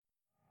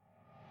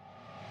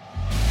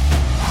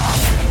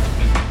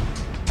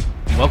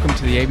welcome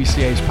to the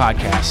ABCA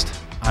Podcast.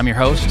 I'm your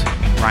host,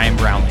 Ryan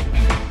Brownlee.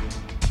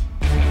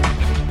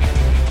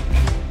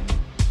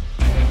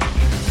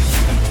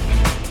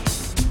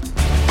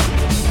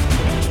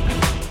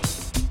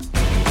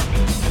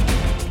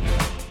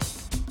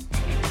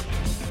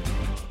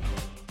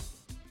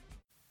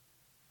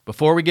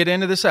 Before we get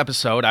into this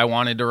episode, I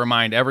wanted to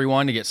remind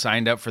everyone to get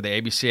signed up for the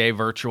ABCA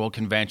Virtual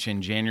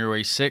Convention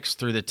January 6th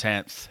through the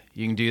 10th.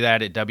 You can do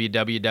that at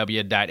www.abca.org.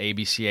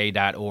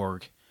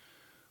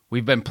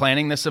 We've been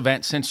planning this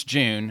event since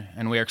June,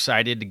 and we are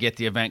excited to get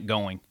the event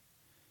going.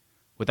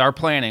 With our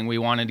planning, we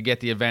wanted to get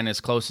the event as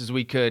close as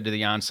we could to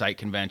the on-site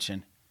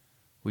convention.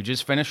 We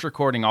just finished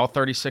recording all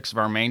 36 of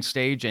our main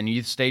stage and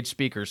youth stage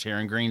speakers here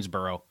in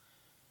Greensboro.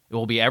 It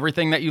will be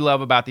everything that you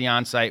love about the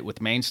on-site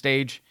with main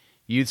stage,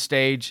 youth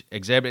stage,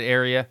 exhibit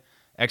area,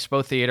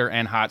 expo theater,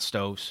 and hot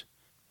stoves.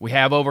 We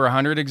have over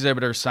 100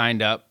 exhibitors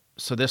signed up,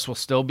 so this will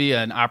still be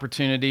an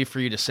opportunity for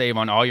you to save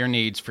on all your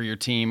needs for your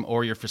team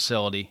or your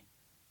facility.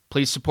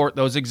 Please support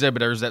those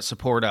exhibitors that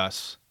support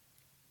us.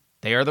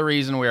 They are the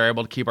reason we are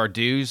able to keep our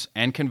dues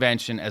and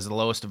convention as the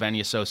lowest of any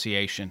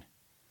association.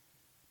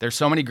 There's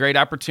so many great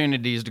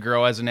opportunities to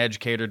grow as an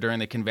educator during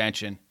the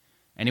convention.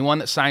 Anyone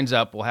that signs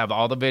up will have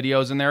all the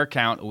videos in their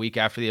account a week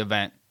after the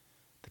event.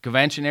 The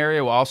convention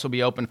area will also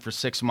be open for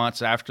 6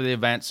 months after the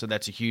event, so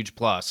that's a huge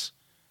plus.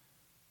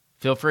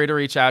 Feel free to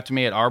reach out to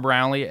me at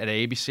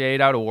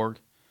rbrownlee@abca.org,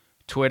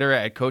 Twitter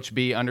at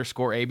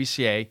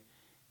CoachB_ABCA,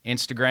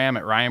 Instagram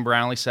at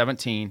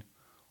RyanBrownlee17,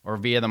 or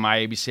via the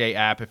MyABCA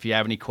app if you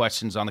have any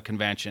questions on the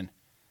convention.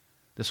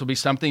 This will be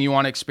something you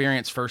want to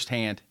experience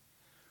firsthand.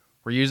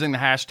 We're using the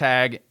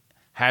hashtag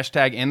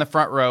in the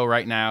front row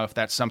right now. If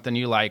that's something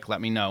you like, let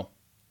me know.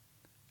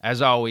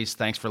 As always,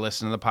 thanks for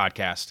listening to the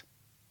podcast.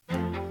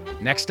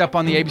 Next up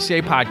on the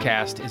ABCA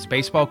Podcast is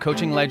baseball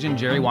coaching legend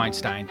Jerry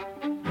Weinstein.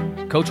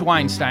 Coach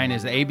Weinstein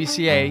is the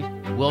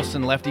ABCA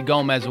Wilson Lefty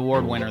Gomez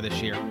Award winner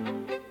this year.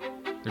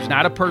 There's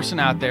not a person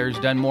out there who's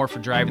done more for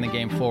driving the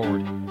game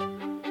forward.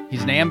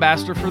 He's an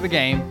ambassador for the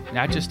game,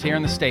 not just here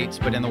in the States,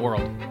 but in the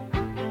world.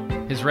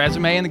 His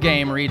resume in the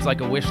game reads like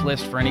a wish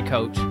list for any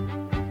coach.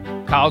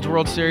 College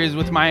World Series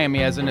with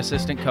Miami as an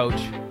assistant coach,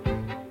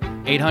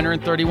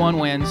 831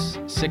 wins,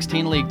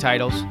 16 league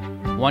titles,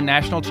 1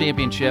 national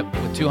championship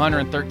with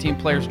 213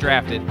 players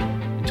drafted,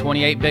 and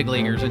 28 big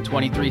leaguers in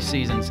 23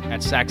 seasons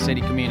at Sac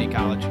City Community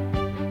College.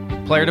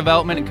 Player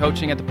development and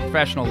coaching at the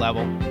professional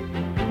level,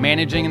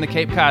 managing in the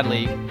Cape Cod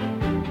League,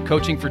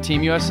 coaching for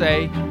Team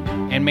USA,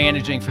 and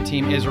managing for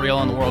Team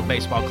Israel in the World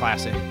Baseball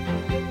Classic.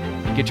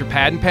 Get your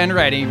pad and pen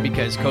ready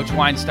because Coach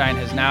Weinstein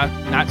has now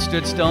not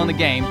stood still in the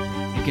game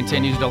and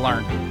continues to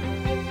learn.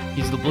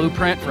 He's the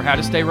blueprint for how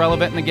to stay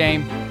relevant in the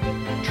game.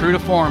 True to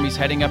form, he's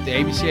heading up the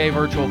ABCA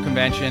Virtual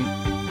Convention,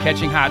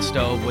 catching hot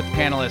stove with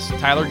panelists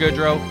Tyler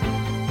Goodrow,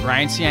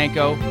 Ryan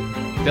Cianco,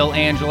 Bill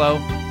Angelo,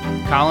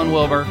 Colin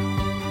Wilbur,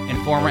 and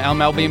former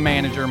MLB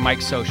manager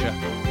Mike Scioscia.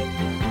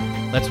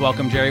 Let's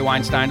welcome Jerry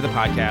Weinstein to the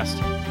podcast.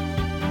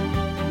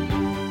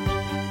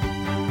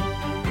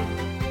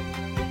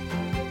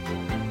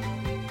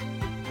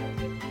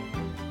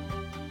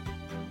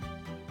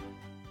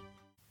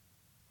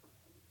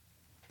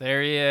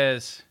 There he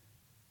is.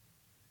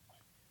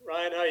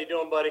 Ryan, how you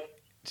doing, buddy?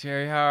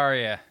 Jerry, how are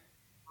you?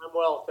 I'm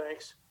well,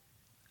 thanks.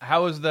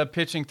 How was the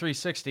pitching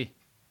 360? It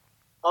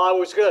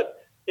was good.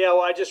 Yeah,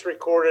 well, I just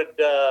recorded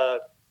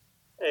on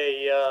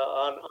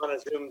a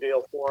Zoom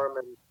deal for him,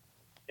 and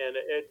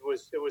it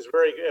was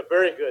very good.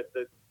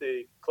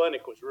 The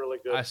clinic was really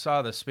good. I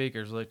saw the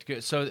speakers looked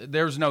good. So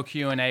there was no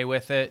Q&A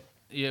with it.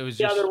 It was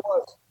just... Yeah,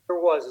 there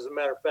was. As a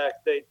matter of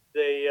fact, they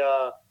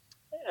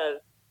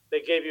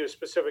gave you a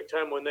specific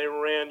time when they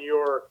ran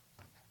your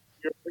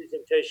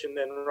presentation.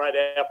 Then right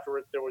after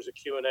it, there was a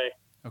Q&A.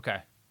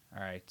 Okay,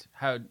 all right.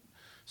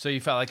 So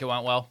you felt like it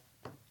went well?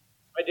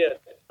 I did.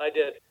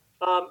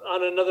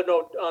 On another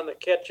note, on the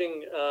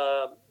catching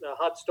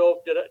hot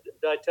stove, did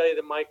I tell you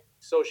that Mike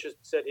Scioscia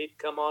said he'd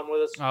come on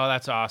with us? Oh,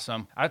 that's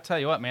awesome. I tell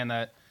you what, man,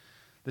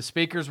 the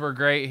speakers were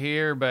great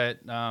here,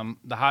 but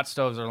the hot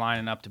stoves are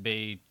lining up to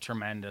be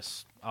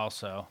tremendous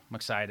also. I'm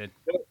excited.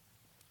 Good.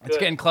 It's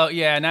getting close.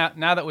 Yeah,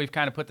 now that we've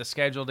kind of put the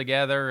schedule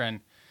together and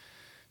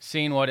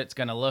seen what it's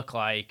going to look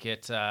like,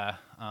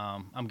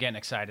 I'm getting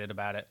excited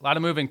about it. A lot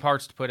of moving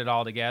parts to put it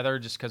all together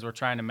just because we're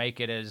trying to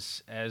make it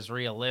as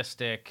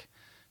realistic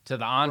to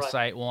the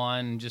on-site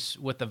one, just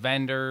with the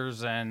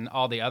vendors and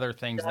all the other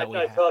things that we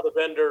have. I saw the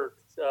vendor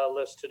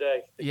list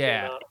today.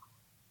 Yeah.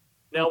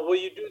 Now, will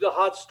you do the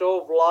hot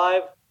stove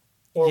live,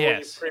 or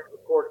yes. will you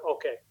pre-record?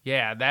 Okay.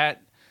 Yeah,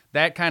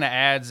 that kind of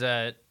adds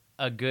a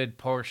good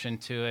portion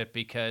to it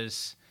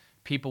because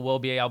people will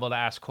be able to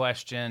ask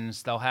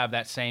questions. They'll have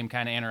that same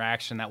kind of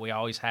interaction that we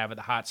always have at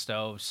the hot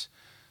stoves.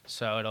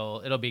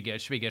 So it'll be good.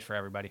 It should be good for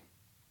everybody.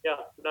 Yeah,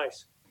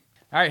 nice.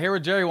 All right, here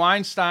with Jerry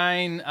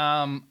Weinstein.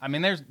 I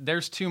mean,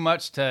 there's too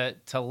much to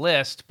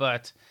list,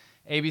 but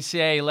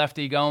ABCA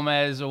Lefty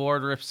Gomez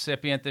Award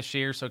recipient this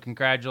year, so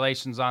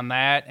congratulations on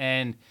that.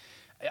 And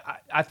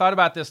I thought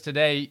about this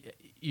today.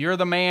 you're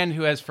the man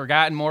who has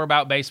forgotten more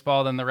about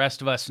baseball than the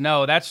rest of us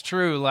know. That's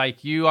true.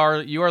 Like you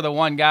are the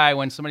one guy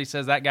when somebody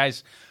says that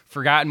guy's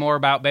forgotten more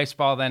about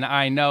baseball than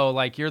I know.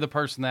 Like you're the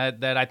person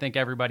that I think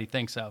everybody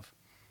thinks of.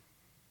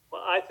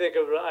 Well,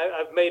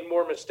 I've made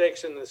more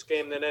mistakes in this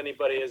game than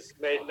anybody has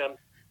made, and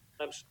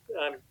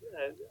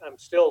I'm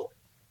still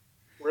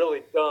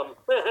really dumb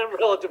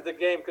relative to the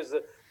game because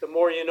the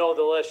more you know,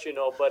 the less you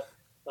know. But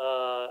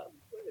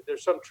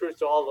there's some truth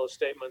to all those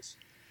statements.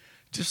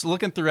 Just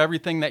looking through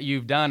everything that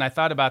you've done, I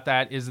thought about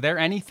that. Is there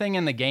anything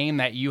in the game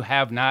that you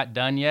have not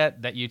done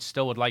yet that you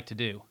still would like to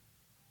do?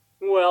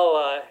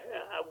 Well,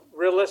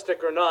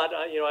 realistic or not,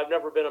 I've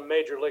never been a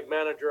major league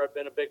manager. I've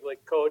been a big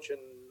league coach, and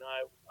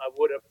I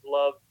would have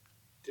loved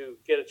to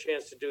get a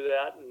chance to do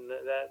that, and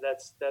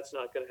that's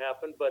not going to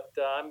happen. But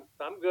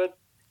I'm good.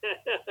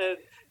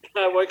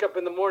 I wake up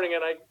in the morning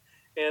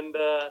and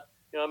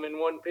I'm in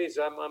one piece.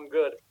 I'm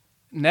good.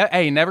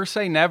 Hey, never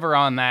say never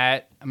on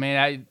that. I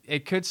mean,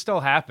 it could still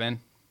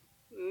happen.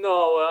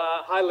 No,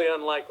 highly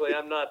unlikely.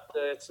 I'm not.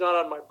 It's not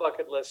on my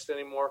bucket list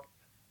anymore,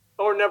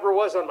 or never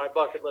was on my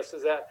bucket list.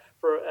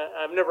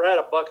 I've never had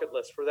a bucket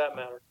list for that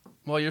matter.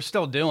 Well, you're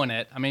still doing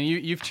it. I mean,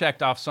 you've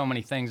checked off so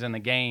many things in the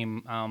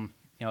game.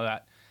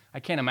 I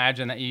can't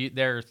imagine that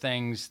there are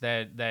things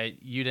that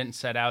you didn't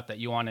set out that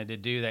you wanted to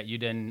do that you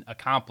didn't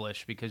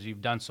accomplish because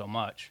you've done so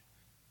much.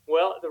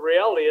 Well, the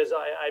reality is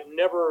I've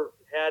never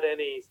had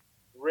any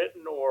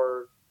written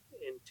or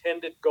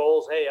intended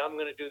goals. Hey, I'm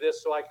going to do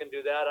this so I can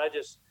do that. I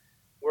just,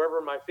 wherever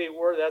my feet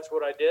were, that's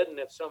what I did. And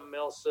if something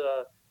else,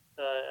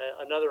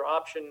 another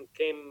option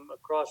came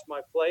across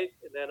my plate,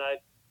 then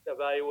I'd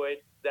evaluate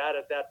that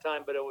at that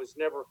time. But it was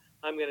never,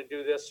 I'm going to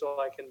do this so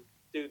I can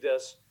do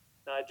this.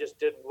 I just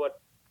did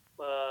what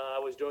I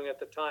was doing at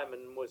the time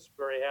and was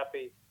very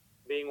happy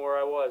being where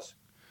I was.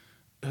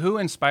 Who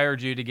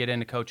inspired you to get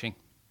into coaching?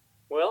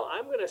 Well,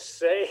 I'm going to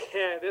say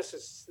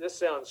this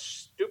sounds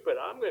stupid.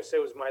 I'm going to say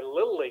it was my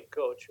Little League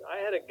coach. I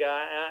had a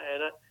guy,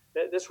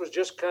 and this was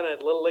just kind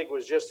of, Little League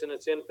was just in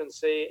its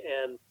infancy,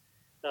 and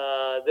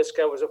this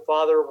guy was a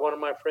father of one of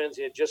my friends.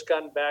 He had just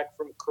gotten back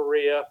from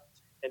Korea,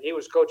 and he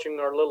was coaching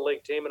our Little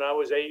League team, and I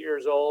was 8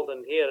 years old,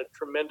 and he had a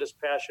tremendous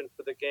passion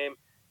for the game.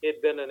 He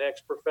had been an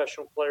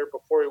ex-professional player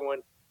before he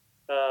went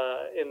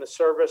in the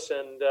service,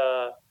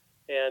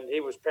 and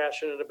he was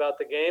passionate about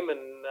the game, and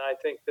I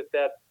think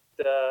that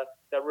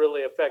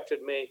really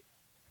affected me.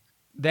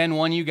 Then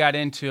when you got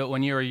into it,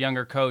 when you were a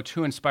younger coach,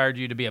 who inspired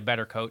you to be a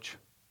better coach?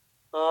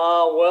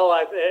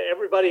 Well,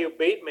 everybody who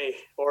beat me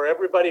or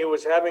everybody who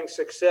was having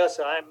success,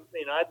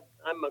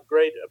 I'm a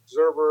great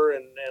observer,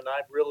 and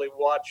I really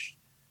watch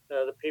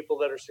the people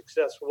that are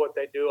successful, what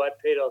they do.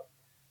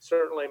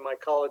 Certainly my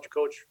college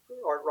coach,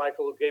 Art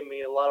Reichel, who gave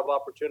me a lot of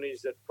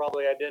opportunities that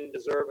probably I didn't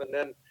deserve. And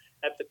then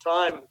at the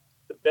time,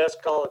 the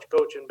best college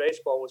coach in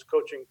baseball was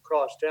coaching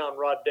crosstown,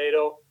 Rod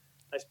Dato.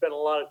 I spent a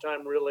lot of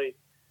time really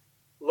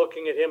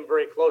looking at him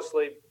very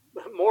closely,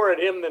 more at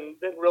him than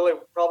really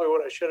probably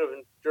what I should have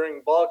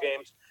during ball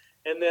games.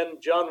 And then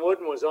John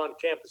Wooden was on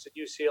campus at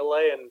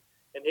UCLA, and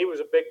he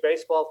was a big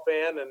baseball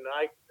fan, and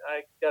I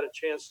got a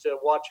chance to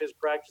watch his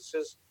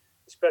practices,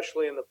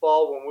 especially in the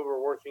fall when we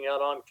were working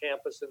out on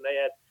campus, and they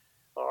had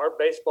our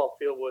baseball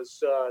field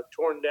was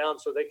torn down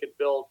so they could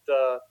build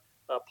a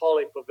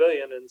poly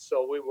pavilion. And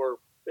so we were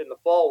in the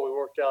fall, we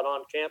worked out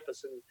on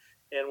campus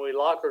and we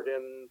lockered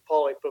in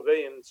poly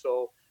pavilion.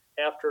 So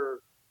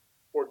after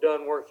we're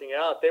done working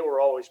out, they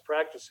were always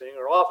practicing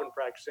or often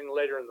practicing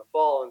later in the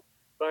fall. And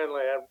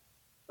finally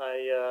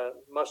I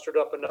mustered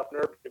up enough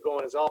nerve to go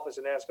in his office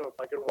and ask him if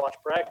I could watch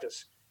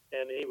practice.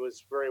 And he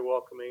was very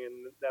welcoming,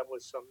 and that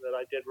was something that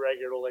I did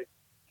regularly.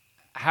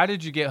 How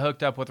did you get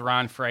hooked up with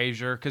Ron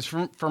Frazier? Because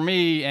for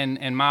me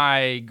and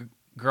my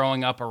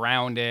growing up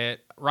around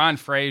it, Ron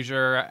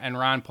Frazier and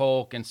Ron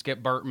Polk and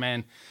Skip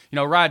Bertman,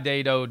 Rod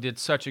Dato did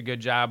such a good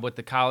job with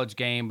the college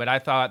game, but I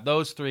thought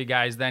those three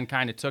guys then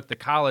kind of took the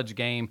college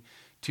game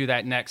to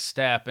that next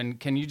step. And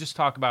can you just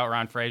talk about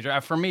Ron Frazier?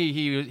 For me,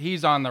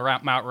 he's on the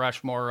Mount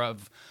Rushmore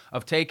of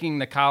taking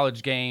the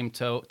college game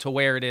to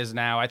where it is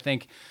now. I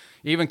think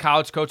even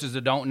college coaches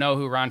that don't know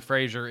who Ron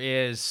Frazier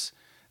is,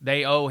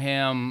 they owe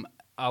him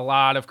a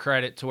lot of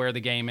credit to where the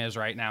game is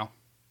right now.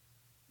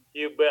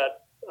 You bet.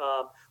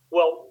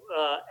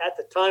 At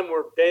the time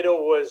where Dato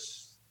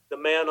was the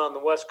man on the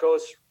West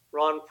Coast,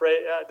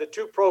 the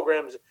two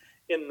programs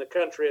in the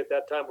country at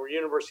that time were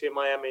University of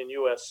Miami and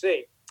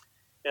USC.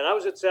 And I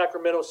was at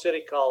Sacramento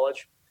City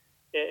College,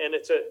 and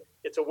it's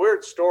a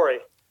weird story.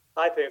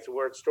 I think it's a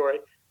weird story.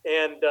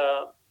 And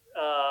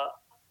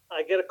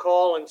I get a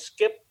call, and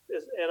Skip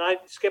and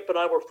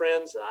I were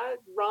friends.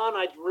 Ron,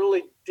 I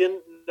really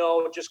didn't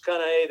know, just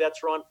kind of, hey,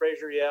 that's Ron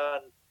Frazier, yeah.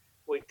 And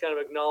we kind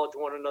of acknowledged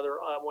one another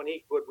when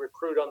he would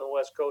recruit on the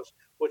West Coast,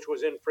 which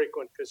was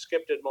infrequent because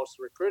Skip did most of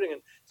the recruiting.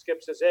 And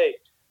Skip says, hey,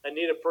 I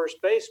need a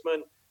first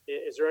baseman.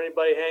 Is there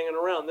anybody hanging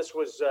around? This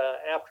was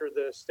after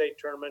the state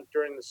tournament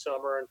during the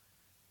summer.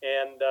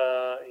 And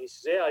he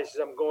says, yeah. He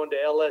says, I'm going to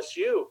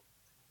LSU.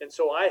 And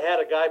so I had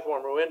a guy for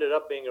him who ended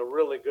up being a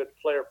really good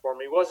player for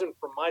me. He wasn't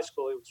from my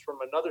school. He was from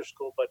another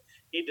school, but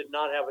he did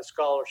not have a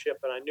scholarship,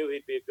 and I knew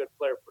he'd be a good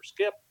player for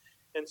Skip.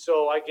 And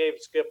so I gave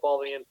Skip all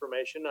the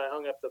information. I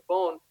hung up the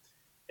phone,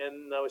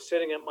 and I was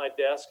sitting at my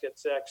desk at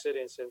Sac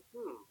City and said,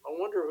 I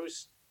wonder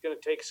who's going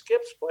to take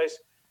Skip's place.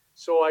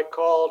 So I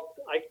called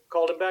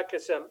him back. I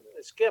said,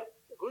 Skip,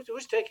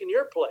 who's taking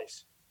your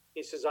place?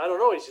 He says, I don't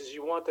know. He says,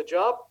 you want the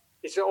job?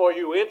 He said, oh, are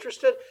you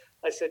interested?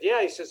 I said,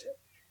 yeah. He says,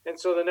 and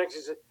so the next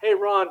he said, hey,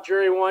 Ron,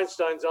 Jerry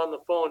Weinstein's on the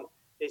phone.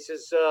 He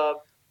says,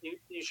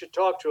 you should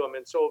talk to him.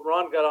 And so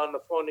Ron got on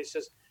the phone. He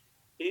says,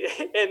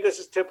 and this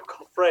is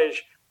typical phrase,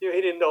 he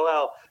didn't know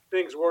how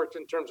things worked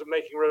in terms of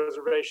making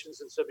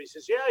reservations and stuff. He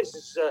says, yeah. He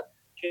says,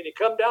 can you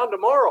come down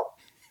tomorrow?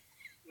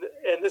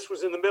 And this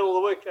was in the middle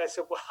of the week. I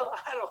said, well,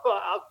 I don't know.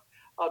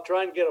 I'll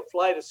try and get a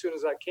flight as soon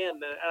as I can.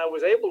 And I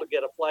was able to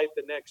get a flight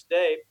the next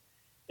day.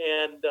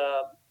 And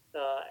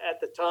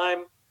at the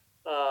time,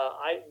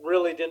 I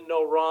really didn't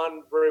know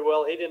Ron very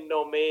well. He didn't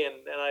know me. And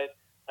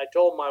I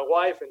told my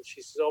wife, and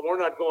she said, oh, we're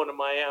not going to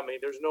Miami.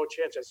 There's no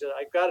chance. I said,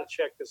 I've got to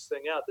check this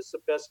thing out. This is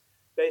the best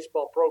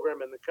baseball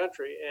program in the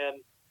country.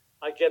 And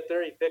I get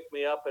there, he picked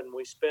me up, and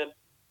we spent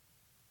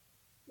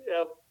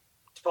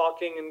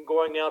talking and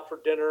going out for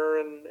dinner,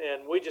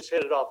 and we just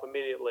hit it off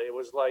immediately. It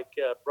was like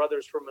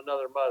brothers from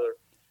another mother.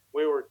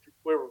 We were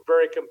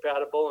very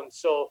compatible. And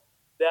so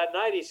that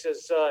night he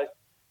says,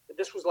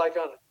 this was like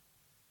on a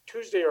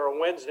Tuesday or a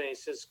Wednesday. He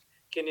says,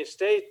 can you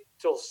stay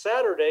till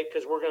Saturday?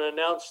 Because we're going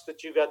to announce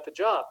that you got the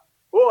job.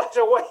 Well, I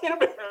said, wait a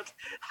minute.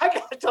 I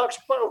got to talk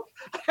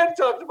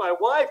to my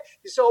wife.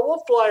 He said, oh,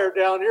 we'll fly her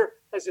down here.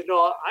 I said,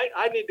 no,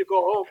 I need to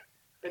go home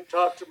and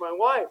talk to my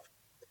wife.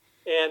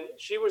 And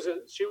she was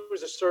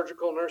a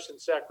surgical nurse in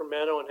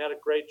Sacramento and had a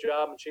great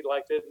job, and she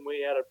liked it. And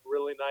we had a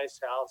really nice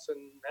house, and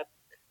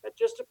had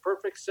just a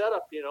perfect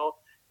setup,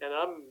 And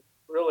I'm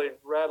really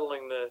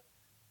rattling the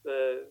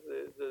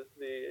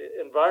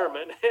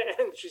environment.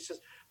 And she says,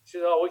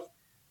 oh,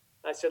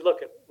 I said, look,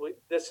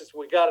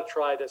 we got to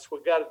try this.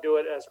 We got to do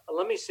it.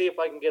 Let me see if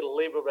I can get a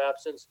leave of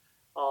absence.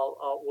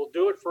 We'll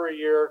do it for a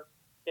year,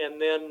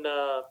 and then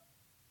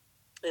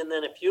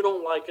if you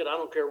don't like it, I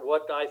don't care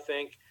what I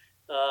think.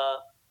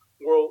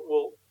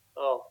 We'll.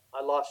 Oh,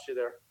 I lost you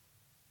there.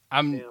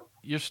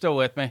 You're still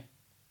with me.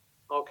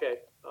 Okay.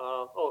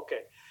 Okay.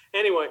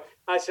 Anyway,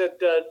 I said,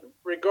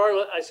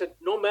 regardless, I said,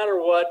 no matter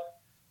what,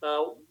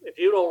 if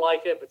you don't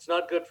like it, if it's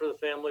not good for the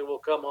family, we'll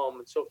come home.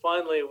 And so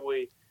finally,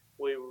 we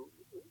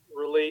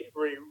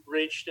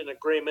reached an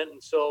agreement.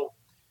 And so,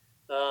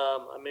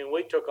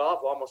 we took off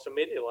almost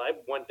immediately. I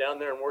went down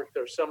there and worked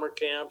their summer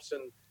camps,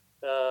 and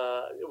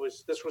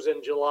this was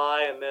in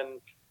July, and then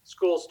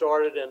school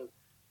started,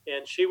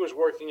 and she was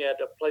working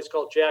at a place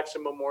called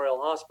Jackson Memorial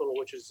Hospital,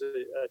 which is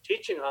a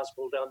teaching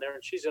hospital down there,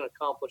 and she's an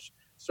accomplished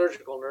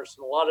surgical nurse,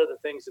 and a lot of the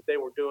things that they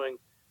were doing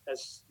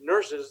as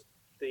nurses,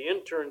 the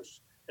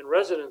interns and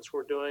residents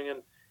were doing,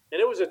 and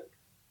it was a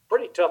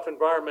pretty tough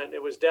environment.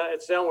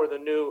 It's down where the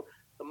new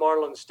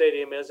Marlins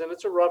Stadium is, and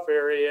it's a rough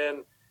area,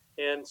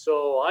 and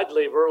so I'd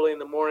leave early in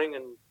the morning,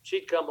 and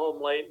she'd come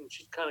home late, and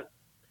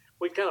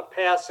we'd kind of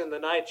pass in the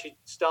night. She'd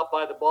stop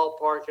by the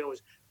ballpark, and it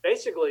was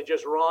basically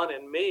just Ron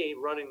and me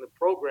running the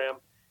program.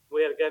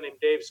 We had a guy named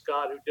Dave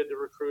Scott who did the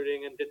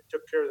recruiting and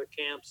took care of the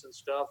camps and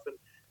stuff,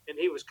 and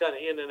he was kind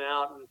of in and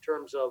out in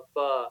terms of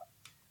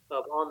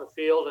on the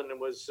field, and it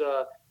was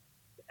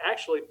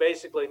actually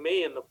basically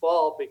me in the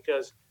fall,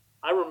 because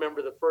I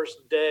remember the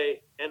first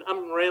day, and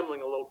I'm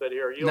rambling a little bit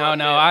here.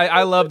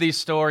 I love these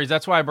stories.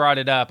 That's why I brought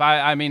it up.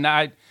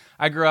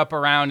 I grew up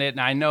around it, and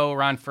I know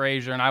Ron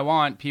Frazier, and I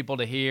want people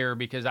to hear,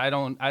 because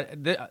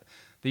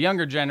the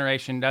younger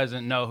generation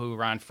doesn't know who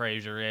Ron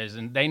Frazier is,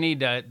 and they need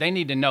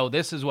to know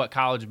this is what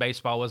college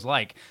baseball was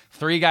like.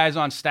 3 guys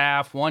on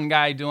staff, 1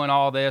 guy doing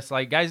all this.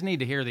 Like, guys need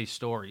to hear these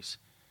stories.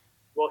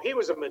 Well, he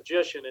was a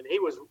magician, and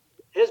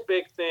his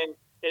big thing,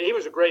 and he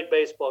was a great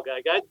baseball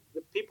guy.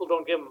 People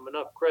don't give him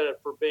enough credit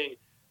for being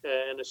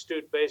an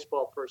astute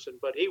baseball person,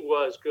 but he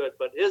was good.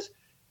 But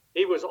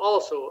he was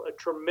also a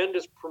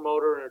tremendous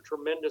promoter and a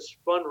tremendous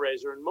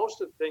fundraiser, and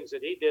most of the things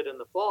that he did in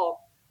the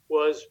fall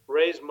was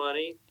raise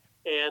money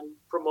and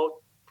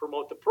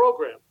promote the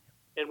program.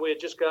 And we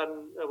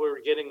were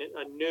getting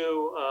a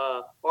new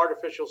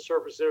artificial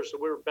surface there, so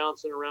we were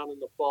bouncing around in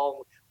the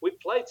fall. We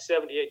played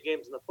 78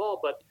 games in the fall,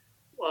 but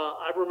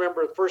I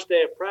remember the first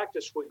day of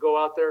practice, we'd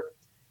go out there,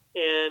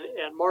 and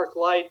at Mark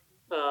Light,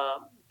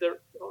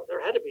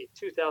 there had to be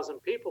 2,000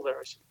 people there.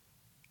 I said,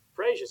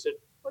 Frazier said,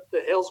 what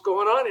the hell's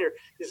going on here?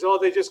 He said, oh,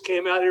 they just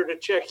came out here to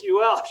check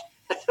you out.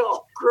 I said,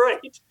 oh,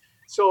 great.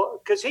 So,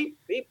 because he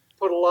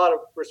put a lot of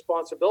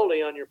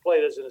responsibility on your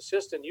plate as an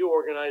assistant. You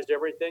organized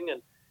everything,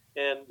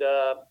 and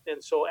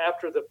so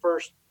after the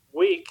first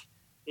week,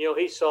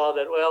 he saw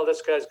that, well,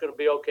 this guy's going to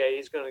be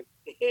okay.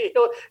 He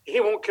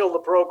won't kill the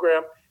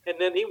program. And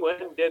then he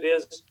went and did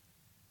his,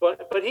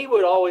 but he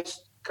would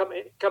always come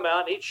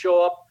out, and he'd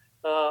show up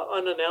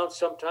unannounced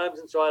sometimes,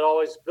 and so I'd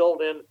always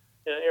build in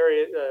an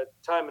area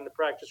time in the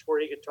practice where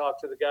he could talk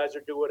to the guys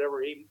or do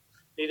whatever he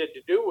needed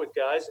to do with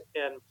guys.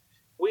 And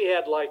we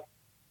had like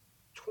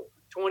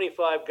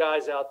 25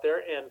 guys out there,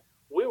 and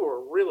we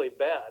were really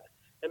bad.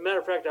 As a matter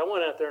of fact, I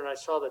went out there and I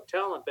saw the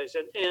talent base,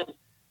 and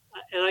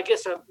I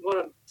guess what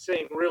I'm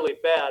saying really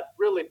bad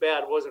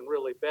wasn't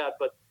really bad,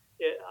 but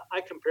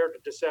I compared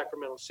it to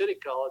Sacramento City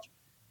College,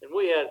 and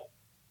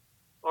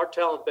our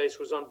talent base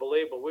was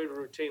unbelievable. We would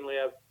routinely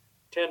have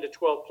 10 to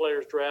 12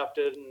 players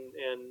drafted,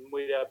 and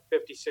we'd have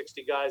 50,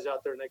 60 guys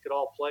out there, and they could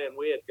all play, and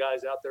we had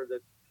guys out there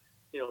that,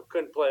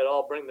 couldn't play at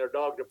all, bring their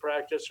dog to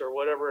practice or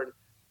whatever,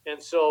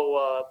 and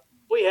so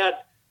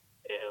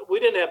we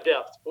didn't have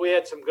depth. We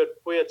had some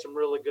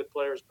really good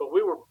players, but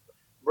we were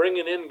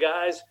bringing in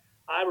guys.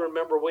 I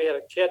remember we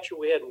had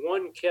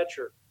one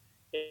catcher,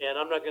 and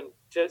I'm not going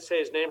to say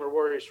his name or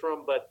where he's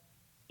from, but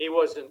he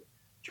wasn't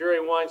Jerry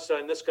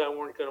Weinstein. This guy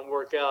weren't going to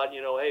work out.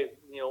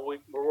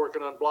 We're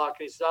working on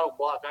blocking. He said, I don't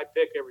block. I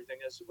pick everything.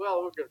 I said,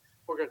 well,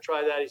 we're going to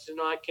try that. He said,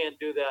 no, I can't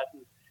do that.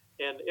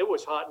 And it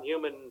was hot and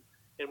humid,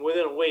 and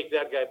within a week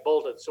that guy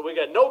bolted. So we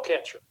got no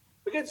catcher.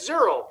 We got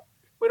zero.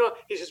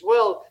 He says,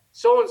 well,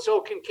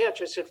 so-and-so can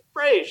catch. I said,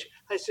 Frage.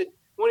 I said,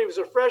 when he was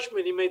a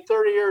freshman, he made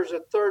 30 years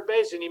at third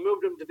base, and he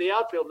moved him to the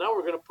outfield. Now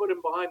we're going to put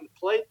him behind the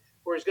plate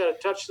where he's got to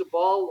touch the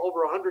ball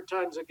over 100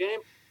 times a game.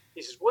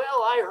 He says,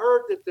 well, I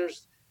heard that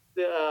there's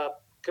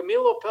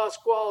Camilo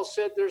Pascual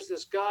said there's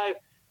this guy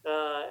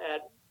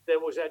that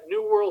was at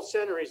New World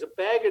Center. He's a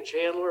baggage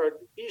handler at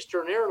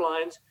Eastern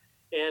Airlines,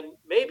 and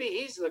maybe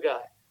he's the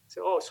guy.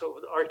 So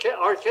our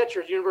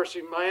catcher at the University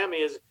of Miami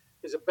is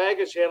a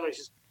baggage handler. He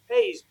says,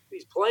 hey,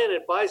 he's playing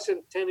at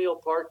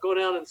Bicentennial Park. Go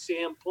down and see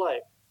him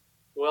play.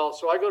 Well,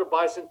 so I go to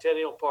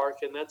Bicentennial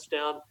Park, and that's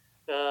down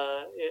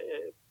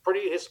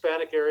pretty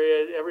Hispanic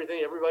area.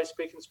 Everybody's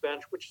speaking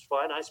Spanish, which is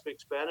fine. I speak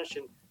Spanish,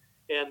 and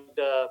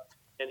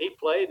he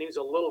played. And he was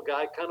a little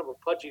guy, kind of a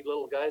pudgy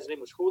little guy. His name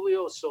was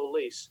Julio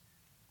Solis.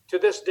 To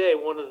this day,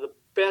 one of the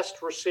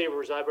best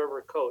receivers I've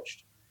ever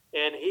coached,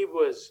 and he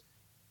was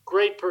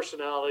great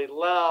personality,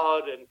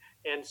 loud,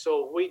 and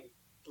so we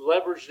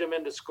leveraged him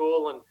into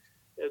school. And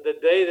the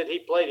day that he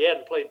played, he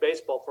hadn't played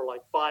baseball for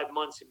like 5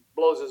 months. He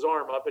blows his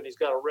arm up and he's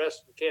got a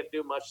rest and can't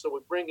do much. So we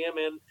bring him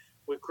in.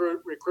 We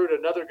recruit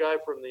another guy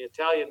from the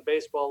Italian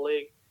Baseball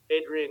League,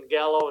 Adrian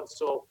Gallo. And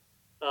so,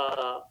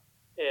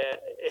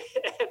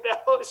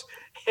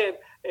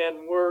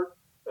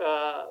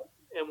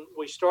 and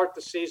we start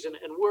the season,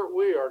 and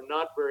we are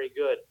not very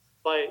good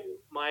by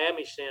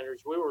Miami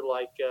standards. We were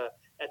like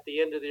at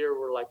the end of the year,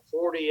 we're like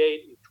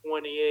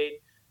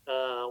 48-28.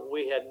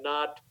 We had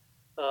not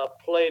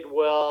played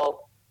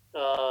well,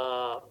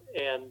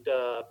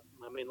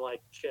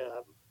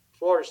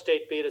 Florida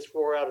State beat us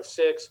 4 out of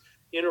 6.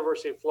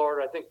 University of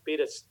Florida, I think, beat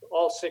us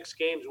all 6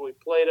 games we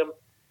played them.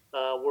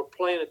 We're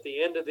playing at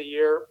the end of the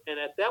year, and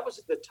that was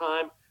at the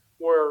time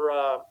where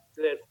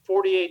they had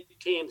 48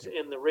 teams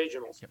in the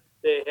regionals. Yep.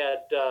 They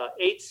had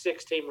 8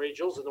 6-team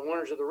regionals, and the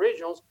winners of the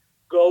regionals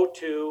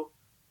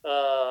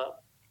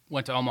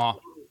went to Omaha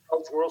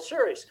World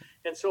Series.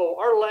 And so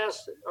I'm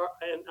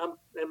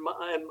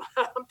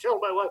telling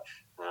my wife,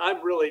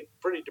 I'm really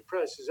pretty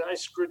depressed. I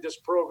screwed this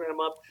program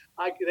up.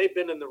 They've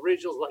been in the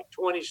regionals like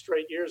 20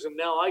 straight years, and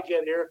now I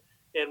get here,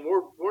 and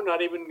we're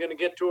not even going to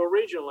get to a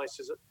regional. I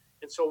says,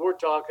 and so we're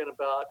talking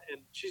about,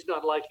 and she's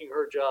not liking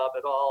her job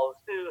at all.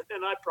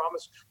 And I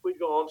promised we'd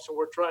go home, so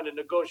we're trying to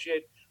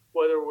negotiate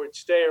whether we'd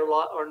stay or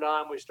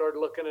not. And we started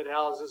looking at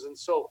houses, and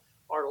so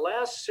our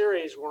last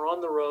series, we're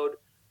on the road.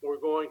 We're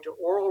going to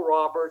Oral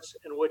Roberts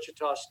and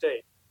Wichita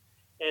State.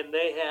 And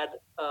they had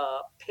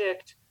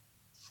picked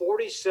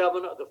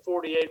 47 of the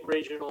 48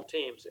 regional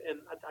teams. And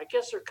I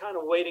guess they're kind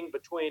of waiting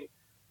between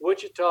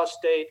Wichita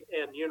State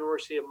and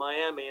University of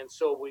Miami. And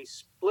so we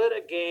split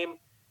a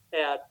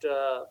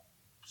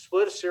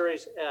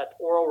series at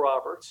Oral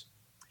Roberts.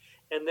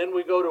 And then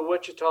we go to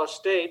Wichita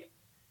State,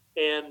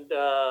 and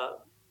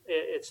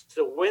it's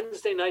the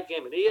Wednesday night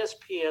game. And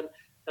ESPN,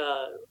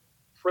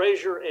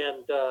 Frazier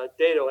and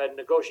Dato had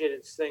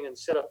negotiated this thing and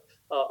set up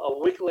a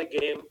weekly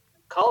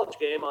college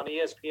game on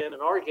ESPN,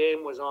 and our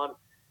game was on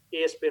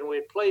ESPN. We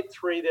had played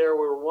 3 there.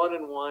 We were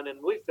 1-1,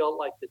 and we felt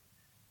like the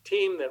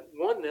team that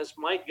won this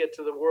might get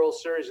to the World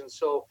Series, and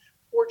so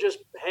we're just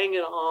hanging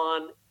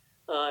on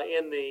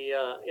in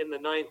the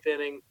 9th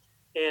inning,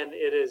 and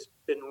it has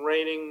been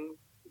raining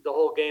the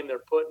whole game. They're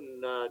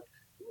putting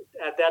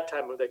at that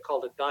time they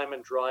called it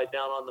diamond dry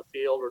down on the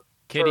field, or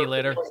kitty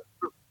litter.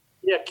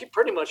 Yeah,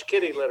 pretty much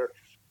kitty litter.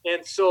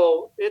 And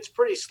so it's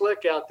pretty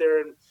slick out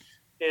there,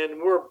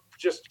 and we're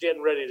just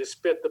getting ready to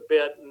spit the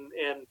bit,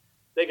 and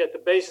they got the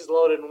bases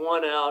loaded and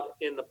 1 out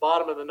in the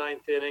bottom of the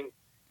 9th inning,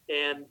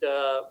 and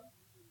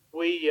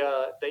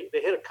they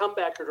hit a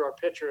comebacker to our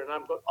pitcher, and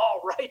I'm going,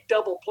 all right,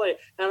 double play,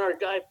 and our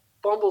guy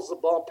fumbles the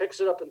ball, picks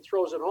it up, and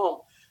throws it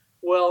home.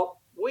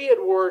 Well, we had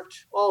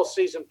worked all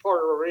season.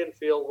 Part of our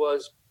infield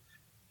was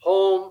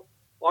home,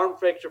 arm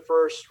fake to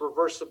first,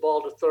 reverse the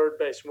ball to third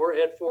base. And we're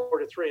ahead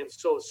 4-3. And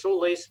so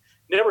Solis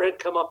never had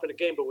come up in a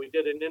game, but we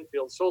did in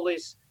infield.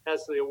 Solis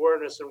has the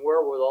awareness and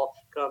wherewithal,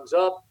 comes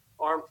up,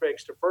 arm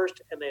fakes to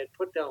first, and they had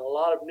put down a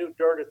lot of new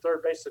dirt at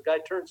third base. The guy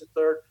turns to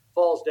third,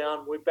 falls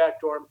down, we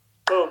backdoor him,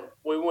 boom,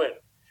 we win.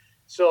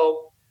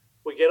 So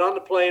we get on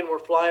the plane, we're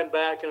flying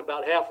back, and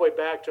about halfway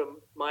back to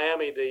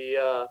Miami,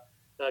 the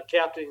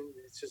captain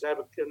says, I have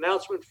an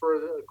announcement for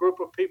a group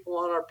of people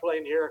on our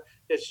plane here.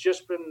 It's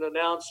just been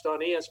announced on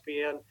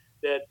ESPN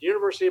that the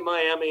University of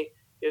Miami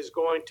is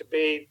going to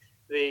be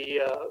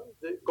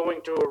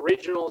going to a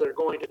regional. They're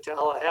going to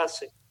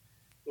Tallahassee.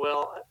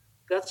 Well,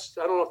 I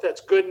don't know if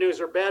that's good news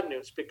or bad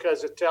news,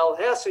 because at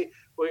Tallahassee,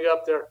 we got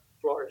up there,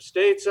 Florida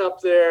State's up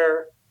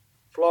there,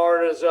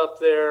 Florida's up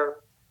there,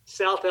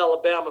 South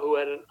Alabama, who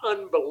had an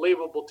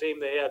unbelievable team.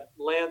 They had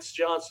Lance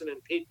Johnson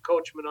and Pete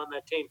Coachman on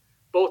that team.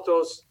 Both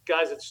those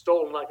guys had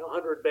stolen like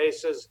 100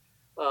 bases.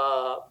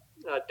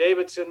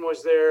 Davidson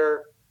was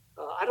there.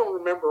 I don't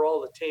remember all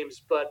the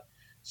teams, but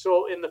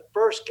so in the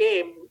first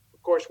game,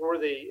 of course, we're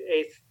the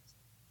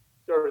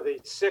 8th or the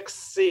 6th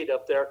seed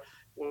up there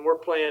when we're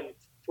playing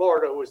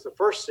Florida, who was the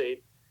first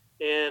seed,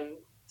 and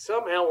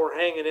somehow we're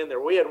hanging in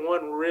there. We had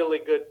one really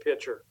good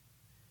pitcher,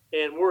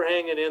 and we're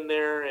hanging in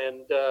there,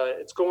 and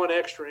it's going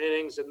extra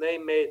innings, and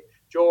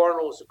Joe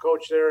Arnold was the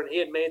coach there, and he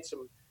had made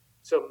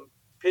some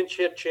pinch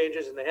hit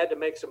changes, and they had to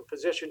make some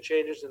position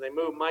changes, and they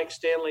moved Mike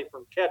Stanley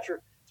from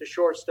catcher to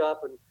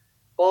shortstop, and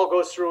ball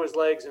goes through his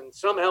legs, and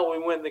somehow we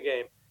win the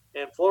game.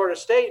 And Florida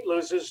State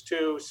loses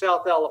to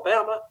South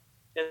Alabama,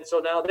 and so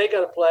now they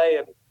got to play,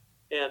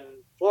 and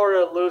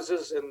Florida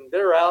loses, and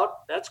they're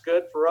out. That's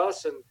good for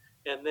us, and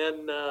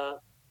then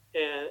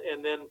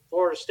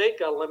Florida State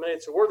got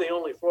eliminated, so we're the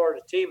only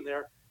Florida team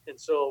there, and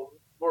so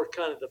we're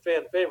kind of the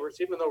fan favorites,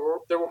 even though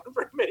there weren't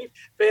very many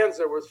fans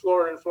there with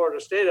Florida and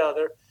Florida State out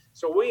there.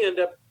 So we end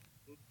up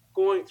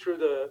going through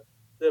the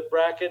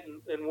bracket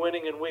and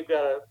winning, and we've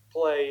got to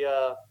play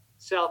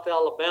South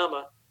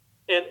Alabama.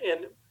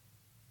 And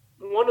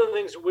one of the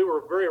things, we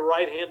were a very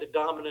right-handed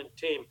dominant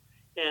team.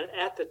 And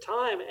at the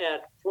time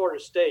at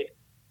Florida State,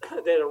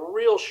 they had a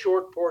real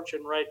short porch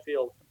in right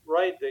field.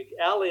 The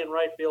alley in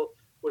right field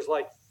was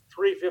like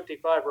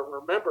 355.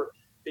 Remember,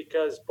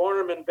 because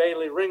Barnum and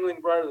Bailey,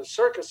 Ringling Brothers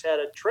Circus, had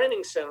a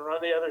training center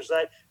on the other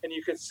side, and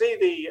you could see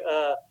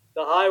the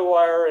high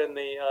wire and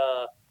the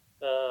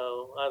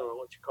I don't know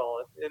what you call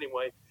it.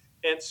 Anyway,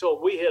 and so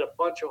we hit a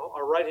bunch of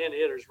our right-hand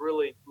hitters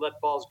really let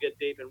balls get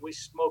deep, and we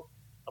smoked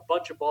a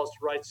bunch of balls to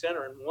right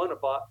center and won a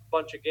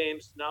bunch of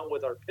games, not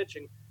with our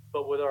pitching,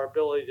 but with our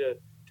ability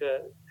to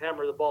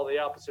hammer the ball to the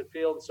opposite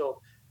field. And so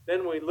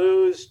then we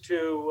lose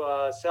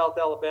to South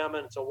Alabama,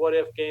 and it's a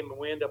what-if game, and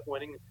we end up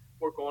winning.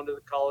 We're going to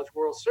the College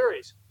World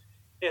Series.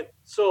 And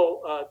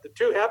so the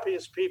two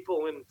happiest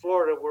people in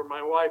Florida were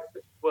my wife.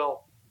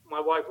 Well, my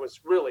wife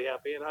was really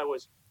happy, and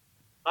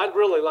I'd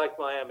really like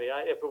Miami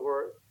if it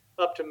were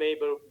up to me,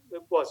 but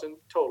it wasn't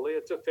totally.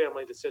 It's a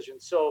family decision.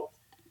 So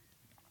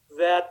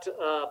that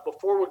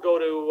before we go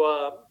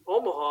to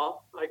Omaha,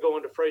 I go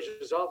into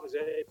Frazier's office.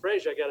 Hey,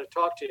 Frazier, I got to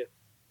talk to you.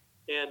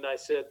 And I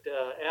said,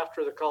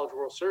 after the College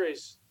World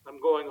Series,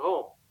 I'm going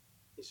home.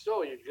 He said,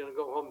 oh, you're going to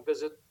go home and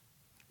visit?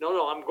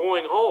 No, I'm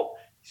going home.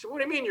 He said, what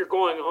do you mean you're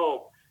going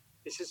home?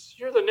 He says,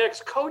 you're the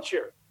next coach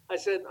here. I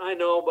said, I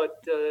know,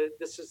 but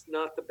this is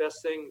not the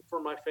best thing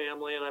for my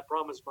family, and I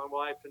promised my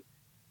wife. And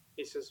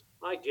he says,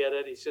 I get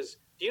it. He says,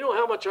 do you know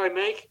how much I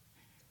make?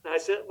 And I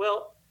said,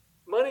 well,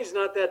 money's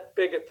not that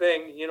big a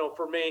thing,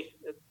 for me.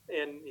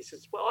 And he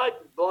says, well,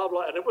 blah,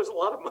 blah. And it was a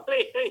lot of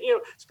money,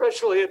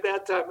 especially at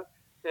that time.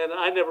 And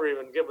I never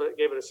even gave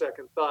it a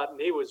second thought.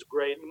 And he was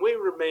great. And we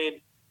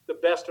remained the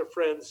best of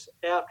friends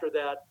after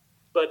that.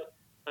 But,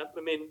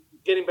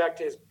 getting back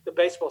to the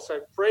baseball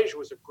side, Frazier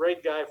was a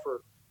great guy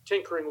for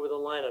tinkering with a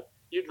lineup.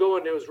 You'd go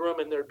into his room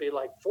and there'd be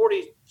like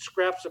 40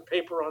 scraps of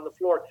paper on the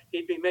floor.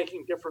 He'd be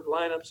making different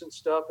lineups and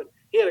stuff. And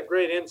he had a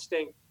great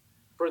instinct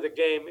for the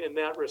game in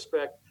that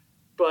respect.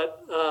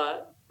 But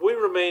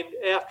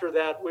after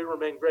that, we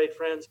remained great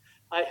friends.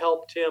 I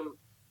helped him.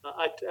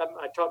 I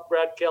taught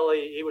Brad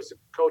Kelly. He was a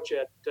coach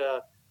at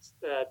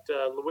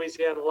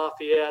Louisiana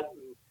Lafayette,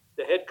 and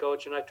the head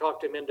coach. And I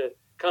talked him into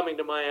coming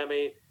to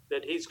Miami,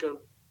 that he's going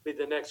to be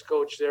the next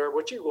coach there,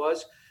 which he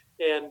was.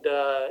 And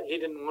he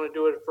didn't want to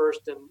do it at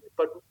first.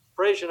 But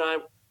Frazier and I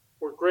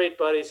were great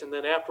buddies. And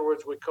then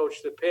afterwards, we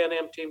coached the Pan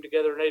Am team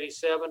together in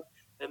 '87,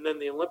 and then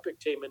the Olympic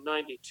team in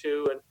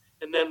 '92.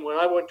 And then when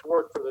I went to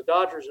work for the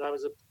Dodgers and I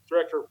was a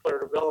director of player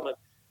development,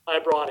 I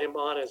brought him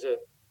on as a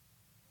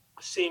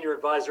senior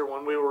advisor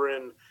when we were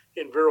in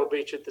Vero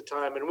Beach at the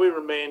time. And we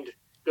remained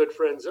good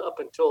friends up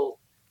until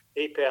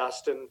he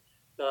passed. And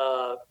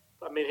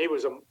he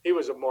was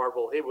a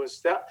marvel. He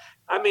was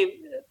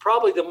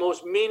probably the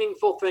most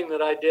meaningful thing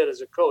that I did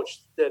as a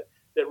coach that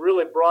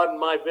really broadened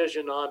my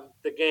vision on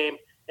the game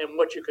and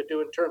what you could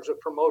do in terms of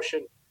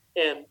promotion,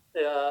 and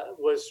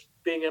was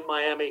being at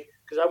Miami.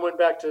 Because I went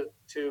back to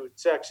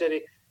Sac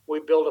City. We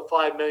built a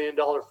 $5 million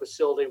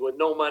facility with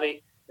no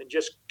money and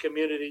just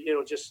community, he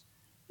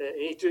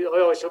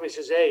always told me, he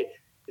says, hey,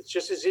 it's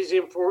just as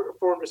easy for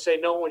him to say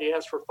no when you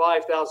ask for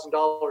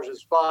 $5,000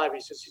 as $5. He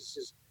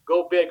says,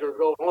 go big or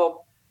go home.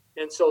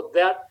 And so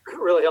that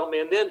really helped me.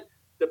 And then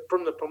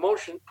from the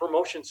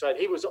promotion side,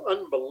 he was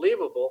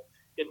unbelievable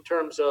in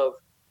terms of,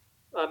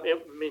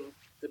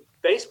 the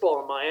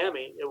baseball in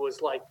Miami. It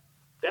was like,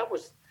 that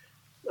was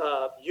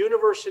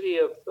University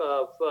of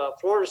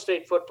Florida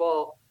State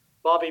football,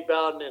 Bobby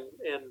Bowden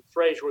and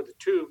Frazier were the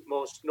two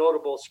most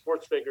notable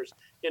sports figures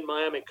in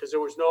Miami, because there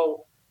was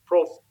no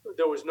pro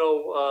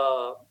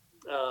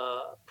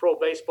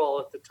baseball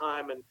at the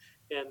time, and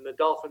the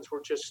Dolphins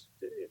were just,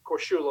 of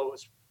course, Shula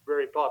was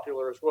very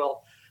popular as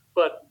well.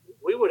 But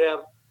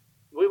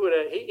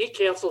he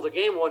canceled the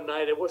game one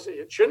night.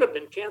 It shouldn't have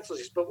been canceled,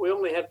 but we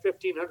only had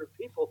 1,500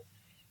 people.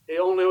 He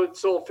only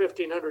sold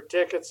 1,500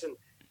 tickets, and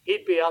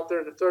he'd be out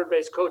there in the third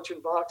base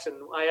coaching box. And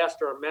I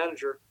asked our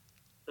manager,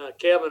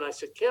 Kevin, I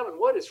said, Kevin,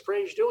 what is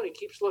Frazier doing? He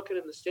keeps looking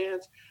in the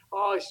stands.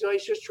 Oh,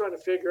 he's just trying to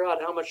figure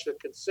out how much the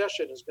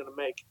concession is going to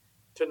make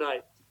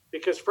tonight,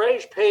 because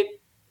Frazier paid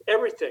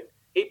everything.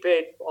 He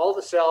paid all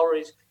the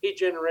salaries. He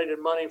generated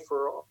money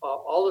for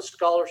all the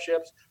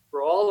scholarships,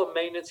 for all the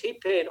maintenance. He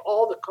paid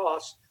all the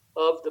costs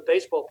of the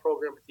baseball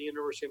program at the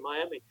University of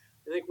Miami.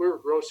 I think we were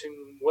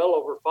grossing well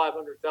over $500,000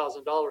 at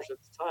the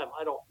time.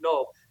 I don't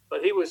know,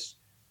 but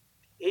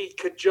he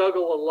could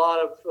juggle a lot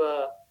of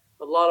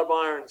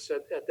irons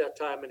at that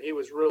time, and he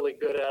was really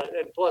good at it.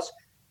 And plus,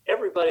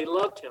 everybody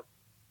loved him.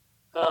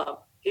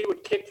 He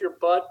would kick your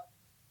butt,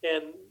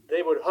 and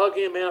they would hug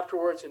him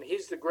afterwards, and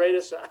he's the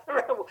greatest.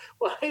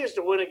 Well, I used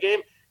to win a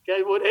game,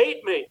 guy would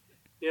hate me,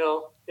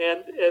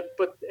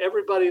 but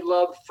everybody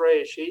loved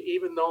Frazier,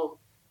 even though,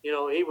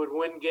 he would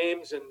win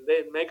games and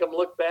they'd make him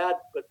look bad,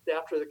 but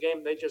after the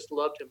game, they just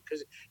loved him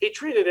because he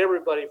treated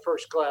everybody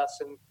first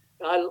class, and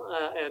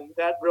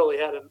that really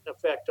had an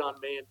effect on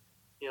me. And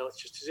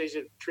it's just as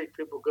easy to treat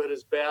people good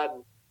as bad,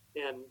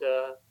 and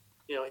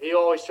he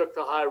always took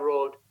the high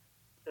road,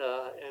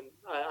 and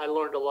I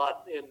learned a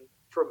lot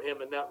from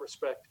him in that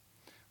respect.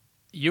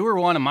 You were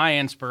one of my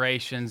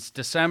inspirations.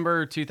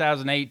 December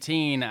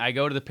 2018, I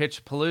go to the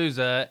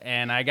Pitchapalooza,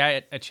 and I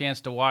got a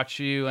chance to watch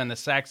you and the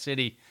Sac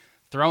City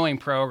throwing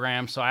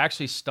program. So I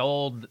actually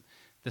stole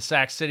the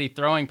Sac City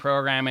throwing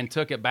program and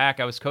took it back.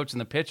 I was coaching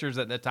the pitchers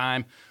at the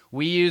time.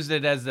 We used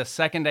it as the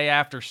second day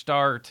after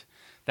start.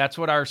 That's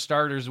what our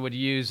starters would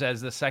use as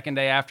the second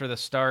day after the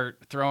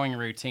start throwing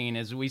routine,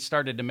 is we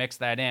started to mix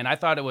that in. I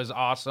thought it was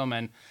awesome,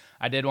 and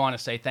I did want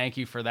to say thank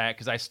you for that,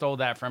 because I stole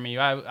that from you.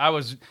 I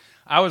was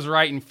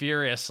writing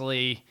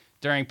furiously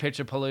during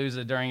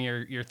Pitchapalooza during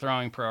your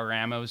throwing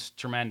program. It was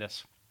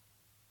tremendous.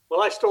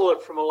 Well, I stole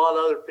it from a lot of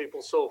other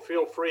people, so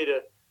feel free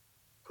to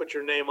put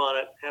your name on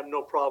it. Have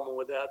no problem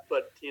with that.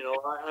 But,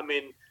 I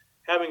mean,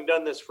 having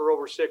done this for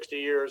over 60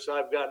 years,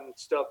 I've gotten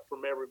stuff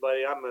from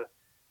everybody. I'm a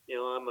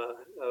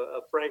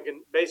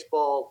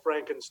baseball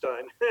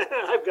Frankenstein.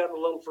 I've gotten a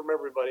little from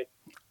everybody.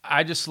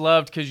 I just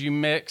loved because you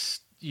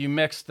mixed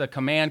the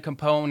command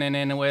component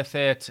in with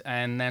it,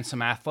 and then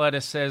some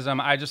athleticism.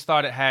 I just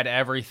thought it had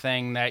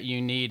everything that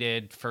you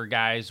needed for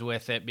guys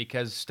with it,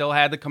 because still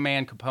had the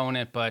command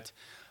component, but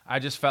I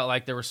just felt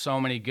like there were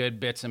so many good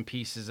bits and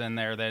pieces in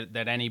there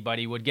that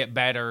anybody would get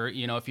better.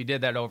 If you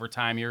did that over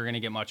time, you were going to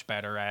get much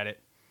better at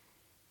it.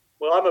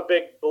 Well, I'm a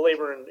big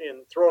believer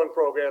in throwing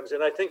programs,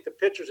 and I think the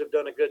pitchers have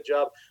done a good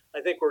job.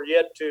 I think we're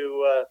yet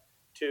to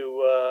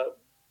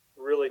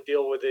really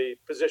deal with the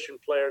position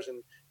players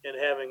and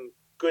having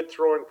good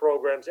throwing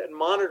programs and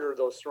monitor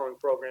those throwing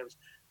programs.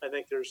 I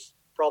think there's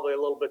probably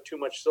a little bit too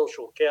much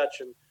social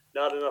catch and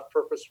not enough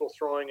purposeful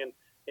throwing, and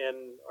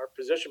our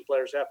position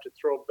players have to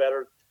throw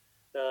better.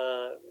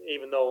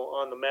 Even though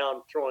on the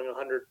mound throwing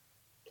 100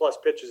 plus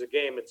pitches a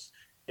game,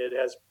 it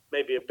has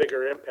maybe a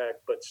bigger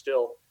impact, but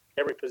still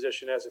every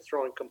position has a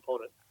throwing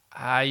component.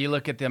 You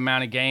look at the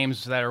amount of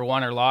games that are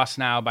won or lost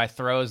now by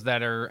throws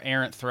that are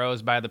errant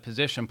throws by the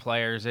position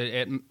players.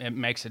 It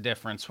makes a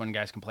difference when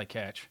guys can play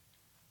catch.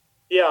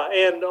 Yeah,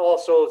 and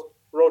also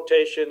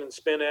rotation and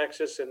spin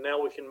axis, and now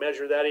we can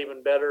measure that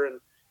even better, and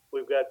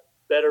we've got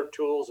better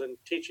tools and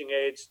teaching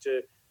aids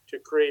to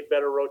create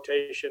better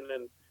rotation,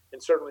 and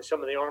certainly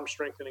some of the arm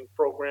strengthening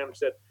programs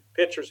that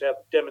pitchers have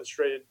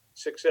demonstrated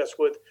success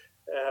with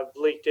have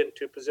leaked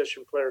into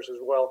position players as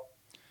well.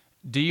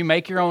 Do you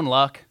make your own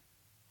luck?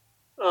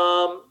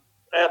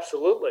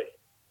 Absolutely.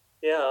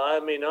 Yeah, I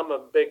mean, I'm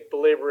a big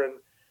believer in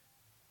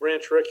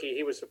Branch Rickey.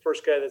 He was the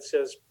first guy that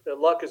says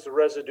luck is the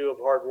residue of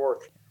hard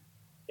work.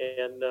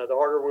 And the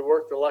harder we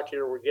work, the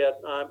luckier we get.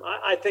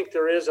 I think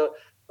there is a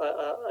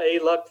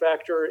luck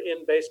factor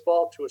in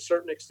baseball to a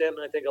certain extent.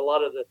 And I think a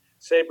lot of the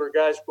Sabre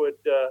guys would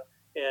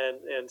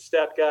and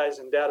stat guys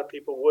and data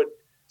people would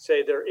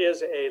say there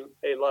is a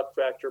luck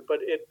factor, but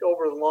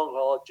over the long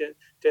haul it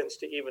tends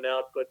to even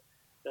out. But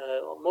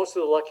most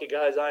of the lucky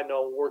guys I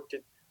know worked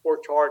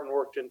hard and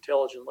worked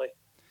intelligently.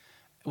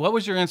 What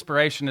was your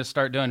inspiration to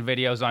start doing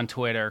videos on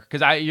Twitter?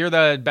 Because you're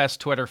the best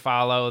Twitter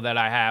follow that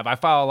I have. I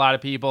follow a lot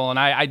of people,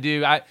 and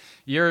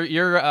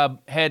you're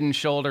head and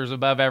shoulders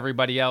above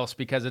everybody else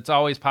because it's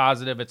always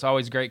positive. It's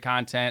always great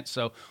content.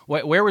 So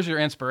where was your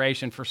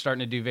inspiration for starting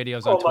to do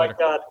videos on Twitter?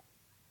 Oh my God.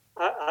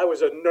 I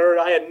was a nerd.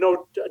 I had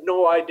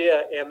no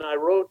idea, and I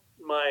wrote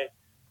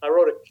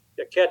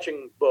a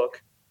catching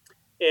book,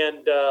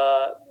 and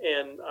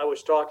I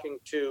was talking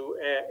to,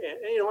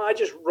 and I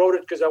just wrote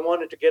it because I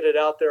wanted to get it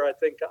out there. I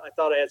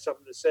thought I had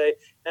something to say,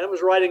 and I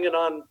was writing it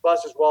on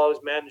buses while I was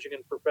managing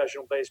in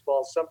professional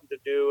baseball, something to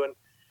do,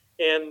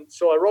 and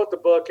so I wrote the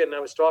book, and I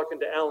was talking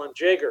to Alan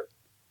Jaeger,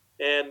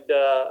 and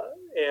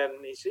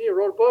he said, "You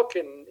wrote a book,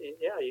 and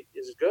yeah,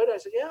 is it good?" I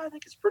said, "Yeah, I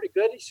think it's pretty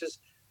good." He says,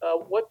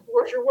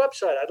 "Where's your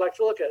website? I'd like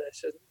to look at it." I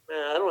said,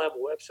 "Nah, I don't have a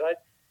website."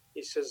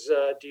 He says,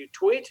 "Do you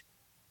tweet?"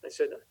 I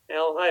said,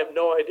 "Alan, I have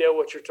no idea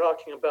what you're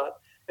talking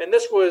about." And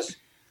this was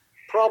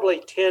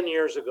probably 10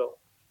 years ago.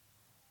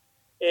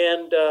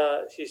 And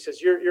he says,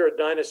 you're a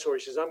dinosaur.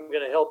 He says, "I'm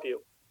going to help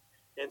you."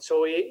 And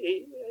so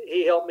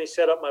he helped me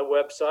set up my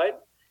website.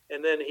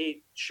 And then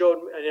he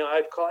showed me,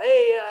 I'd call,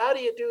 "Hey, how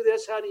do you do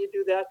this? How do you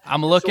do that?"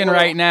 I'm looking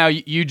right now.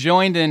 You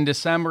joined in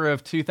December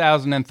of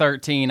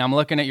 2013. I'm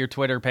looking at your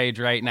Twitter page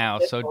right now.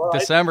 So right.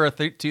 December of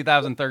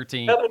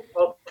 2013.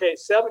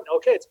 Seven.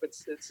 Okay,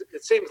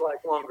 it seems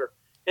like longer.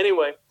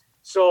 Anyway,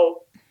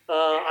 so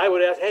I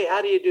would ask, "Hey,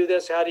 how do you do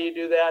this? How do you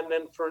do that?" And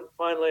then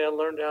finally I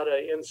learned how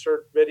to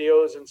insert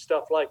videos and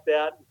stuff like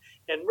that.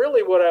 And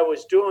really what I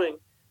was doing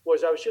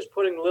was I was just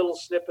putting little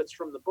snippets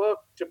from the book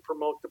to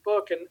promote the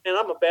book. And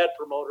I'm a bad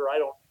promoter. I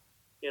don't,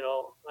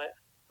 I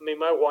mean,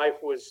 my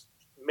wife was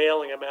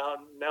mailing them out.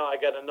 And now I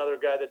got another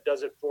guy that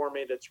does it for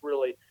me that's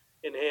really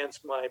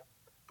enhanced my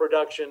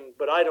production,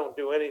 but I don't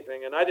do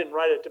anything. And I didn't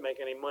write it to make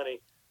any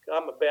money.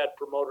 I'm a bad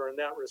promoter in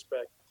that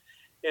respect.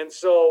 And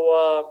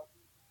so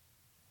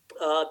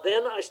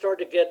then I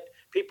started to get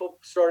people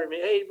started me,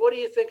 "Hey, what do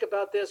you think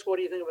about this? What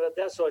do you think about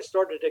that?" So I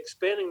started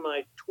expanding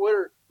my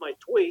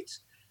tweets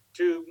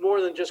to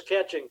more than just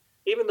catching,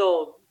 even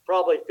though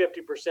probably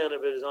 50%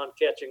 of it is on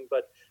catching.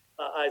 But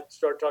I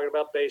started talking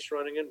about base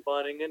running and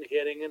bunting and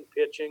hitting and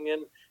pitching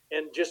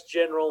and just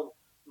general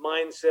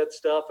mindset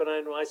stuff. And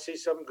I see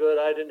something good,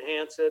 I'd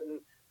enhance it and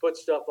put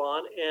stuff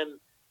on. And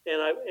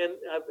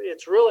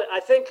it's really, I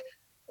think,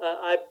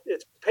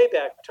 it's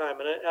payback time,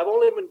 and I've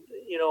only been,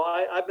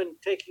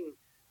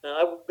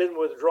 I've been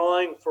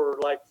withdrawing for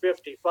like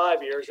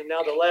 55 years, and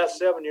now the last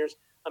 7 years,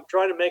 I'm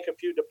trying to make a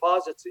few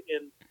deposits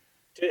in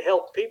to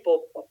help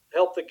people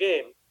help the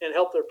game and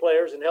help their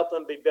players and help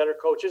them be better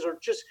coaches, or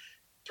just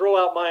throw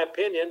out my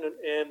opinion.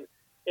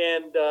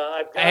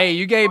 Hey,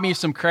 you gave me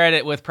some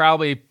credit with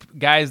probably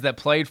guys that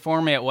played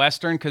for me at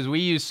Western, because we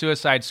use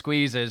suicide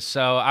squeezes.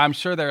 So I'm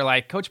sure they're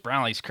like, "Coach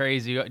Brownlee's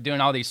crazy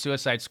doing all these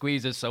suicide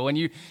squeezes." So when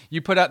you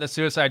put out the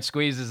suicide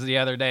squeezes the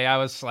other day, I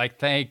was like,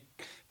 thank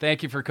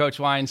you for Coach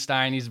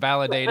Weinstein. He's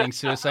validating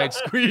suicide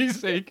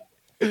squeezing.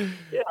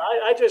 Yeah,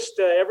 I just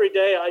every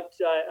day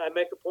I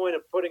make a point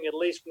of putting at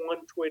least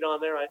one tweet on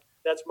there.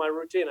 That's my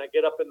routine. I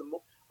get up in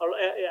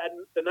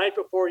the night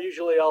before.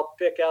 Usually I'll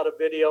pick out a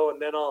video,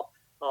 and then I'll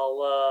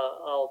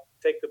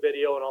take the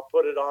video and I'll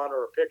put it on,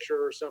 or a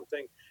picture or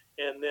something,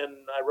 and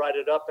then I write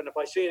it up. And if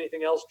I see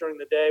anything else during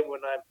the day,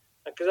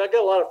 because I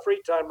got a lot of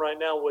free time right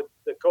now with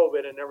the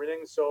COVID and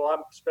everything, so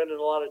I'm spending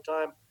a lot of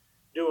time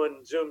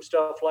doing Zoom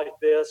stuff like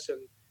this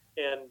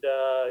and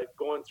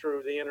going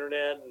through the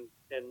internet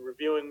and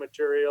reviewing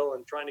material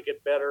and trying to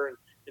get better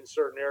in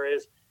certain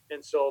areas.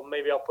 And so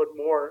maybe I'll put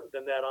more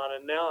than that on.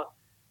 And now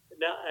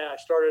I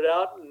started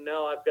out, and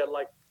now I've got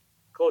like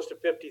close to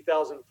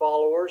 50,000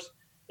 followers.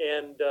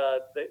 And I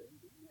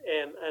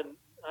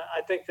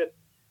think that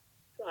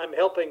I'm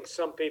helping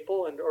some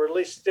people, or at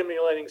least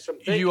stimulating some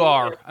thinking. You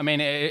are. I mean,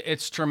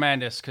 it's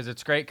tremendous because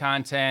it's great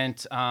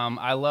content.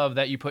 I love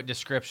that you put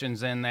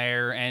descriptions in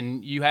there,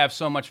 and you have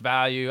so much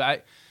value.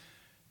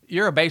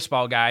 You're a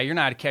baseball guy. You're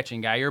not a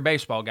catching guy. You're a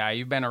baseball guy.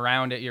 You've been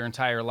around it your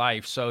entire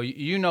life, so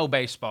you know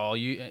baseball.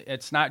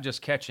 It's not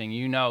just catching.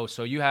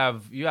 So you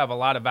have a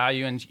lot of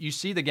value, and you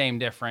see the game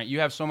different.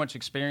 You have so much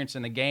experience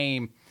in the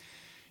game.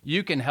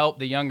 You can help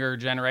the younger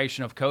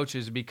generation of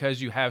coaches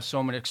because you have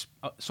so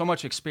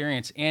much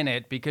experience in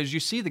it, because you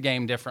see the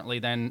game differently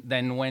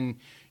than when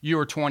you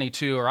were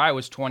 22 or I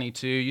was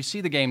 22. You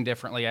see the game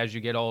differently as you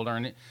get older,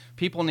 and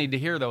people need to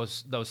hear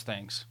those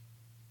things.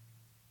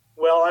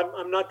 Well,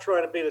 I'm not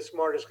trying to be the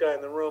smartest guy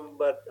in the room,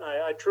 but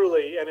I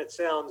truly, and it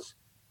sounds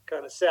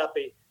kind of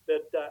sappy,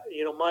 that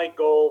my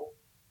goal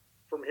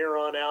from here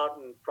on out,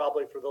 and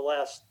probably for the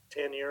last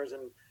 10 years,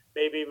 and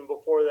maybe even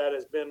before that,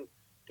 has been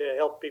to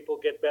help people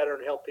get better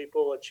and help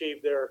people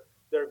achieve their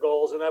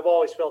goals. And I've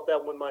always felt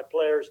that when my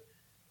players,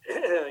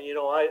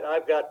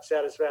 I've got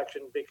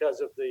satisfaction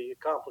because of the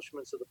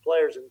accomplishments of the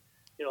players. And,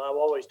 I've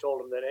always told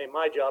them that, hey,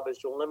 my job is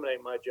to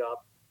eliminate my job.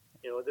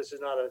 This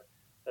is not a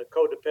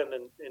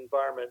codependent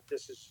environment.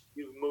 This is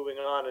you moving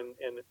on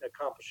and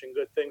accomplishing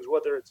good things,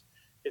 whether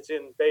it's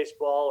in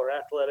baseball or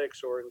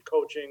athletics or in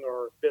coaching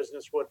or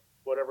business,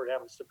 whatever it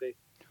happens to be.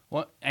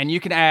 Well, and you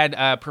can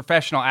add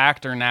professional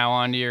actor now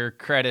onto your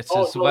credits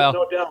as well.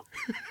 No doubt.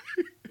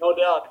 No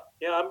doubt.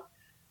 Yeah,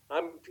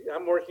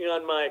 I'm working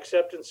on my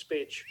acceptance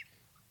speech.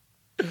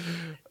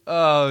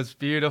 Oh, it's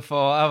beautiful.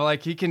 I'm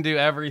like, he can do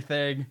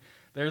everything.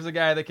 There's a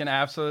guy that can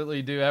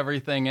absolutely do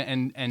everything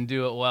and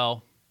do it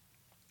well.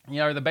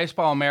 The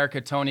Baseball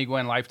America Tony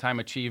Gwynn Lifetime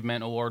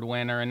Achievement Award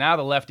winner, and now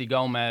the Lefty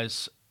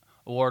Gomez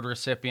award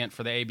recipient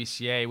for the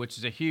ABCA, which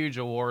is a huge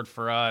award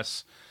for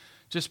us,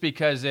 just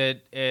because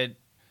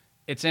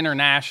it's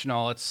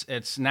international,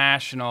 it's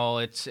national,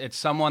 it's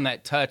someone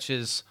that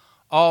touches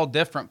all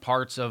different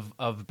parts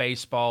of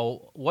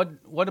baseball.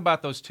 What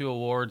about those two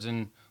awards,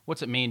 and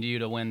what's it mean to you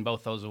to win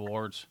both those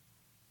awards?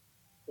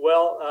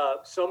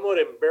 Well, somewhat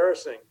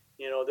embarrassing.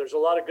 There's a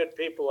lot of good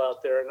people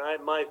out there,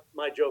 and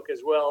my joke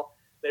as well.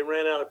 They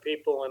ran out of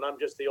people, and I'm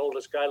just the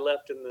oldest guy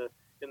left in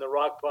the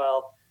rock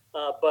pile.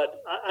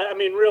 But I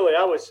mean, really,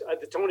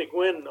 the Tony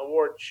Gwynn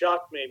Award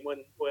shocked me when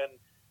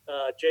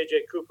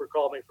J.J. Cooper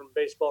called me from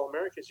Baseball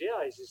Americas.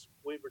 Yeah, he says,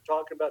 we were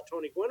talking about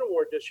Tony Gwynn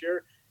Award this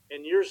year,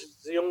 and yours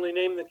is the only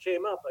name that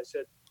came up. I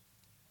said,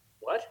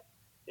 what?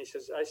 He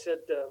says,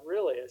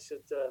 really? I said,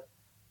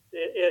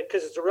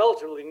 because it's a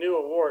relatively new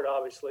award,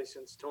 obviously,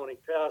 since Tony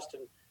passed.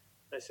 And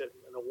I said,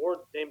 an award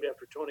named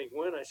after Tony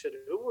Gwynn? I said,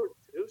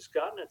 who's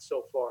gotten it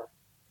so far?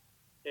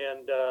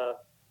 And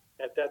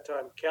at that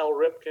time, Cal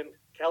Ripken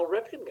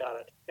got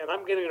it. And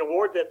I'm getting an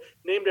award that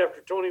named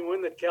after Tony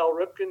Gwynn that Cal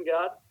Ripken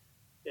got.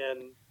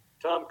 And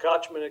Tom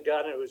Kochman had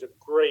gotten it. It was a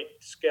great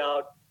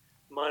scout,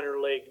 minor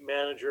league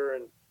manager.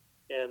 And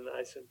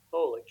I said,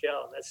 holy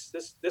cow,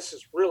 this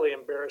is really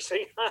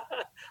embarrassing.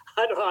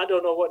 I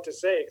don't know what to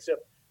say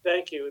except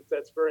thank you.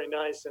 That's very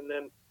nice. And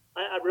then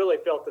I really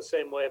felt the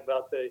same way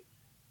about the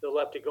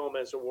Lefty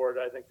Gomez Award.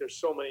 I think there's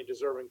so many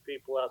deserving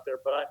people out there,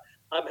 but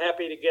I'm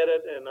happy to get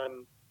it, and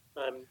I'm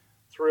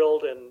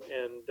thrilled.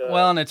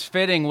 And it's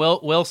fitting.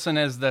 Wilson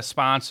is the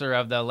sponsor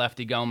of the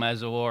Lefty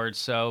Gomez Award,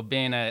 so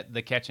being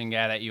the catching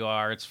guy that you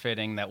are, it's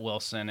fitting that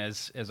Wilson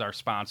is our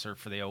sponsor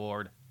for the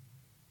award.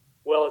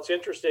 Well, it's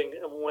interesting.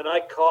 When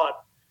I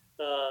caught,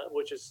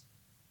 which is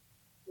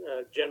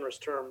a generous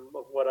term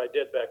of what I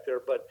did back there,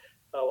 but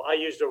I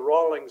used a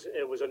Rawlings.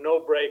 It was a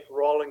no-break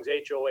Rawlings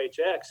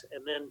HOHX,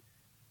 and then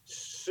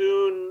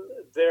soon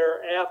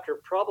thereafter,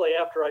 probably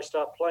after I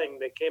stopped playing,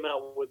 they came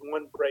out with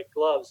one-break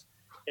gloves,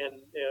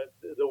 and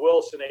the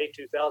Wilson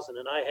A2000.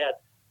 And I had,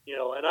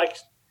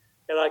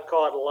 and I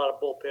caught a lot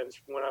of bullpens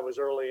when I was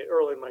early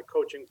in my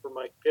coaching for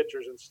my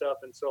pitchers and stuff,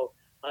 and so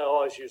I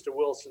always used a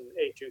Wilson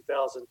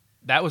A2000.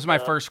 That was my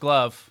first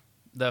glove.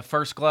 The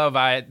first glove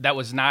that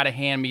was not a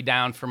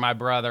hand-me-down for my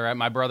brother.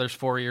 My brother's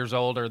 4 years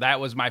older. That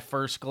was my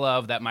first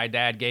glove that my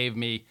dad gave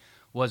me,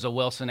 was a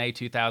Wilson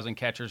A2000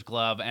 catcher's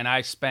glove, and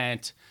I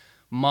spent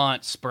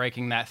months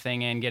breaking that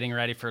thing in, getting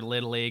ready for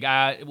Little League.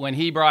 When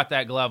he brought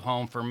that glove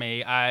home for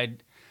me, I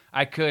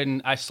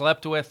couldn't. I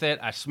slept with it.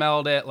 I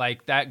smelled it.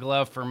 Like, that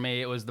glove for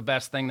me, it was the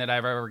best thing that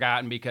I've ever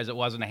gotten because it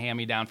wasn't a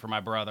hand-me-down for my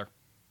brother.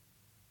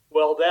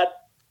 Well,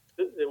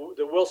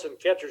 the Wilson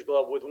catcher's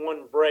glove with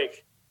one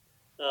break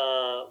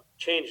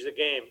changed the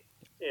game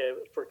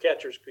for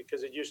catchers,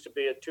 because it used to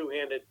be a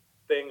two-handed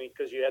thing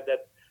because you had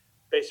that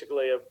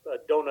basically a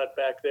donut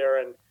back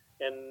there, and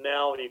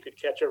now you could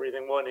catch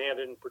everything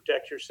one-handed and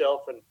protect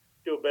yourself and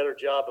do a better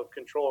job of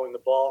controlling the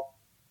ball.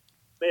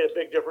 Made a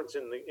big difference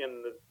in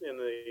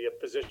the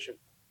position.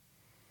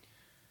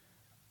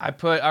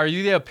 Are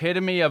you the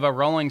epitome of a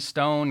Rolling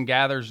Stone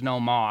gathers no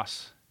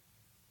moss?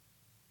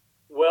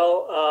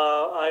 Well,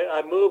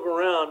 I move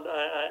around.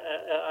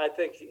 I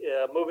think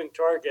moving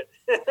target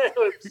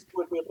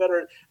would be a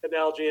better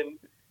analogy. And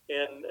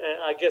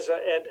I guess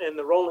in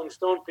the Rolling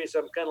Stone piece,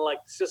 I'm kind of like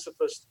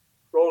Sisyphus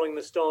rolling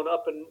the stone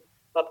up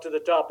to the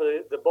top of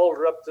the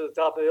boulder, up to the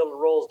top of the hill,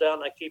 and rolls down.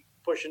 And I keep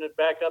pushing it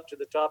back up to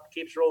the top,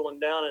 keeps rolling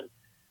down. And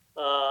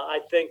I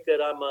think that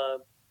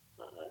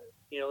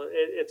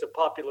it's a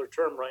popular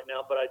term right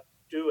now, but I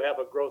do have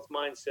a growth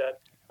mindset.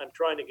 I'm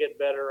trying to get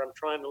better. I'm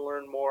trying to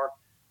learn more.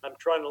 I'm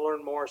trying to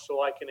learn more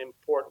so I can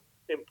impart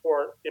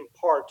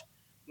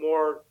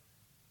more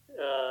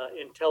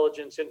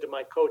intelligence into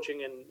my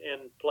coaching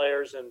and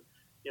players, and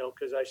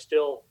because I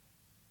still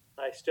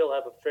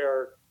have a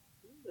fair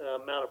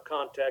amount of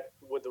contact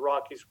with the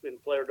Rockies in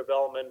player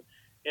development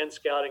and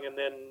scouting, and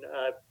then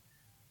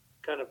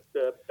kind of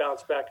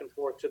bounce back and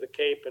forth to the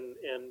Cape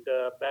and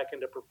back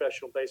into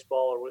professional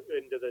baseball or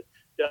into the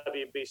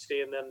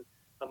WBC, and then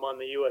I'm on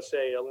the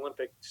USA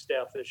Olympic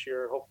staff this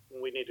year.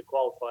 Hoping we need to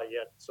qualify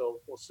yet,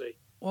 so we'll see.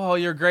 Well,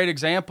 you're a great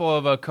example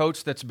of a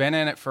coach that's been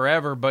in it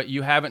forever, but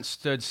you haven't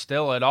stood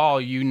still at all.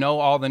 You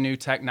know all the new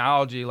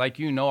technology,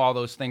 all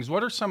those things.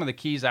 What are some of the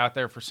keys out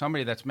there for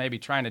somebody that's maybe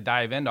trying to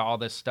dive into all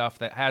this stuff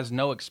that has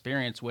no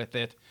experience with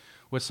it,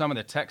 with some of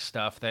the tech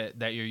stuff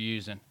that you're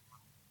using?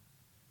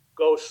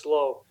 Go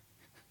slow.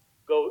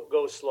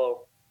 Go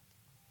slow.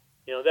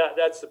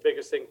 That's the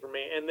biggest thing for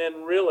me. And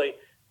then really,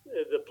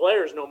 the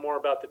players know more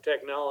about the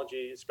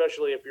technology,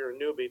 especially if you're a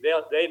newbie.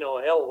 They know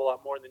a hell of a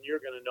lot more than you're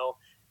going to know,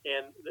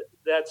 and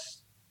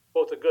that's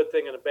both a good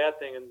thing and a bad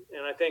thing.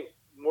 And I think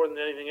more than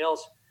anything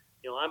else,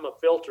 I'm a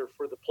filter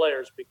for the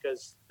players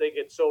because they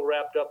get so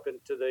wrapped up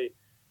into the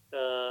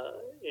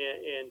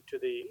and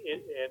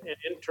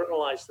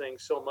internalize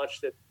things so much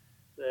that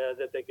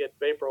they get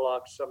vapor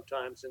locked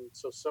sometimes, and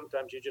so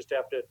sometimes you just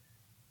have to.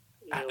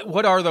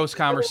 What are those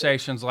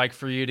conversations like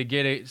for you to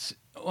get it?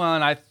 Well,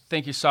 and I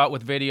think you saw it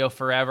with video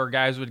forever.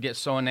 Guys would get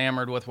so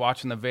enamored with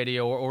watching the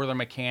video or the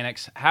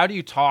mechanics. How do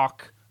you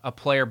talk a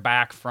player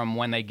back from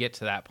when they get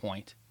to that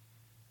point?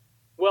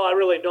 Well, I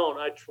really don't.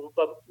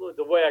 But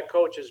the way I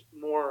coach is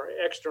more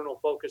external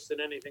focused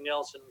than anything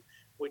else, and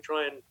we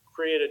try and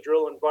create a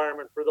drill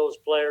environment for those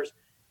players,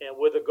 and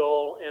with a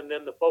goal. And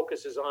then the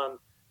focus is on,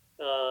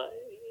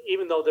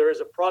 even though there is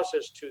a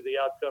process to the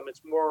outcome,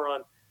 it's more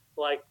on,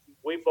 like,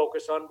 we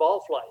focus on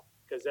ball flight,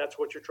 because that's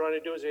what you're trying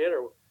to do as a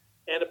hitter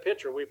and a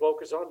pitcher. We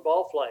focus on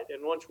ball flight,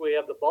 and once we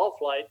have the ball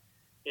flight,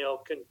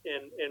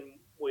 and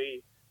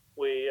we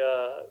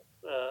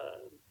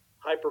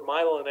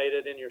hypermyelinate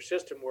it in your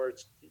system where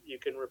you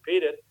can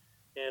repeat it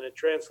and it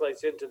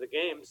translates into the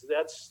games.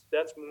 That's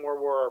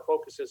more where our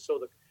focus is.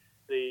 So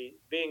the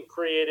being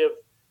creative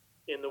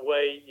in the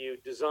way you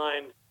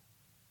design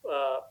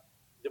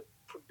the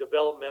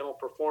developmental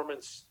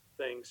performance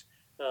things,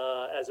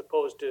 as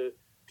opposed to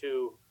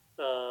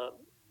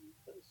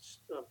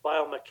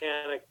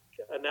biomechanic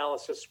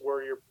analysis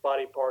where your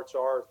body parts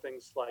are,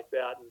 things like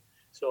that. And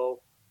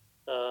so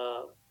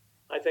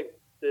I think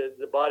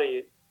the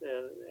body,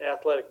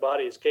 athletic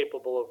body, is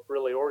capable of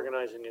really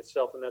organizing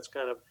itself, and that's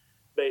kind of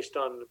based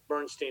on the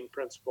Bernstein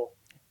principle.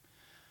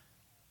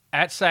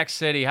 At Sac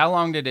City, how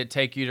long did it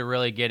take you to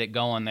really get it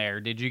going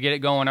there? Did you get it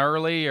going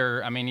early,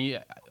 or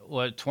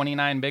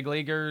 29 big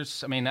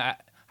leaguers?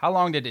 How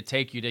long did it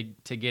take you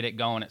to get it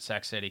going at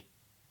Sac City?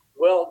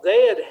 Well,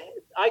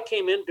 I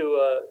came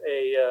into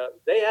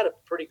they had a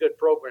pretty good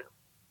program,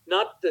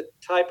 not the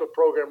type of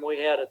program we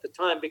had at the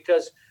time,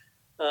 because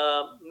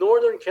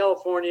Northern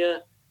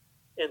California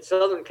and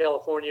Southern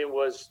California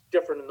was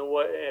different in the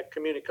way at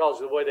community college,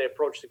 the way they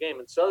approached the game.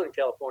 In Southern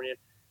California,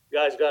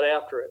 guys got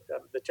after it.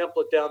 The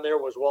template down there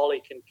was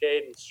Wally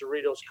Kincaid and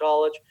Cerritos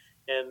College,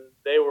 and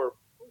they were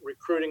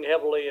recruiting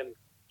heavily and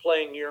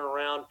playing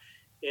year-round.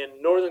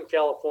 In Northern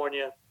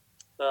California,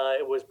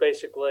 it was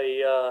basically,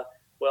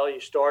 you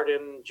start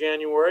in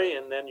January,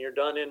 and then you're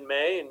done in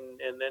May,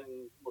 and then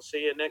we'll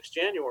see you next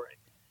January.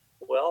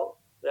 Well,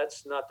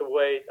 that's not the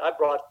way. I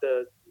brought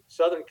the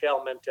Southern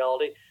Cal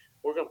mentality.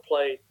 We're going to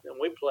play, and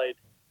we played.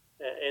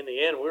 In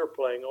the end, we were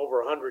playing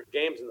over 100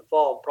 games in the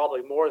fall,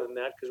 probably more than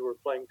that, because we were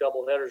playing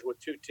double headers with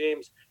two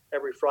teams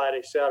every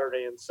Friday,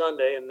 Saturday, and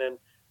Sunday, and then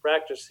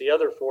practice the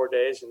other 4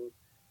 days. And,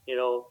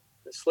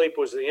 sleep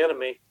was the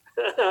enemy.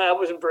 I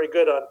wasn't very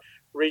good on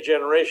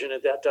regeneration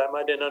at that time.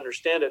 I didn't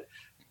understand it.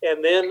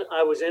 And then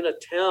I was in a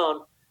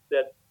town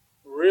that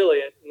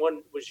really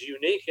was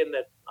unique in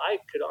that I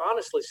could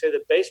honestly say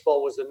that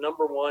baseball was the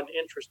number one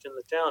interest in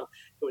the town.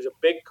 It was a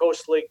big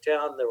Coast League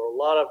town. There were a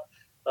lot of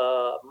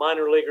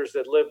minor leaguers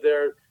that lived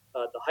there.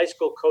 The high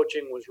school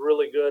coaching was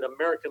really good.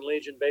 American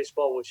Legion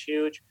baseball was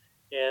huge,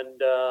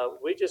 and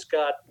we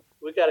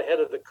got ahead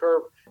of the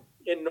curve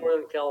in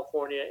Northern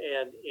California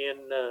and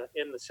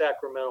in the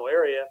Sacramento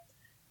area,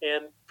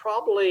 and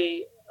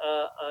probably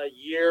a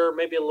year,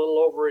 maybe a little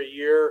over a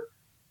year,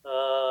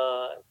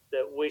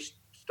 that we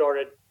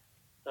started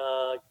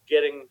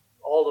getting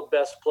all the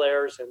best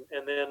players,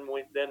 and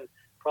then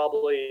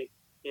probably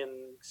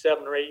in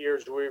 7 or 8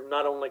 years, we were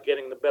not only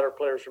getting the better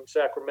players from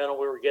Sacramento,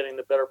 we were getting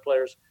the better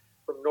players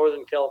from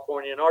Northern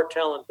California. And our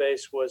talent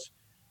base was,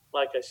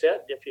 like I said,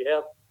 if you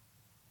have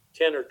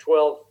 10 or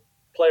 12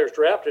 players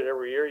drafted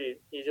every year,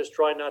 you just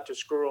try not to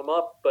screw them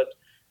up. But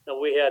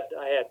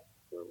I had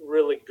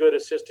really good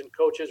assistant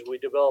coaches. We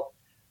developed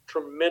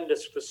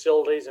tremendous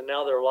facilities, and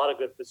now there are a lot of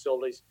good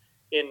facilities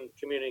in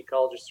community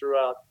colleges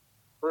throughout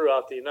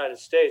the United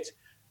States.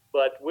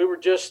 But we were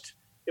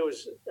it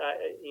was,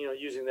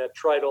 using that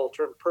trite old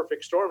term,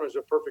 perfect storm. It was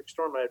a perfect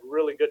storm. I had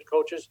really good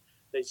coaches.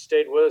 They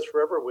stayed with us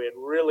forever. We had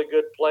really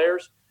good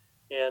players,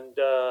 and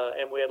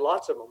we had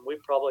lots of them. We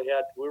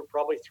were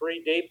probably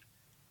 3 deep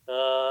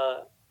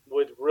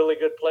with really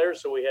good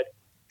players. So we had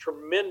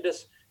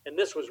tremendous, and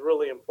this was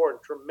really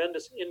important,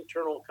 tremendous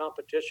internal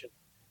competition.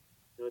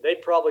 They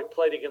probably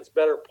played against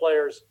better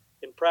players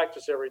in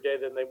practice every day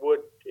than they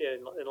would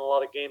in a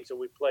lot of games that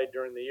we played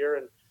during the year.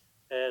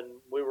 And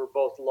we were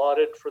both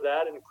lauded for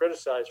that and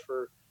criticized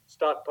for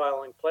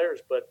stockpiling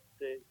players. But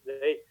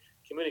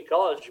community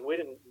college,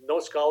 no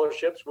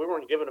scholarships. We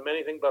weren't giving them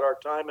anything but our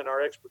time and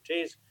our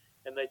expertise,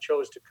 and they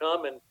chose to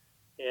come. And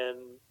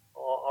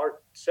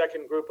our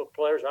second group of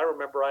players, I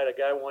remember I had a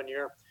guy one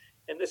year,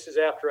 and this is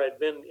after I'd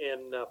been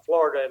in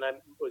Florida,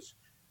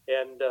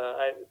 and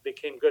I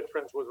became good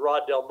friends with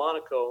Rod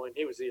Delmonico, and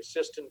he was the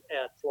assistant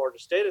at Florida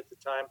State at the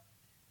time.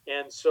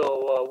 And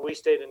so we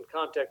stayed in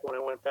contact when I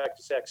went back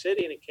to Sac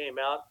City, and he came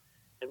out,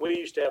 and we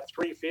used to have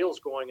 3 fields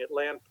going at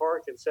Land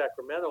Park in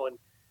Sacramento,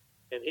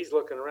 and he's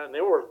looking around.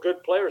 There were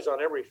good players on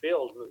every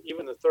field,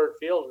 even the third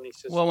field. And he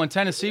says, "Well, when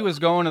Tennessee was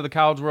going to the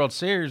College World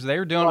Series, they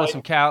were doing it with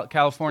some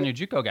California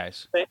JUCO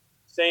guys."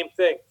 Same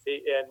thing.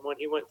 And when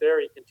he went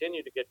there, he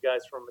continued to get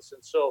guys from us.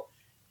 And so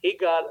he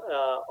got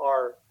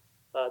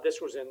this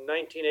was in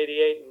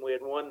 1988, and we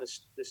had won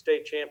the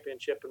state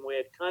championship, and we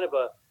had kind of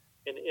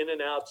an in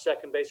and out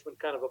second baseman,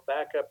 kind of a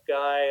backup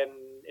guy. And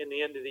in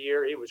the end of the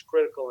year, he was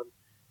critical,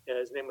 and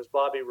his name was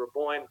Bobby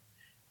Raboyne.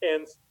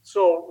 And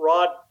so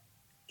Rod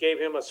gave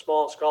him a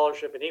small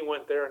scholarship, and he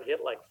went there and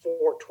hit like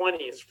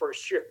 420 his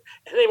first year.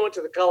 And they went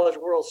to the College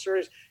World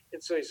Series,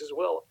 And so he says,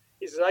 well,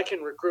 I can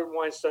recruit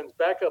Weinstein's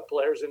backup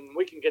players and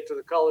we can get to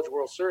the College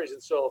World Series.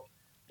 And so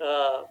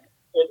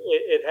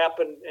it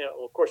happened.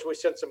 Of course, we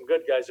sent some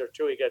good guys there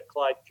too. He got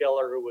Clyde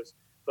Keller, who was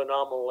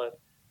phenomenal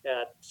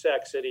at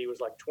Sac City. He was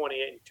like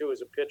 28-2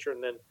 as a pitcher,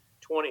 and then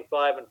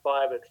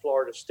 25-5 at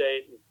Florida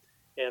State.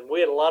 And we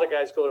had a lot of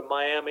guys go to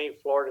Miami,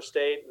 Florida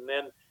State, and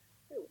then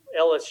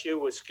LSU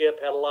with Skip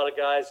had a lot of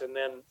guys, and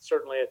then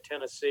certainly at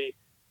Tennessee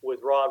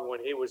with Rod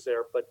when he was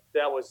there. But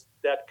that was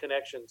that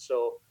connection.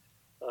 So,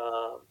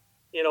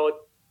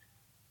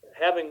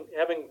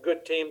 having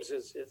good teams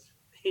is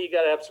you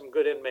got to have some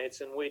good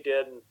inmates, and we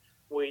did, and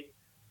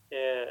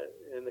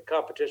the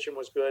competition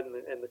was good,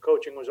 and the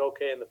coaching was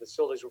okay, and the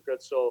facilities were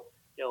good. So,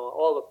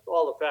 all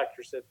the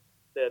factors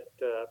that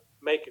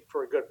make it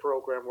for a good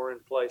program were in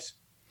place.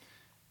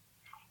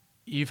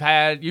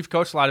 You've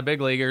coached a lot of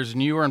big leaguers,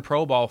 and you were in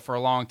pro ball for a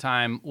long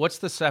time. What's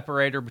the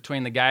separator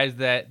between the guys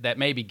that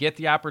maybe get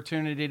the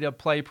opportunity to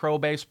play pro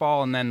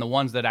baseball and then the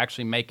ones that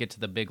actually make it to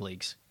the big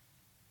leagues?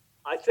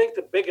 I think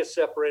the biggest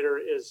separator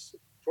is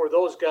for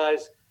those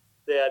guys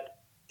that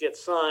get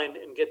signed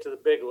and get to the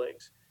big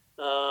leagues.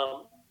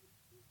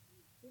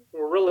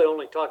 We're really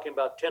only talking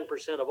about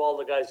 10% of all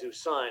the guys who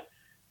sign.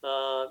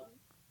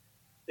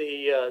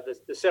 The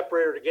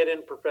separator to get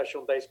in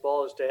professional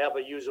baseball is to have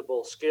a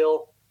usable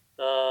skill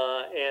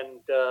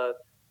and to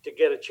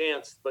get a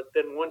chance. But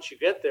then once you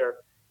get there,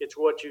 it's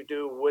what you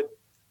do with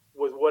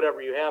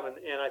whatever you have.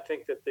 And I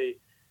think that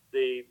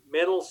the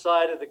mental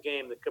side of the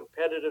game, the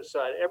competitive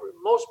side,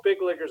 most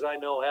big leaguers I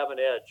know have an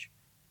edge.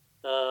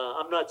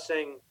 I'm not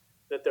saying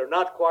that they're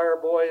not choir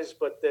boys,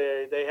 but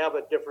they have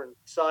a different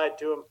side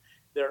to them.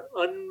 They're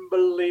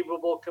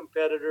unbelievable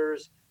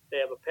competitors. They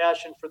have a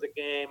passion for the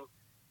game.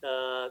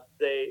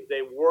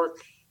 They work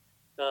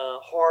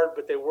hard,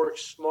 but they work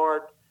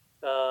smart.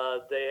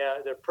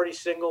 They're pretty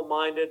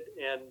single-minded,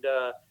 and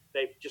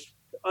they just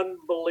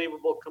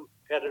unbelievable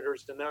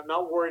competitors. And they're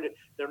not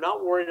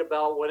worried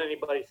about what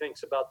anybody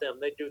thinks about them.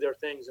 They do their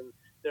things, and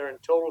they're in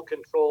total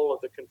control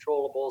of the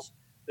controllables.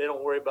 They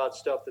don't worry about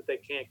stuff that they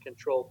can't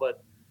control.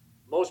 But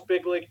most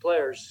big league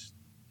players,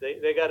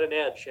 they got an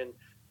edge. And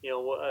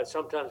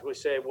sometimes we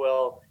say,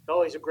 well,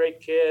 he's a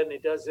great kid and he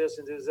does this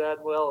and does that.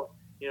 Well,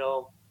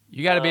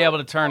 you got to be able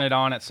to turn it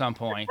on at some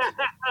point.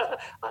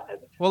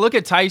 Well, look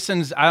at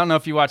Tyson's. I don't know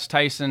if you watched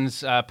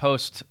Tyson's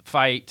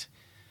post-fight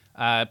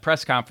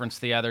press conference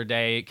the other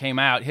day. It came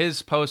out.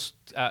 His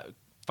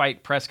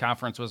post-fight press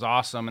conference was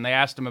awesome, and they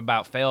asked him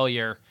about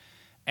failure,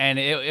 and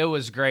it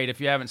was great. If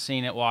you haven't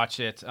seen it,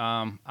 watch it.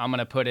 I'm going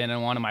to put it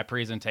in one of my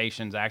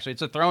presentations, actually.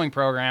 It's a throwing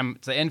program.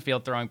 It's an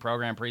infield throwing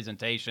program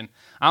presentation.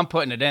 I'm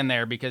putting it in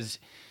there because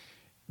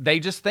they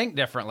just think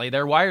differently.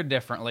 They're wired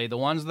differently. The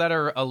ones that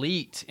are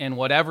elite in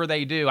whatever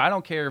they do, I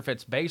don't care if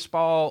it's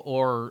baseball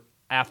or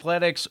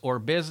athletics or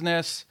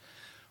business,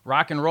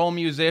 rock and roll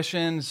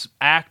musicians,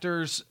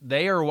 actors, the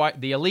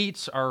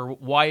elites are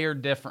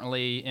wired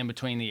differently in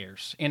between the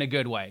ears in a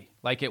good way.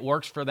 Like it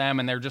works for them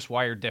and they're just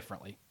wired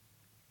differently.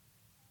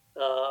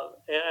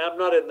 And I'm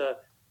not in the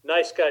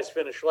nice guys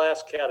finish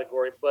last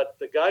category, but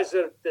the guys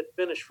that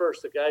finish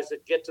first, the guys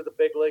that get to the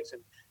big leagues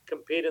and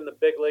compete in the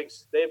big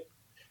leagues,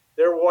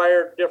 they're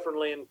wired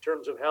differently in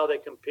terms of how they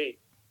compete.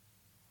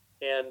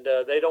 And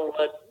they don't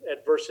let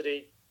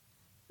adversity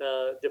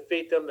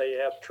defeat them. They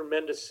have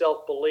tremendous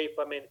self-belief.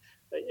 I mean,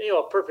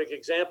 a perfect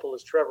example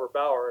is Trevor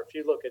Bauer. If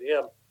you look at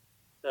him,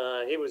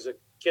 he was a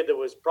kid that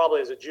was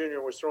probably as a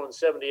junior was throwing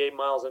 78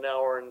 miles an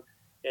hour.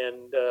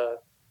 And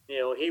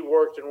he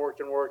worked and worked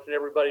and worked, and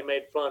everybody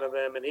made fun of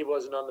him. And he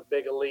wasn't on the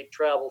big elite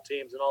travel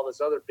teams and all this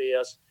other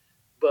BS.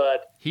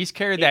 But he's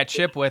carried that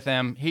chip with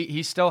him.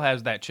 He still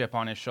has that chip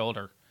on his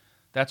shoulder.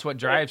 That's what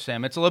drives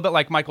him. It's a little bit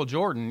like Michael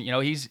Jordan.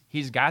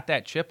 He's got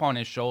that chip on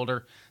his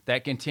shoulder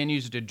that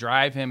continues to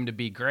drive him to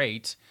be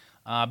great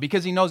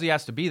because he knows he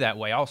has to be that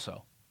way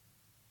also.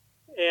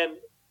 And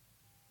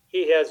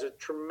he has a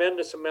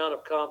tremendous amount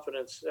of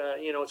confidence.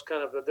 It's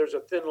kind of there's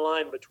a thin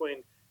line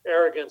between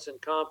arrogance and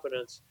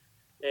confidence.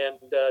 And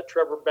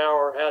Trevor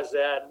Bauer has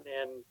that.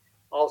 And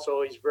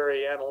also he's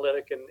very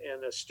analytic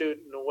and astute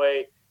in the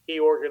way he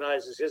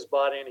organizes his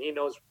body. And he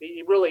knows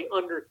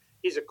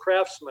he's a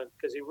craftsman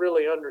because he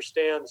really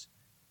understands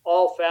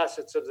all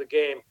facets of the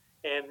game,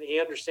 and he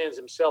understands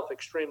himself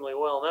extremely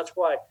well. And that's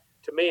why,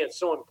 to me, it's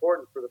so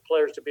important for the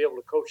players to be able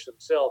to coach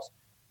themselves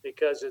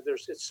because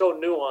it's so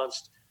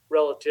nuanced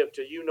relative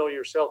to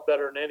yourself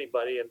better than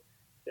anybody. And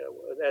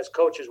as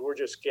coaches, we're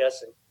just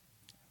guessing.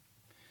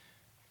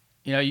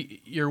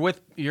 You're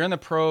in the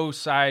pro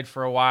side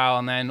for a while,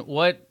 and then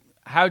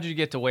how'd you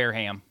get to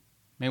Wareham?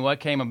 I mean,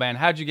 what came about?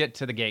 How'd you get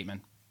to the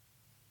Gateman?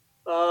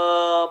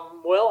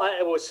 Well,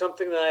 it was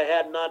something that I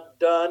had not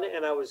done,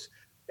 and I was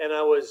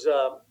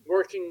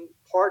working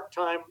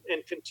part-time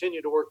and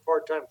continue to work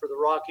part-time for the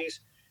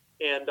Rockies.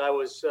 And I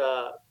was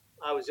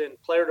in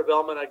player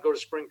development. I'd go to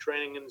spring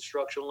training in the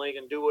instructional league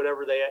and do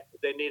whatever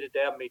they needed to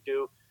have me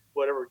do,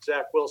 whatever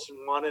Zach Wilson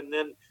wanted. And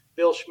then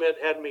Bill Schmidt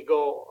had me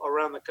go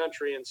around the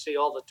country and see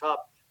all the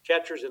top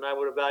catchers, and I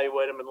would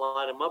evaluate them and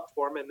line them up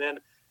for them. And then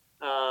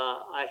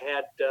I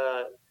had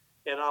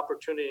an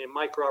opportunity. And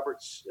Mike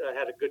Roberts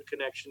had a good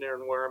connection there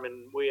in Wareham,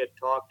 and we had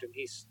talked, and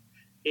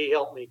he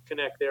helped me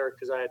connect there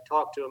because I had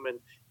talked to him,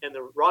 and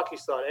the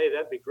Rockies thought, hey,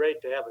 that'd be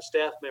great to have a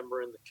staff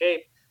member in the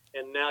Cape,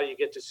 and now you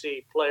get to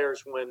see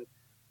players when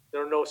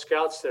there are no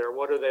scouts there.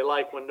 What are they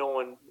like when no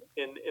one,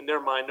 in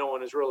their mind, no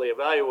one is really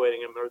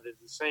evaluating them? Are they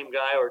the same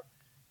guy, or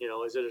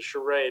is it a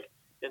charade?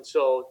 And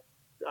so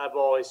I've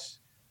always,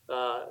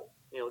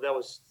 that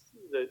was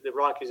the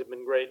Rockies have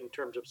been great in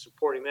terms of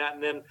supporting that.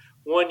 And then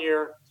one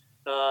year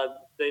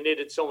they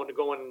needed someone to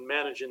go and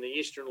manage in the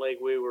Eastern League.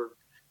 We were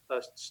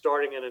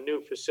starting in a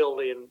new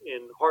facility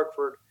in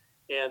Hartford,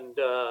 and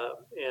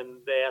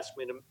they asked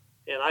me to,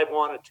 and I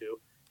wanted to,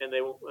 and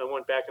I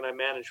went back and I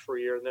managed for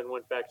a year, and then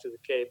went back to the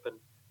Cape. And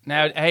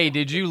now, hey,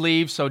 did you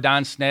leave so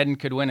Don Snedden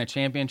could win a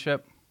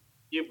championship?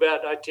 You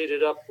bet. I teed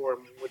it up for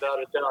him without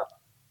a doubt.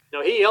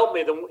 No, he helped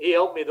me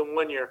the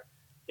 1 year.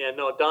 Yeah,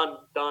 no,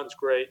 Don's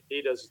great.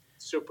 He does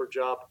a super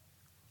job.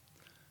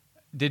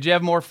 Did you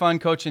have more fun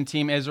coaching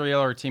Team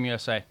Israel or Team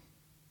USA?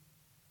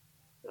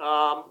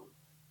 I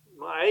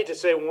hate to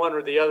say one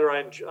or the other.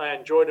 I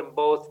enjoyed them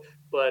both,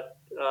 but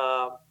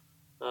I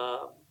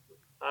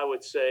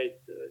would say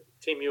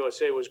Team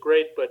USA was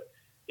great. But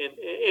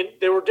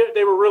they were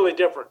really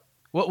different.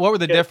 What were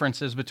the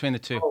differences between the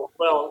two? Oh,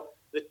 well,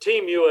 the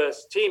Team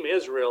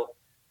Israel,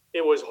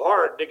 it was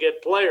hard to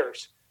get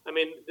players. I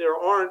mean, there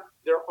aren't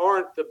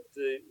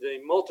the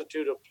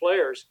multitude of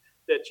players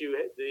that you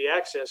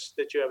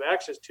have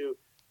access to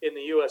in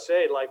the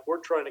USA. Like we're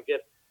trying to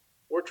get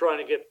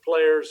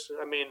players.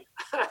 I mean,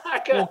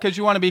 because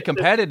you want to be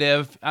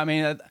competitive. I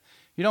mean,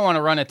 you don't want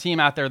to run a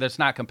team out there that's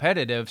not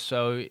competitive.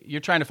 So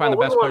you're trying to find the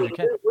best players you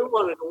can. We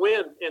wanted to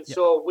win, and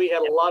so we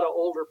had a lot of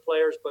older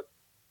players. But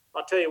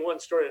I'll tell you one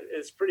story.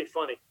 It's pretty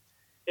funny,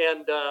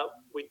 and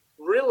we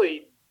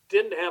really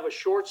didn't have a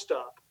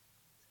shortstop.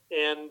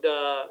 And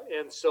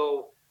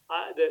so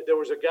there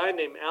was a guy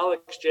named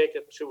Alex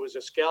Jacobs who was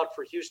a scout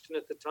for Houston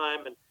at the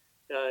time, and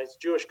he's a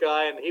Jewish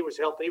guy, and he was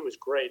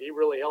great. He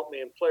really helped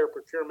me in player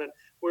procurement.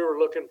 We were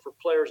looking for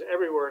players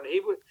everywhere, and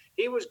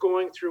he was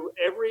going through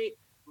every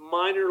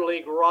minor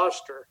league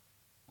roster,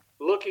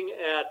 looking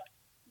at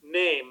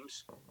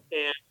names,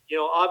 and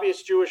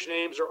obvious Jewish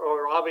names,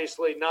 or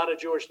obviously not a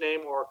Jewish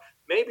name, or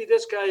maybe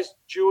this guy's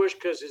Jewish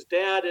because his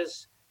dad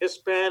is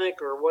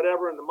Hispanic or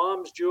whatever, and the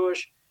mom's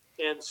Jewish.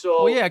 And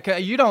so, well, yeah,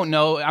 you don't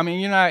know. I mean,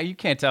 you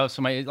can't tell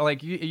somebody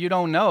like you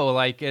don't know.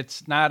 Like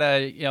it's not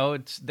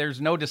there's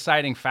no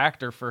deciding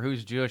factor for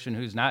who's Jewish and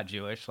who's not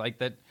Jewish like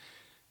that.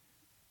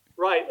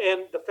 Right,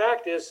 and the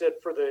fact is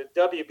that for the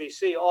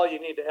WBC, all you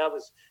need to have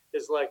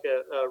is like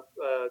a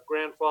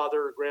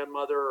grandfather or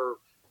grandmother or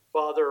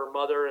father or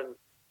mother,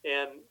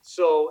 and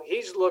so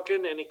he's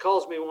looking, and he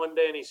calls me one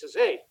day and he says,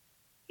 "Hey,"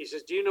 he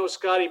says, "do you know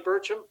Scotty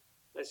Burcham?"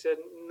 I said,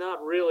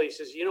 "Not really." He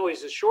says,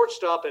 "He's a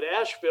shortstop at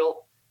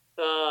Asheville.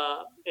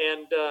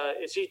 And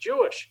is he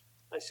Jewish?"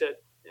 I said,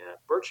 "Yeah,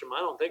 Burcham, I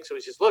don't think so."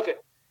 He says, "Look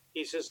it."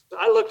 He says,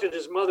 "I looked at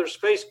his mother's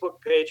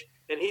Facebook page,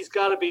 and he's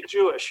got to be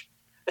Jewish."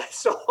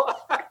 So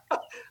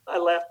I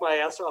laughed my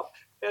ass off.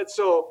 And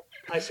so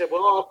I said,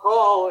 "Well, I'll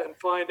call and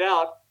find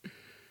out."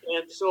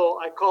 And so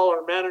I call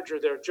our manager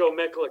there, Joe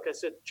Mikulik. I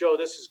said, "Joe,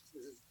 this is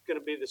going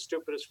to be the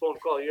stupidest phone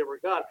call you ever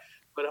got,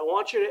 but I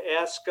want you to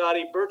ask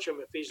Scotty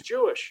Burcham if he's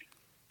Jewish."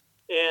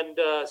 And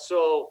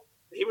so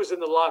he was in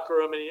the locker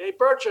room, and "Hey,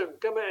 Burcham,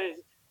 come in."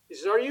 He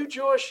says, "Are you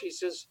Jewish?" He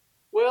says,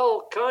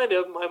 "Well, kind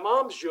of. My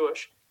mom's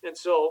Jewish." And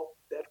so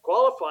that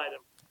qualified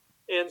him.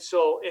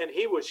 And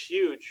he was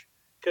huge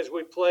because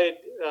we played,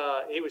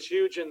 he was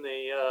huge in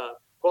the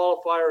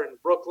qualifier in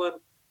Brooklyn.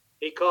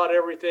 He caught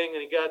everything,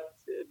 and he got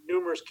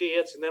numerous key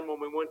hits. And then when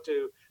we went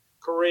to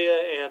Korea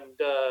and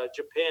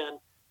Japan,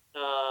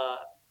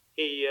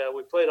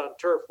 we played on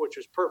turf, which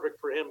was perfect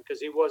for him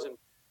because he wasn't,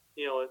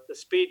 the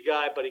speed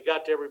guy, but he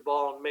got to every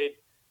ball and made,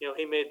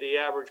 he made the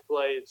average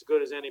play as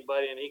good as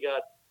anybody, and he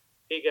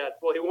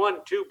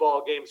won 2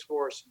 ball games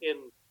for us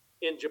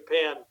in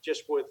Japan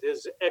just with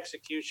his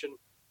execution,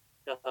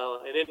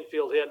 an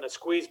infield hit and a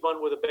squeeze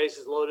bunt with the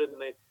bases loaded,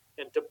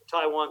 and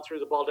Taiwan threw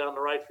the ball down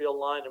the right field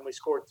line, and we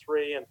scored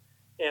 3,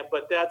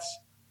 but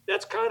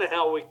that's kind of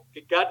how we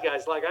got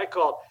guys like I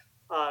called.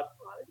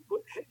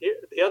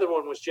 The other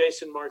one was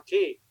Jason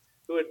Marquis,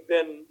 who had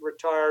been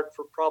retired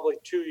for probably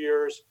 2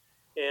 years.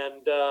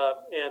 And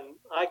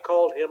I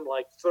called him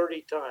like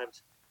 30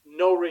 times,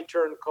 no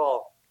return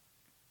call.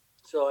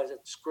 So I said,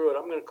 "Screw it,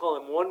 I'm going to call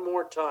him one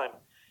more time."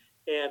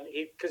 And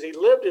because he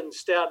lived in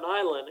Staten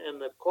Island, and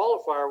the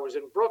qualifier was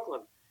in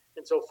Brooklyn.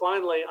 And so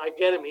finally I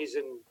get him. He's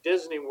in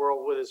Disney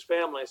World with his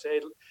family. I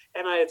say,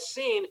 and I had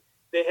seen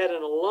they had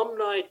an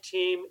alumni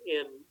team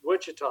in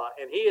Wichita,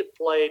 and he had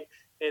played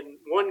in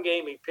one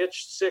game. He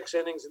pitched 6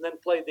 innings and then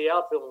played the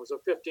outfield. It was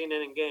a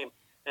 15-inning game.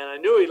 And I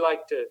knew he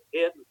liked to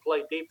hit and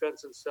play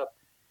defense and stuff.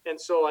 And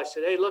so I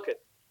said, "Hey, look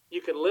it,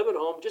 you can live at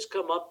home. Just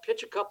come up,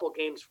 pitch a couple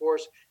games for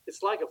us.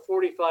 It's like a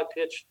 45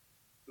 pitch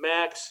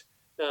max.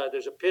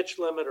 There's a pitch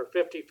limit or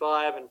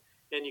 55,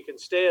 and you can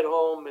stay at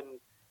home." And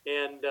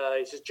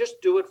he says,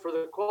 "Just do it for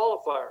the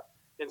qualifier."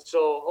 And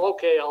so,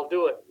 okay, I'll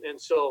do it. And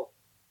so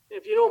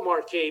if you know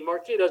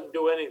Marquis doesn't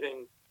do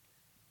anything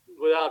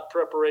without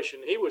preparation.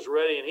 He was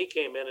ready, and he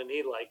came in and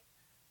he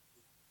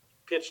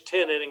pitched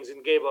 10 innings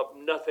and gave up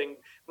nothing.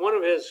 One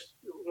of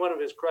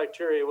his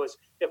criteria was,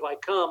 if I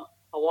come,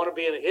 I want to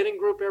be in a hitting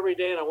group every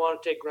day, and I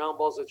want to take ground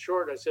balls at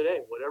short. I said,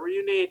 hey, whatever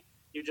you need,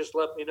 you just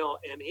let me know.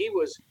 And he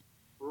was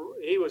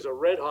a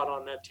red hot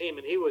on that team,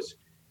 and he was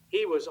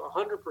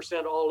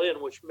 100% all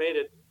in, which made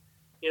it,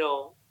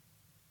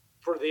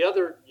 for the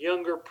other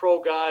younger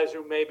pro guys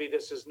who maybe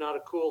this is not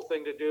a cool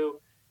thing to do,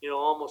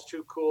 almost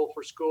too cool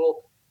for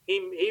school.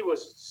 He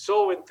was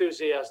so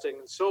enthusiastic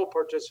and so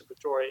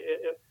participatory,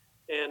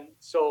 and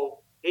so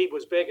he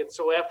was big. And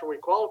so after we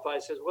qualified,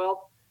 he says,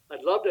 well,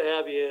 I'd love to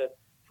have you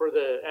for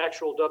the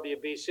actual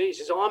WBC. He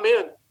says, oh, I'm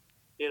in,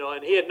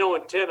 and he had no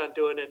intent on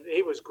doing it.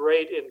 He was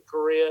great in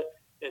Korea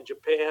and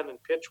Japan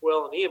and pitched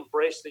well, and he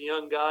embraced the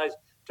young guys,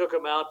 took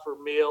them out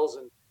for meals,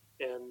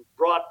 and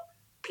brought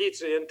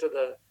pizza into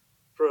the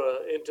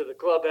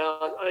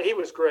clubhouse. He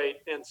was great.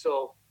 And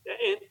so,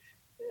 and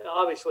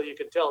obviously you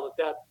can tell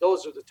that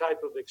those are the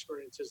type of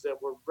experiences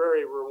that were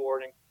very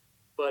rewarding.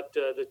 But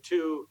the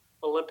two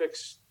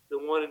Olympics, the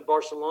one in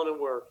Barcelona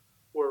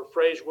where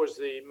Frage was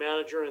the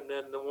manager, and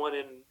then the one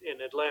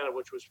in Atlanta,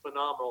 which was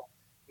phenomenal,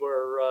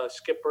 where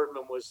Skip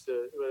Bertman was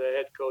the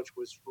head coach,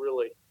 was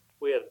really,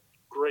 we had a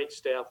great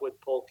staff with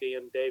Polke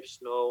and Dave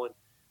Snow and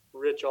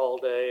Rich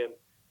Allday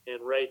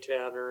and Ray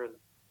Tanner, and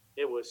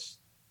it was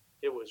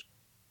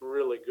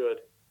really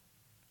good.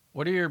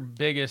 What are your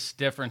biggest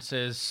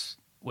differences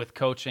with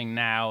coaching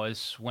now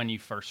as when you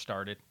first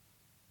started?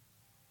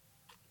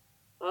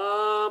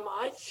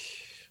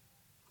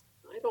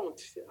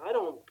 I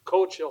don't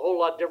coach a whole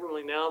lot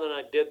differently now than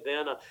I did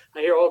then. I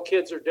hear all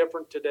kids are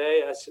different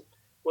today. I said,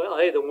 well,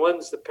 hey,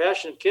 the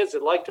passionate kids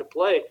that like to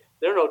play,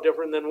 they're no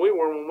different than we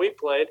were when we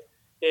played.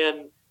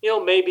 And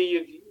maybe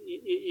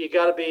you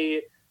got to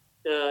be,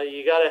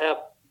 you got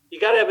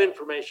to have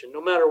information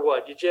no matter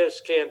what. You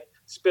just can't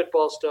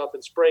spitball stuff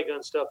and spray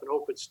gun stuff and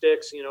hope it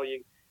sticks. You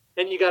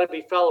got to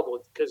be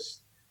fallible,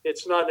 because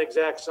it's not an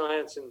exact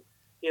science. And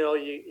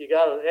you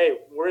got to, hey,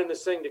 we're in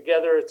this thing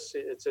together.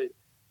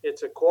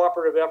 It's a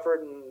cooperative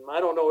effort, and I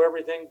don't know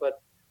everything,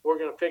 but we're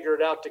going to figure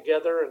it out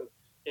together.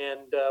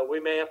 And we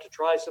may have to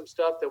try some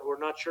stuff that we're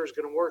not sure is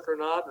going to work or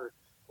not,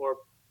 or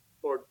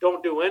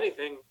don't do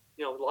anything.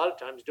 A lot of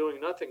times doing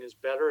nothing is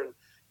better, and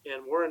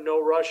we're in no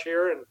rush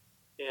here, and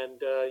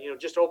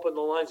just open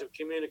the lines of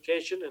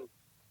communication.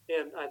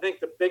 And I think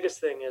the biggest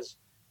thing is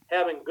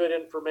having good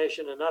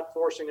information and not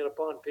forcing it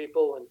upon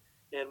people,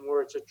 and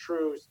where it's a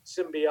true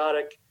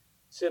symbiotic,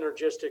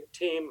 synergistic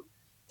team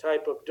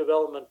type of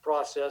development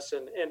process,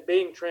 and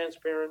being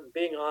transparent and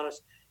being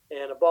honest,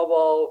 and above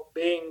all,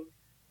 being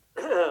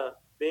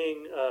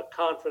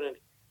confident,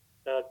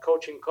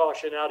 coaching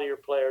caution out of your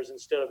players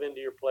instead of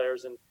into your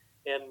players.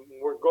 And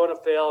we're going to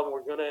fail, and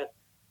we're going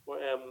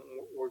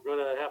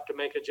to have to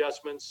make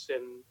adjustments,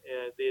 and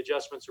the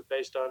adjustments are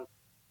based on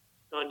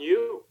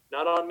you,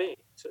 not on me.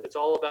 It's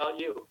all about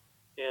you,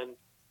 and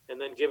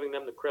then giving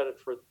them the credit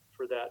for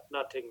that,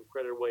 not taking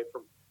credit away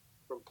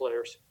from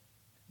players.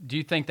 Do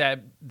you think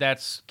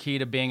that's key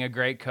to being a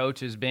great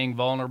coach, is being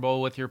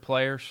vulnerable with your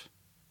players?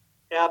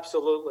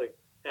 Absolutely.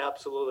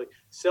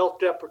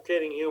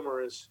 Self-deprecating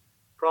humor is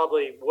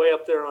probably way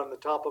up there on the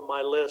top of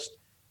my list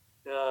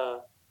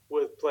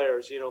with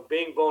players.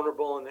 Being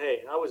vulnerable, and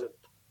hey, I was a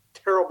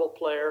terrible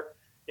player,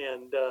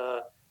 and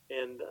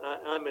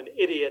I'm an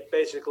idiot.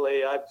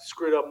 Basically, I've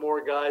screwed up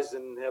more guys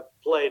than have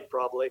played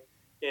probably,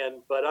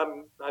 but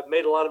I've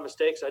made a lot of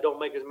mistakes. I don't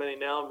make as many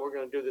now, and we're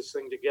going to do this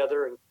thing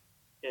together.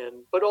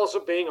 But also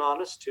being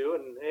honest too,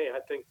 and hey, I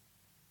think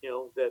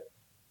that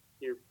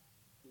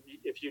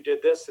if you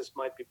did this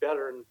might be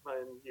better, and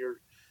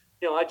you're,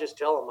 I just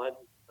tell them,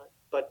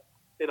 but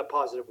in a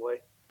positive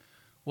way.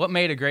 What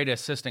made a great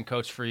assistant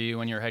coach for you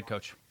when you're head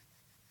coach?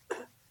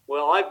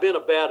 Well, I've been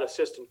a bad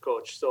assistant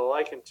coach, so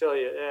I can tell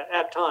you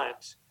at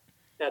times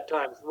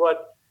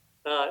what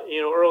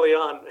early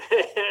on,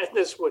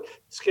 this is what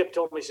Skip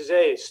told me. He says,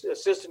 hey,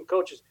 assistant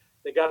coaches,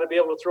 they got to be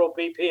able to throw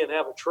BP and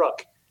have a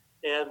truck,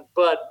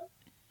 but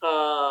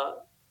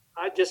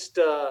I just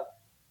a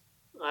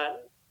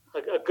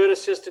good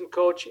assistant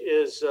coach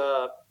is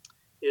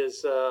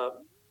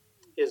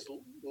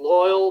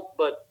loyal,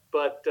 but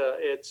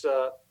it's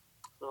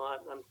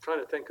I'm trying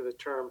to think of the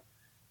term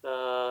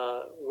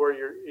where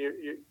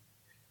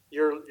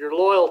you're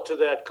loyal to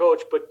that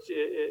coach, but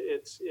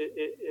it's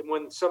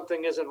when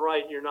something isn't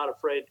right, you're not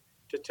afraid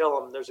to tell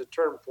them. There's a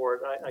term for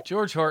it.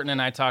 George Horton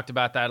and I talked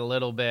about that a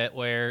little bit,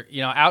 where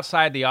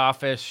outside the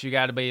office you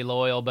got to be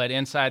loyal, but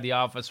inside the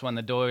office, when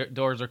the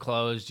doors are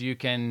closed, you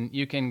can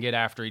get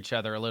after each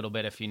other a little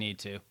bit if you need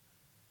to.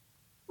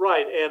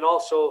 Right, and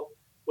also,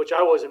 which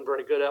I wasn't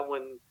very good at,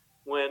 when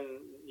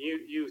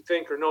you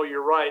think or know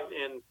you're right,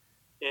 and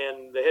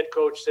the head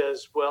coach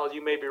says, well,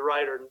 you may be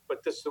right,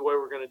 but this is the way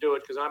we're going to do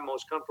it because I'm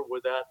most comfortable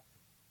with that.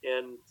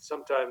 And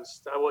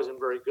sometimes I wasn't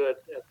very good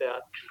at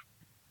that.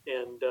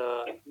 And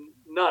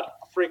not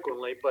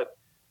frequently, but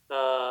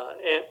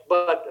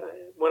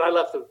when I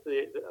left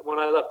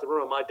the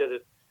room, I did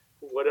it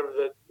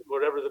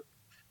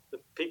the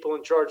people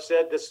in charge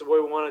said, this is the way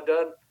we want it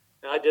done.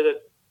 And I did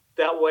it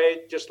that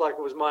way, just like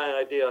it was my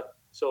idea.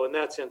 So in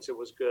that sense, it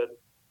was good.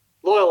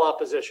 Loyal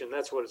opposition,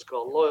 that's what it's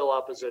called, loyal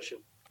opposition.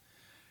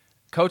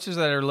 Coaches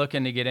that are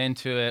looking to get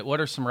into it,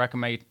 what are some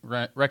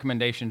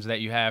recommendations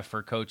that you have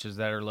for coaches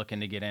that are looking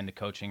to get into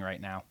coaching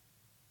right now?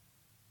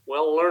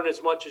 Well, learn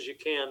as much as you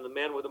can. The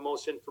man with the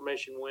most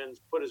information wins.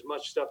 Put as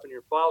much stuff in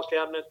your file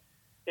cabinet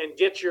and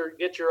get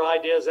your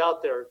ideas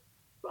out there.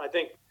 I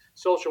think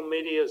social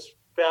media is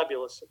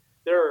fabulous.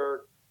 There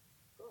are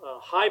a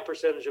high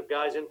percentage of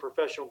guys in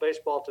professional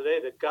baseball today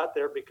that got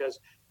there because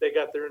they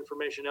got their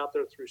information out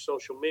there through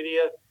social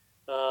media.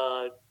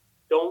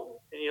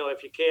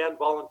 If you can,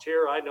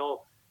 volunteer. I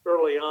know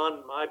early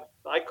on,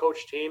 I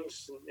coached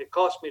teams, and it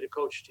cost me to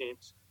coach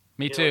teams.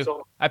 Me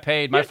too. I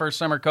paid my first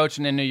summer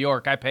coaching in New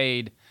York.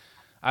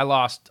 I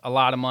lost a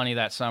lot of money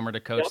that summer to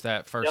coach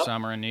that first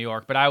summer in New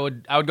York, but I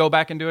would go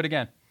back and do it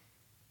again.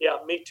 Yeah,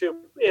 me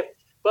too.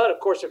 But of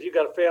course, if you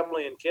got a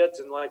family and kids,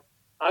 and like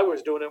I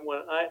was doing it when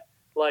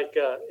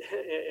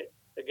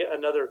again,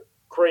 another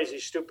crazy,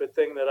 stupid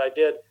thing that I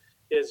did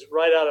is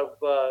right out of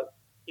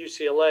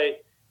UCLA,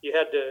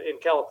 in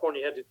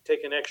California, you had to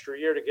take an extra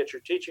year to get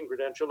your teaching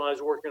credential, and I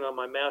was working on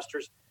my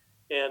master's,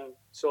 and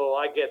so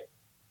I get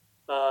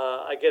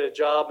a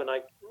job, and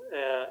I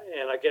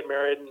get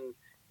married,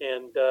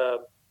 and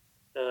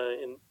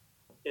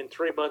in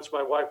 3 months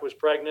my wife was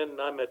pregnant,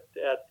 and I'm at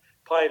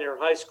Pioneer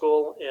High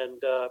School,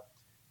 and I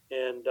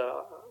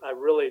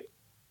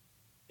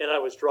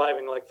was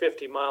driving like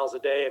 50 miles a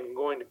day and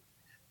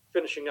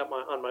finishing up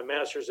on my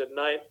master's at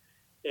night,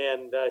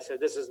 and I said,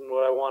 this isn't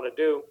what I want to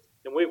do,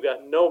 and we've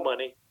got no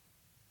money.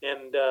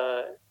 And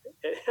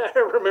I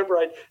remember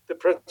the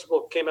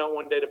principal came out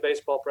one day to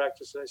baseball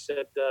practice, and I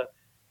said,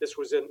 this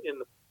was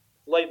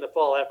late in the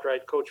fall after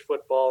I'd coached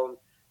football, and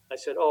I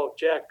said, oh,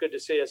 Jack, good to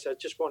see you. I said, I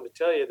just wanted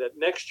to tell you that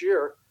next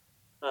year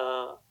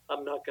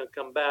I'm not going to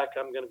come back.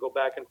 I'm going to go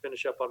back and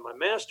finish up on my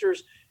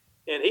master's.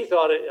 And he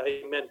thought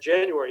I meant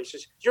January. He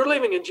says, you're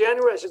leaving in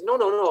January? I said,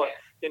 no,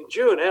 in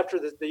June after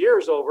the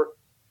year's over.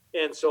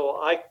 And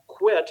so I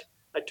quit.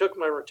 I took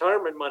my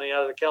retirement money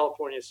out of the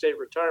California State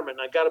Retirement,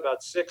 and I got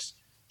about 6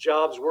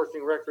 jobs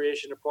working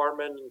recreation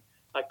department, and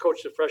I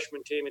coached the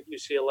freshman team at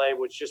UCLA,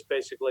 which just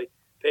basically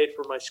paid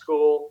for my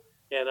school,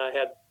 and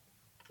I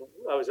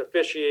was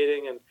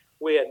officiating, and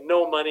we had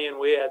no money, and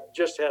we had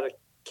just had a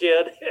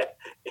kid,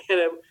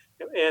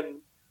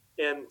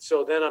 and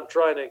so then I'm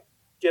trying to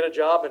get a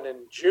job, and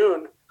in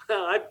June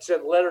I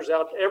sent letters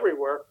out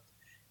everywhere,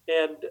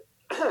 and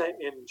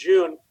in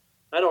June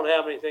I don't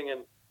have anything,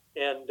 and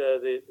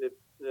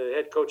the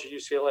head coach at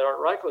UCLA, Art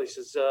Reichel, he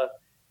says,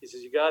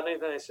 you got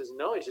anything? I says,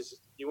 no. He says,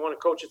 you want to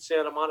coach at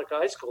Santa Monica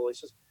High School? He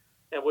says,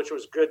 and which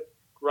was good,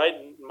 right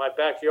in my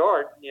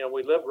backyard.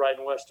 We live right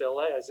in West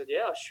LA. I said,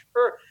 yeah,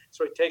 sure.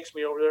 So he takes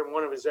me over there, and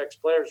one of his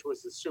ex-players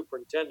was the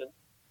superintendent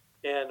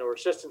or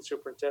assistant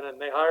superintendent,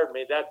 and they hired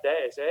me that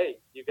day. I said, hey,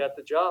 you got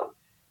the job.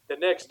 The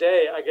next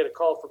day, I get a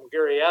call from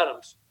Gary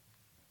Adams,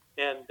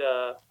 and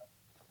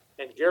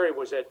Gary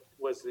was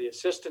the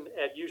assistant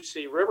at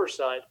UC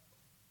Riverside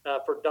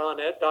for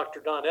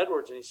Dr. Don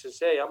Edwards, and he says,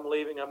 hey, I'm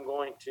leaving. I'm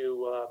going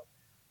to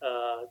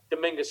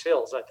Dominguez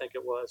Hills, I think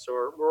it was,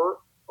 or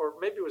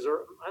maybe it was,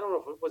 I don't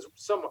know if it was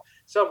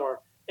somewhere,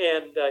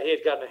 and he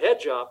had gotten a head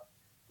job.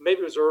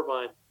 Maybe it was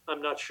Irvine.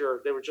 I'm not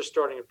sure. They were just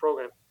starting a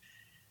program.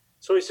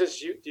 So he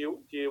says,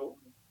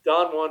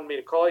 Don wanted me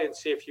to call you and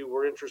see if you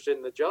were interested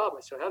in the job.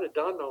 I said, how did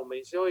Don know me?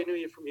 He said, oh, he knew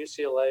you from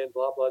UCLA and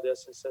blah, blah,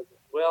 this. I said,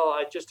 well,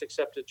 I just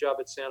accepted a job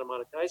at Santa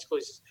Monica High School.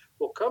 He says,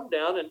 well, come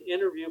down and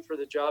interview for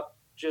the job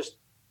just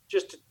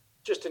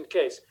in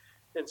case.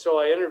 And so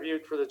I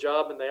interviewed for the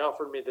job, and they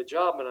offered me the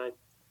job. And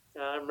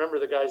I remember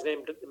the guy's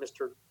name,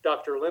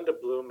 Dr. Linda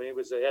Bloom. He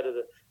was the head of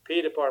the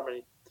P department.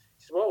 He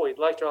said, well, we'd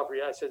like to offer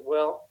you. I said,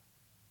 well,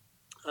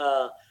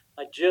 I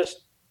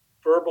just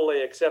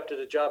verbally accepted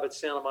a job at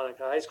Santa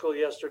Monica High School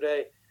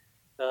yesterday.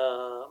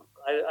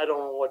 I don't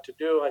know what to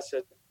do. I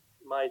said,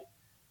 my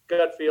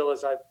gut feel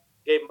is I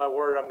gave my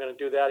word I'm going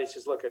to do that. He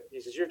says,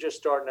 you're just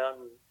starting out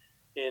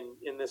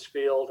in this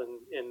field and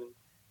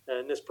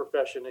in this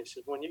profession. He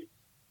said, when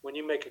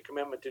you make a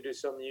commitment to do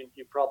something,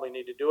 you probably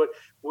need to do it.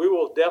 We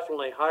will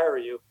definitely hire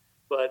you,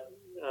 but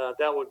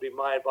that would be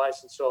my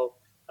advice. And so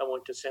I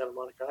went to Santa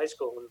Monica High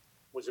School, and it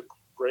was a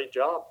great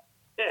job,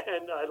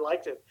 and I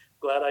liked it.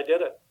 Glad I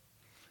did it.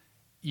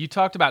 You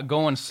talked about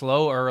going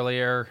slow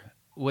earlier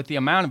with the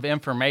amount of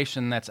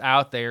information that's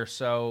out there.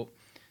 So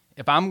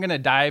if I'm going to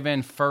dive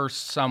in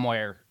first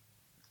somewhere,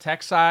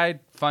 tech side,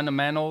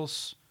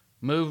 fundamentals,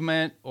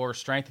 movement, or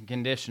strength and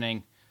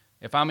conditioning,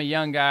 if I'm a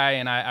young guy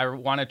and I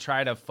want to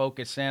try to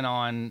focus in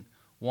on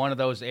one of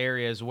those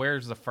areas,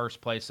 where's the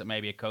first place that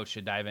maybe a coach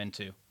should dive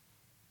into?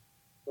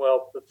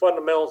 Well, the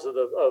fundamentals of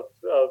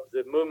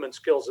the movement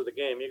skills of the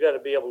game. You got to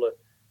be able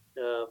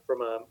to,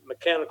 from a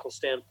mechanical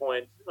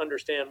standpoint,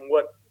 understand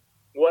what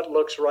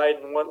looks right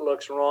and what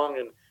looks wrong,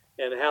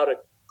 and how to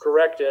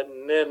correct it.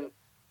 And then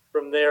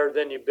from there,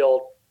 then you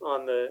build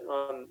on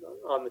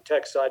the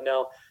tech side.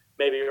 Now,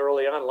 maybe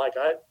early on, like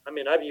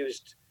I've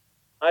used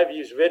I've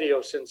used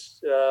video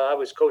since I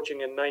was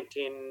coaching in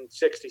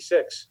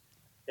 1966,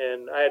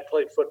 and I had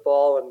played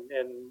football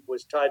and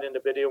was tied into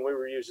video. We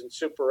were using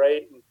Super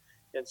 8,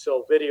 and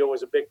so video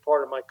was a big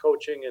part of my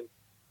coaching,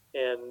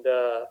 and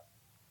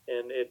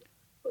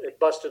it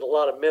busted a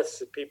lot of myths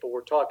that people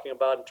were talking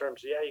about in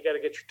terms of, you got to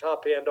get your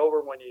top hand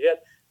over when you hit.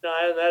 No,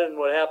 that isn't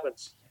what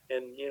happens.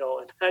 And,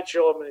 and I'd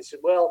show them, and they said,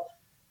 well,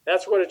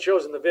 that's what it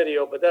shows in the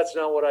video, but that's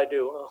not what I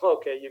do. Oh,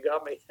 okay, you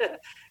got me.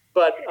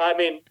 But, I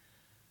mean.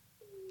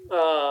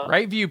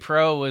 Right View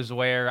Pro was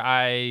where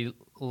I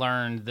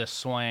learned the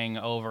swing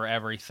over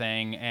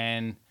everything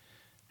and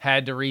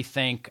had to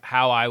rethink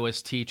how I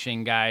was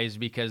teaching guys,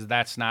 because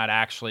that's not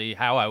actually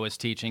how I was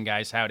teaching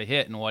guys how to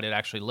hit and what it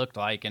actually looked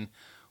like. And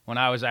when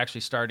I was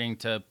actually starting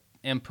to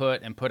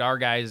input and put our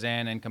guys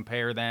in and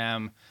compare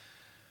them,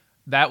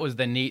 that was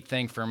the neat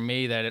thing for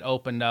me, that it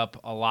opened up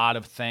a lot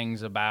of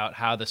things about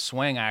how the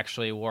swing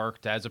actually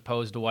worked as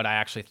opposed to what I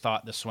actually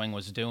thought the swing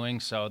was doing.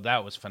 So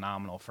that was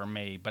phenomenal for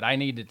me. But I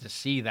needed to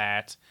see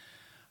that.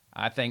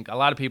 I think a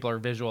lot of people are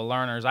visual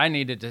learners. I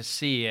needed to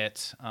see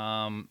it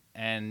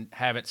and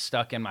have it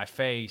stuck in my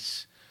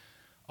face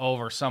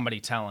over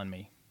somebody telling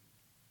me.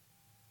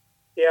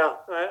 Yeah,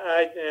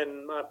 I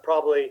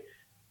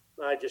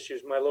just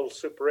used my little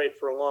Super 8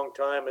 for a long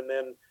time, and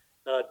then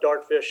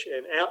Dartfish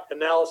and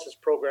analysis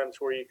programs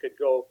where you could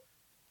go.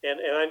 And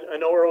I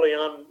know early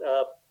on,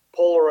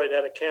 Polaroid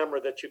had a camera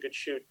that you could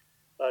shoot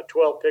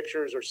 12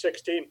 pictures or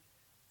 16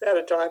 at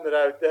a time.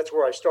 That's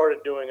where I started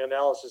doing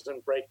analysis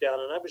and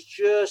breakdown. And I was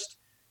just,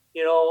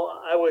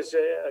 I was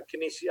a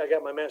kinesi. I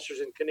got my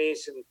master's in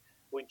kines, and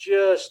we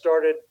just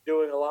started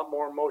doing a lot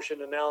more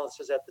motion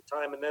analysis at the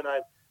time. And then I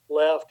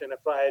left, and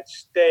if I had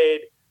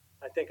stayed,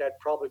 I think I'd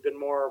probably been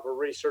more of a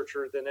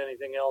researcher than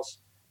anything else,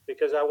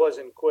 because I was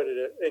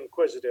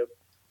inquisitive.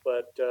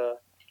 But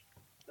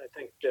I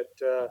think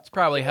that it's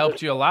probably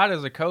helped you a lot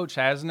as a coach,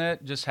 hasn't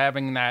it? Just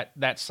having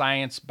that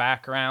science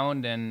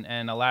background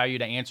and allow you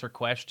to answer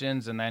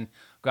questions and then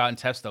go out and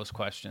test those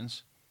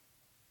questions.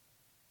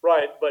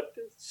 Right, but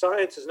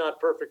science is not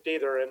perfect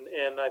either,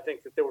 and I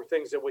think that there were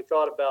things that we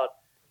thought about,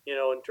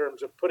 in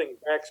terms of putting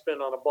backspin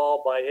on a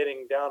ball by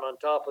hitting down on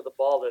top of the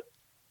ball that,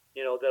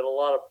 that a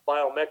lot of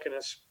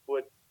biomechanists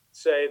would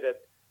say that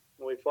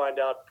we find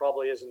out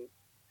probably isn't.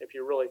 If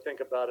you really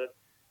think about it,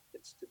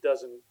 it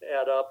doesn't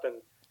add up.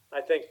 And I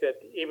think that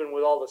even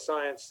with all the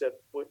science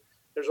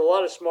there's a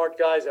lot of smart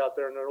guys out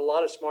there, and there are a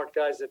lot of smart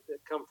guys that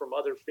come from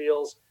other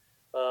fields.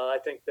 I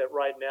think that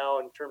right now,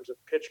 in terms of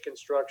pitch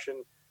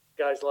construction,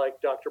 guys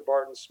like Dr.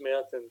 Barton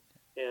Smith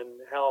and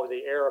how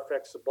the air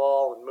affects the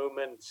ball and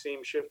movement and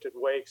seam shifted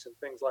wakes and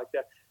things like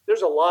that.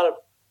 There's a lot of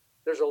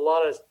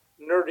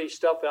nerdy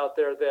stuff out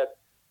there that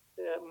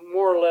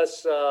more or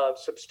less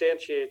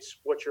substantiates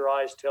what your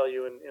eyes tell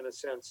you in a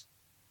sense.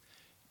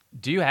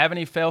 Do you have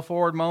any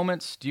fail-forward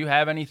moments? Do you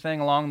have anything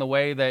along the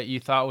way that you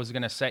thought was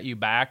going to set you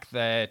back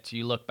that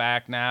you look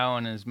back now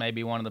and is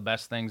maybe one of the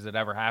best things that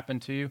ever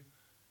happened to you?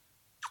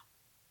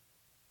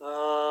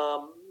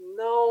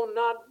 No,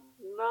 not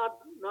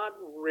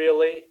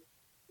really.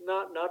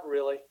 Not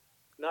really.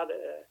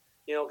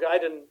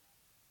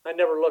 I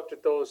never looked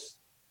at those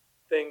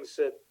things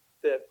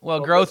that. Well,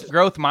 growth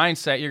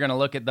mindset, you're going to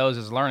look at those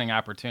as learning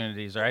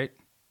opportunities, right?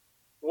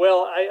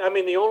 Well,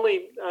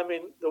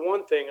 the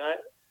one thing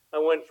I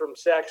went from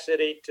Sac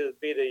City to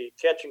be the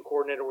catching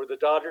coordinator with the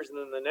Dodgers, and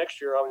then the next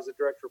year I was the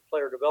director of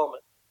player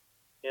development.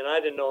 And I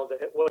didn't know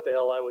what the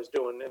hell I was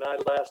doing. And I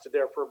lasted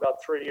there for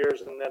about 3 years,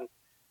 and then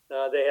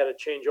they had a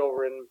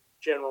changeover in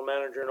general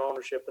manager and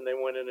ownership, and they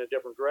went in a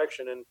different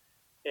direction.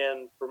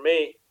 And for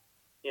me,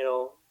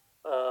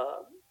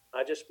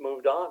 I just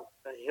moved on.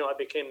 I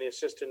became the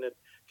assistant at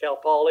Cal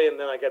Poly, and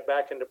then I got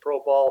back into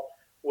pro ball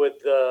with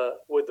the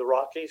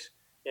Rockies,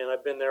 and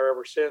I've been there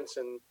ever since.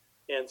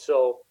 And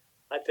so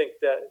I think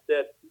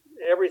that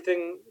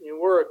everything,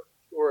 we're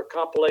a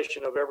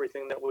compilation of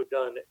everything that we've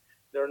done.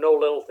 There are no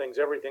little things.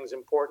 Everything's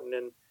important,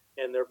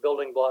 and they're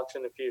building blocks.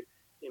 And if you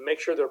make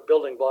sure they're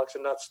building blocks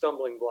and not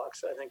stumbling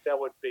blocks, I think that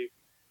would be,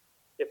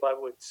 if I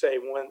would say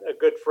a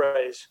good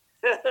phrase.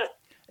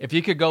 If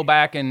you could go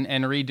back and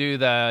redo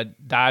the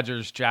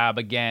Dodgers job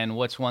again,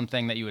 what's one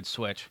thing that you would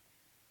switch?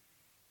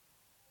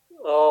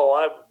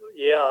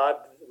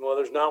 Well,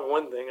 there's not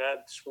one thing.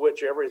 I'd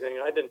switch everything.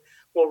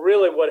 Well,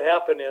 really what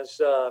happened is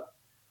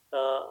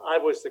I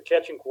was the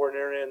catching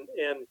coordinator,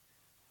 and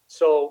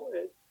so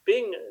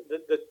being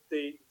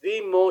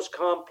the most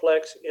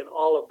complex in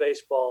all of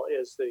baseball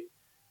is the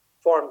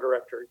farm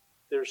director.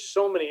 There's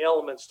so many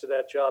elements to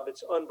that job.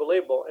 It's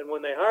unbelievable. And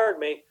when they hired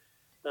me,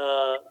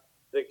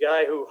 the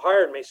guy who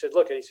hired me said,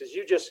 "Look," he says,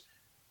 "you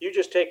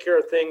just take care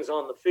of things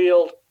on the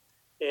field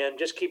and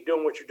just keep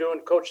doing what you're doing.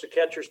 Coach the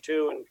catchers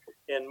too,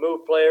 and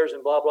move players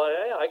and blah blah."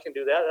 Hey, I can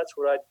do that. That's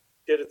what I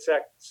did at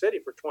Sac City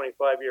for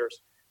 25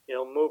 years.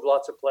 Move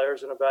lots of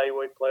players and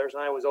evaluate players,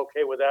 and I was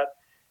okay with that.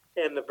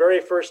 And the very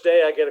first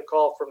day, I get a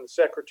call from the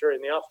secretary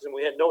in the office, and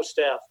we had no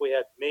staff. We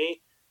had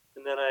me,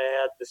 and then I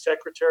had the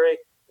secretary,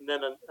 and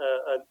then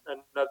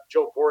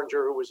Joe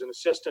Boringer, who was an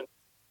assistant.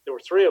 There were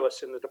three of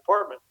us in the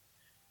department.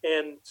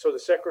 And so the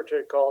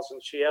secretary calls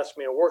and she asked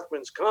me a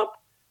workman's comp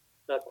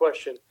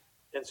question.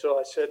 And so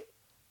I said,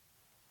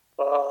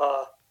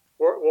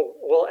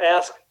 we'll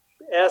ask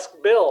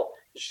Bill.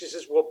 She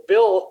says, well,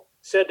 Bill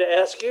said to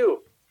ask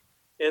you.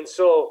 And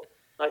so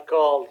I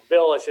called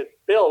Bill. I said,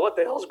 Bill, what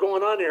the hell's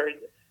going on here?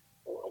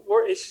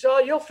 He says, oh,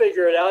 you'll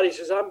figure it out. He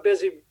says, I'm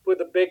busy with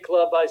a big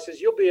club. I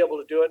says, you'll be able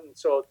to do it. And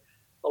so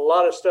a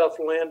lot of stuff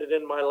landed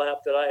in my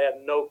lap that I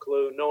had no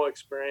clue, no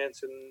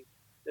experience. And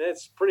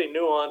it's pretty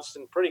nuanced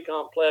and pretty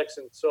complex.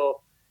 And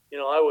so,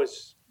 I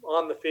was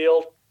on the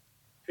field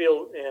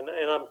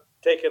and I'm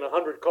taking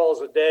 100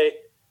 calls a day.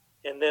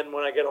 And then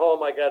when I get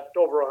home, I got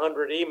over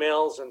 100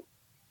 emails and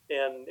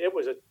it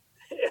was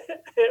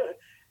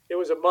it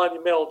was a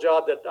monumental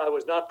job that I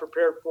was not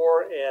prepared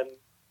for and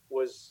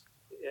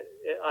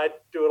I'd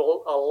do it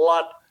a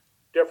lot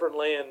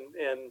differently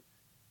and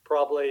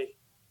probably,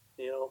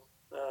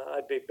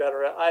 I'd be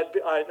better.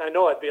 I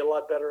know I'd be a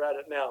lot better at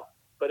it now,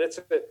 but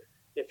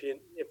if you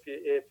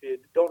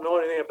don't know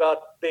anything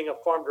about being a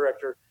farm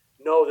director,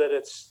 know that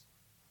it's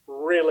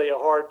really a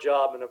hard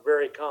job and a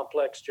very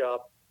complex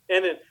job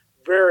and a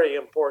very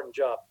important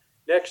job.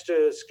 Next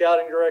to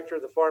scouting director,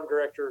 the farm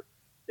director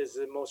is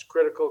the most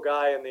critical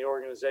guy in the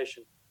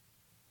organization.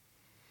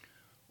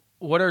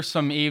 What are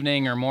some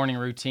evening or morning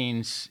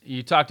routines?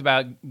 You talked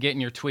about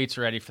getting your tweets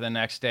ready for the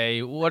next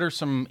day. What are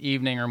some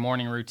evening or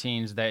morning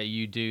routines that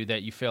you do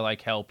that you feel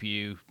like help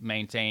you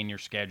maintain your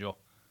schedule?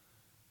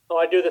 Oh,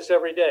 I do this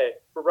every day.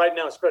 But right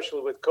now,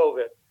 especially with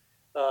COVID,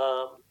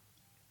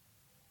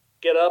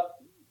 get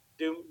up,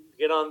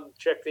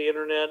 check the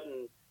internet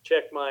and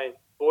check my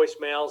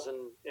voicemails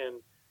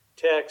and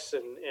texts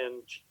and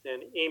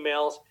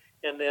emails,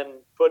 and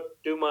then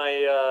do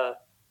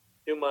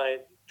my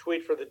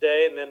tweet for the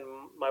day, and then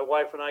my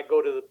wife and I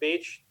go to the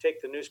beach,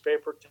 take the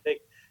newspaper,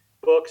 take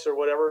books or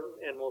whatever,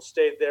 and we'll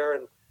stay there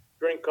and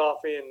drink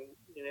coffee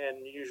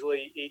and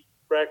usually eat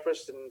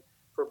breakfast and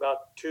for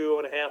about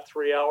 2.5,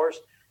 3 hours.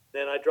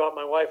 Then I drop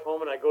my wife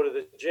home and I go to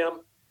the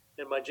gym,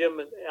 and my gym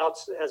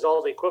has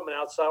all the equipment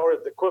outside, or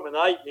the equipment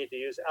I need to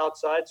use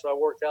outside. So I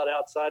work out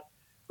outside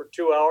for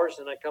 2 hours,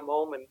 and I come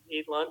home and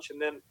eat lunch,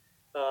 and then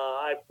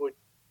I would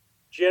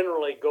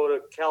generally go to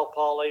Cal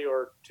Poly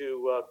or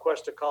to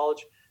Cuesta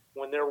College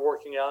when they're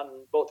working out,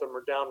 and both of them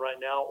are down right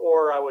now.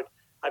 Or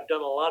I've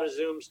done a lot of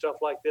Zoom stuff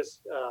like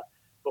this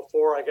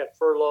before I got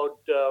furloughed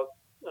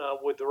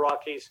with the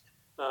Rockies.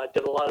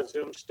 Did a lot of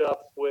Zoom stuff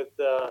with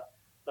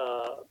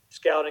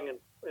scouting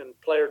and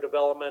player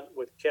development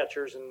with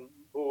catchers and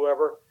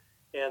whoever.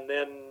 And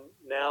then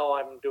now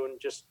I'm doing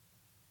just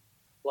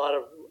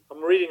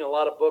I'm reading a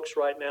lot of books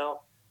right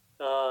now.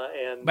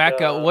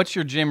 Back up. What's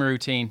your gym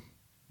routine,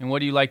 and what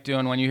do you like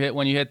doing when you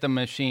hit the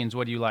machines?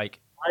 What do you like?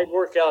 I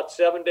work out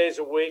 7 days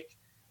a week,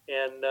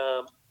 and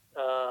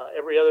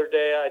every other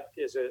day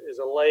is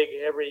a leg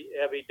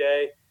heavy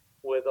day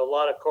with a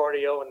lot of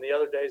cardio, and the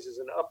other days is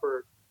an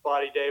upper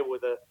body day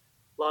with a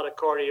lot of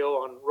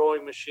cardio on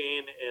rowing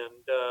machine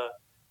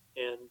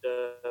and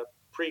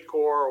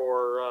pre-core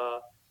or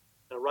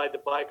ride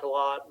the bike a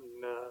lot.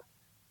 And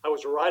I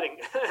was riding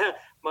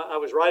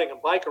a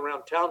bike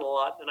around town a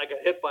lot, and I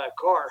got hit by a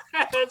car.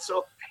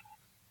 So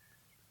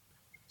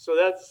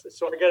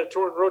I got a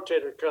torn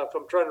rotator cuff.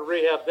 I'm trying to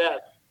rehab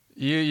that.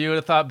 You would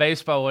have thought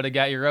baseball would have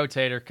got your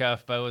rotator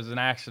cuff, but it was an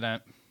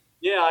accident.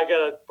 Yeah, I got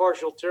a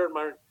partial tear in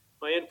my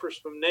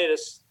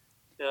infraspinatus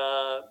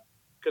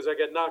because I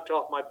got knocked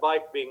off my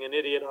bike being an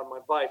idiot on my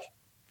bike.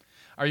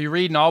 Are you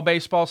reading all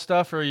baseball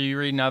stuff, or are you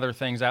reading other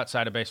things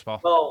outside of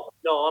baseball? No,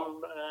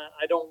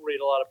 I don't read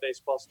a lot of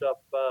baseball stuff.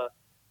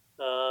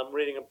 I'm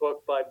reading a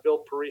book by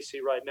Bill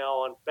Parisi right now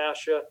on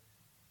fascia,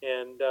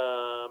 and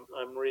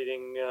I'm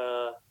reading.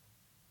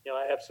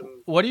 I have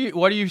some. What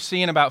are you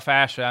seeing about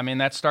fascia? I mean,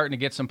 that's starting to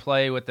get some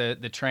play with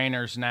the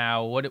trainers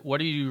now.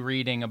 What are you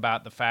reading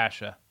about the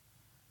fascia?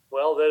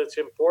 Well, that it's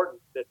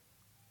important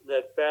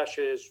that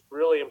fascia is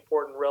really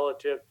important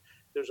relative.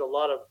 There's a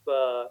lot of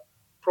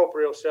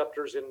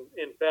proprioceptors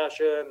in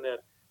fascia, and that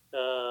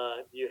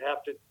you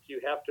have to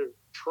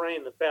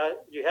train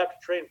you have to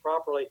train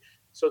properly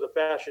so the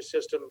fascia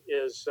system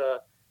is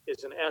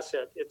an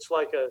asset. It's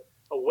like a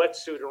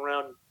wetsuit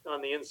around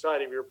on the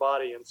inside of your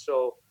body, and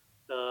so.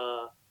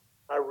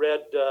 I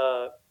read,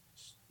 I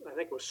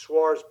think it was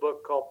Suar's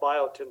book called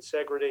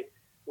Biotensegrity,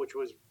 which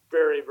was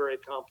very, very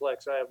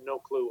complex. I have no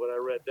clue what I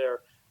read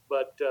there.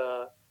 But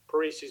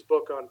Parisi's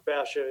book on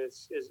fascia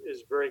is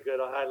very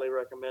good. I highly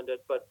recommend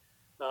it. But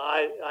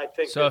I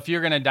think so. If you're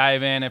going to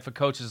dive in, if a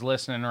coach is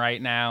listening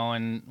right now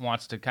and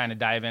wants to kind of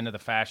dive into the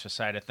fascia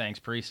side of things,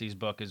 Parisi's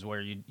book is where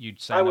you'd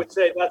send I would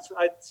say that's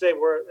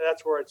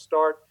where I'd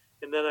start,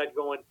 and then I'd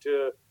go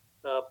into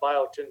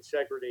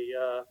Biotensegrity.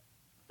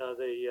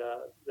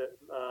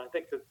 I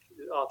think the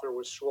author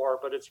was Suar,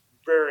 but it's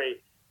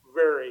very,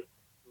 very,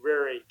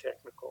 very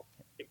technical,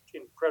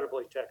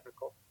 incredibly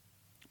technical.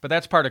 But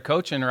that's part of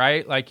coaching,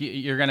 right? Like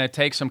you're going to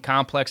take some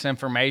complex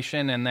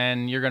information and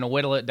then you're going to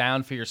whittle it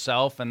down for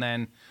yourself and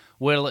then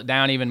whittle it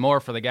down even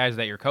more for the guys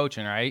that you're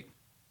coaching, right?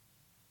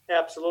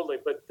 Absolutely.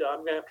 But I'm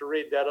going to have to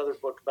read that other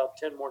book about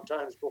 10 more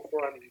times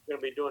before I'm going to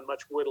be doing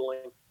much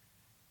whittling.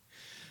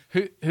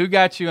 Who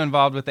got you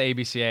involved with the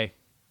ABCA?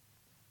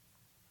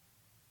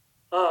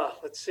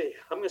 Let's see.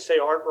 I'm going to say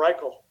Art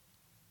Reichel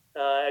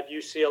at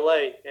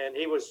UCLA, and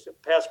he was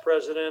past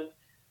president.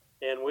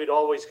 And we'd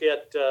always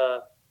get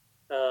the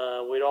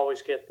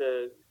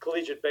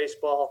collegiate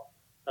baseball.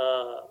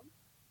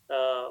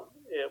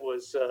 It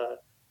was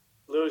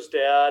Lou's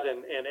dad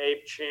and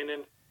Abe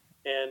Chanin,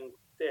 and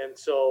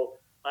so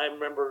I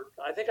remember.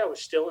 I think I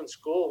was still in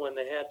school when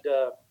they had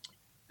the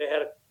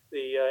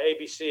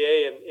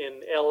ABCA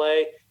in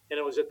LA, and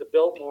it was at the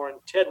Biltmore. And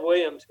Ted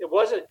Williams. It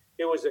was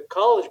a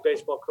college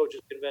baseball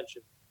coaches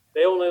convention.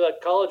 They only let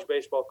college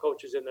baseball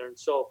coaches in there, and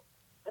so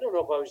I don't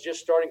know if I was just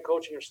starting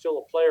coaching or still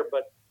a player,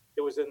 but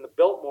it was in the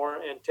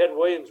Biltmore, and Ted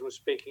Williams was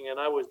speaking, and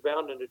I was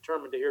bound and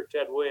determined to hear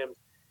Ted Williams,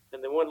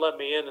 and they wouldn't let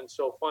me in, and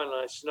so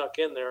finally I snuck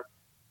in there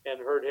and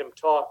heard him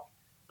talk.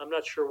 I'm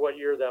not sure what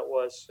year that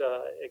was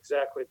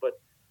exactly, but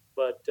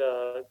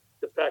the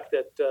fact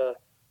that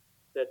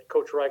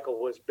Coach Reichel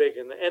was big,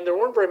 and there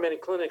weren't very many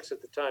clinics at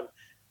the time.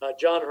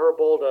 John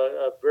Herbold,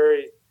 a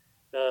very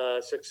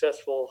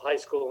successful high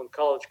school and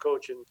college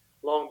coach in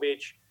Long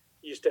Beach,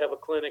 used to have a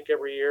clinic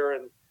every year,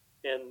 and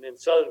in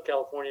Southern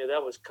California,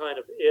 that was kind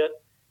of it.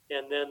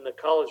 And then the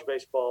college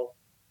baseball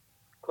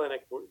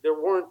clinic, there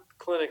weren't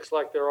clinics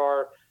like there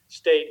are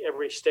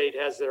every state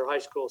has their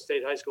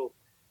state high school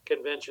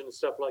convention and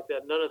stuff like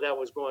that. None of that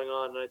was going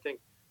on. And I think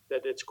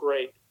that it's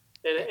great.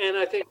 And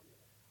I think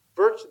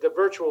the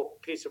virtual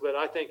piece of it,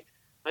 I think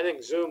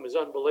Zoom is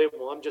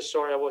unbelievable. I'm just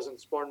sorry I wasn't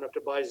smart enough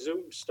to buy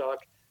Zoom stock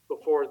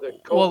before the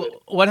COVID. Well,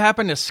 what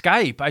happened to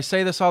Skype? I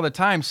say this all the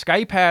time.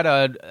 Skype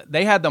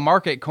had the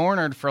market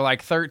cornered for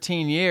like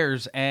 13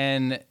 years,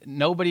 and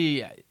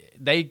nobody,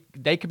 they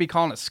could be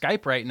calling it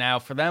Skype right now.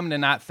 For them to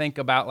not think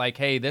about like,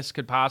 hey, this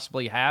could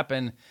possibly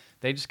happen,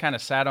 they just kind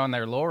of sat on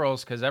their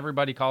laurels because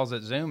everybody calls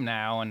it Zoom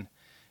now. And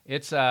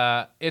it's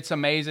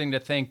amazing to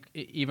think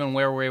even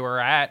where we were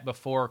at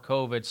before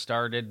COVID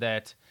started,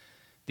 that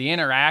the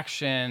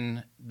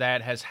interaction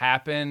that has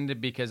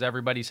happened because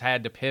everybody's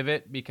had to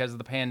pivot because of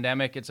the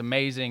pandemic, it's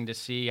amazing to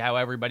see how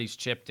everybody's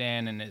chipped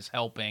in and is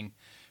helping.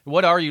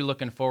 What are you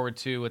looking forward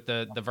to with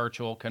the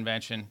virtual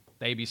convention,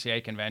 the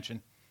ABCA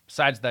convention,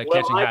 besides the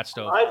catching hot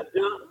stove? I've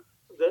done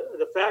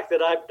the fact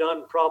that I've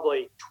done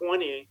probably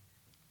 20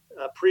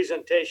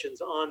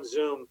 presentations on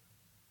Zoom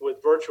with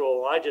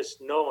virtual. I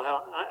just know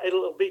how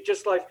it'll be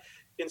just like,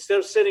 instead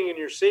of sitting in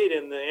your seat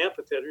in the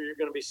amphitheater, you're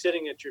going to be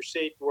sitting at your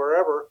seat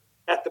wherever,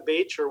 at the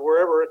beach or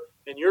wherever,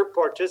 and you're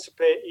going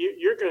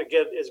to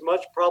get as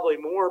much, probably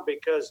more,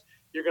 because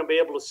you're going to be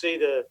able to see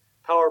the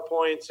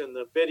PowerPoints and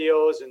the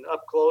videos and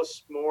up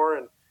close more.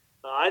 And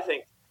I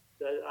think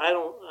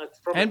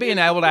that being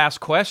able to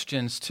ask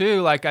questions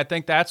too. Like, I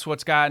think that's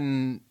what's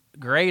gotten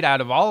great out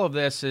of all of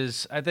this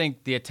is I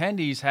think the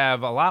attendees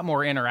have a lot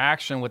more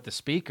interaction with the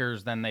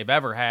speakers than they've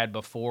ever had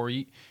before.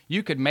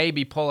 You could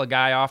maybe pull a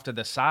guy off to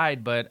the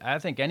side, but I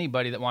think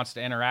anybody that wants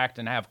to interact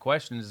and have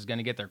questions is going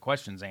to get their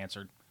questions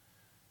answered.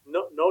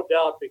 No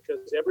doubt,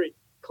 because every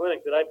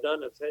clinic that I've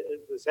done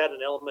has had an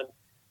element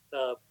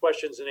of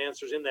questions and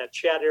answers in that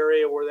chat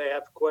area where they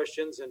have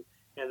questions, and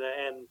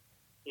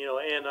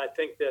I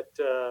think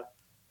that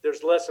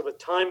there's less of a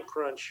time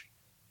crunch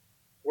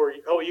where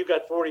you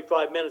got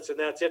 45 minutes and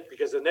that's it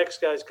because the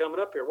next guy's coming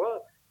up here.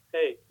 Well,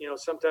 hey,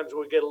 sometimes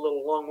we get a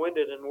little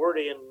long-winded and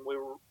wordy and we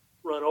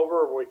run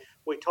over, or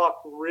we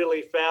talk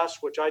really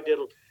fast, which I did.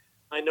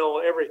 I know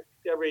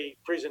every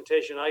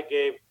presentation I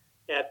gave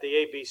at the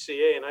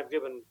ABCA, and I've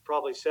given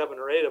probably 7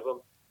 or 8 of them,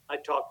 I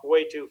talked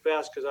way too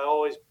fast because I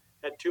always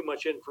had too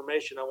much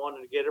information. I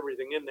wanted to get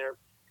everything in there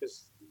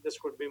because this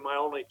would be my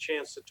only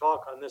chance to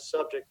talk on this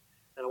subject,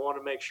 and I want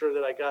to make sure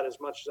that I got as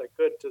much as I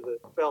could to the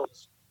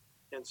fellas.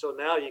 And so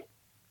now your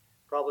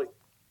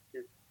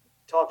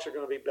talks are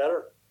going to be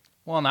better.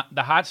 Well,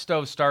 the hot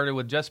stove started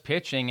with just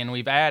pitching, and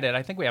we've added,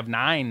 I think we have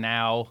 9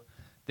 now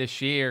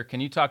this year. Can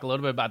you talk a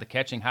little bit about the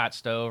catching hot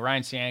stove?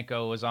 Ryan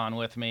Cianco was on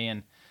with me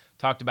and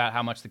talked about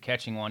how much the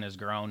catching one has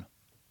grown.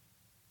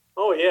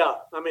 Oh yeah,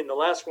 I mean the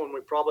last one we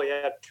probably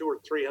had 200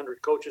 or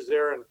 300 coaches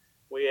there, and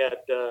we had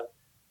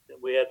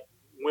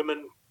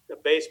women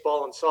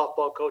baseball and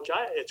softball coach.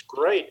 It's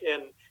great,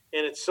 and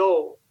it's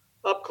so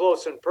up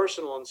close and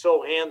personal and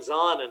so hands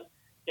on,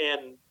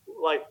 and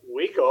like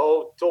we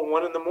go till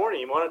 1 a.m.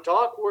 You want to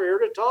talk? We're here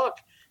to talk.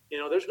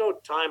 There's no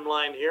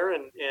timeline here,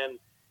 and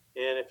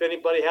if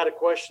anybody had a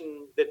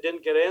question that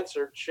didn't get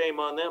answered, shame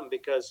on them,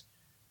 because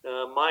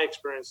my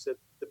experience that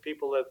the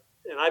people that,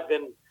 and I've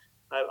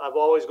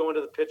always gone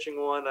to the pitching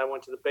one. I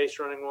went to the base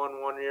running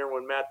one year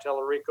when Matt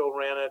Tellerico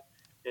ran it,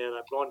 and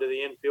I've gone to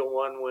the infield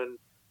one when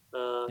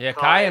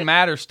Kai and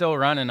Matt are still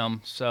running them.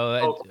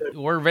 So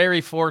we're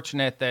very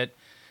fortunate that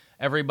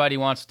everybody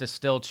wants to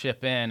still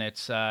chip in.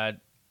 It's I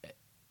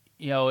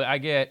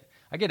get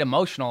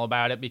emotional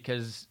about it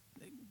because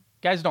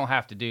guys don't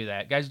have to do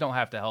that. Guys don't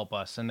have to help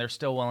us, and they're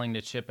still willing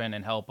to chip in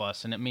and help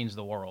us, and it means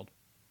the world.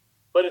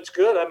 But it's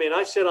good. I mean,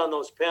 I sit on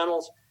those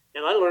panels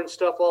and I learn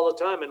stuff all the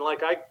time. And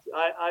like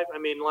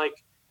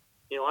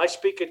I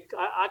speak at,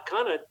 I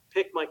kind of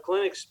pick my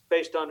clinics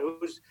based on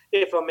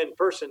if I'm in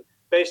person,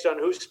 based on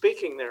who's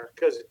speaking there.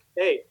 Because,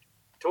 hey,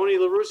 Tony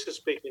La Russa is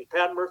speaking,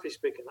 Pat Murphy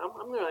speaking. I'm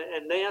going to,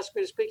 and they ask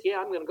me to speak. Yeah,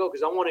 I'm going to go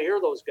because I want to hear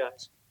those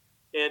guys.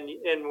 And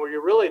where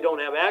you really don't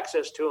have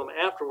access to them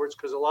afterwards,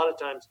 because a lot of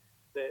times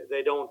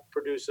they don't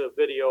produce a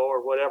video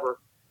or whatever.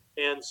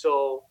 And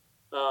so,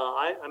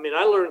 I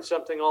learn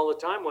something all the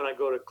time when I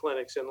go to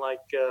clinics. And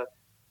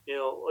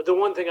the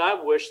one thing I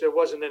wish there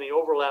wasn't any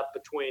overlap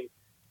between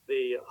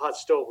the hot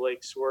stove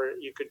leagues, where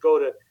you could go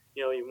to,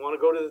 you want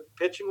to go to the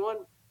pitching one.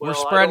 We're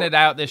spreading it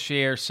out this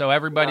year, so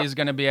everybody's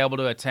going to be able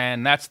to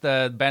attend. That's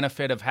the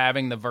benefit of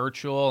having the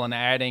virtual and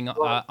adding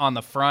on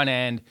the front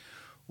end.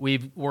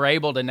 We're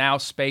able to now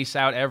space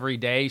out every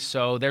day,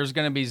 so there's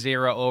going to be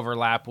zero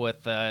overlap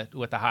with the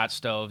hot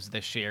stoves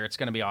this year. It's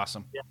going to be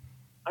awesome. Yeah,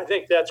 I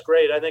think that's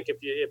great. I think if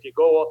you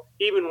go,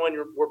 even when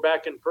we're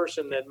back in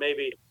person, that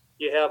maybe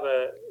you have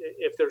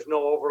if there's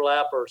no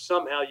overlap or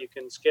somehow you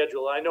can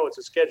schedule. I know it's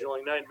a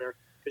scheduling nightmare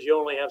because you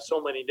only have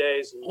so many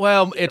days.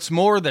 Well, it's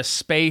more the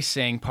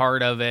spacing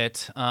part of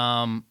it.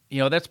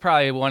 That's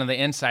probably one of the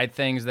inside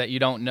things that you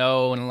don't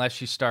know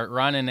unless you start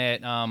running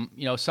it.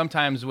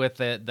 Sometimes with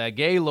the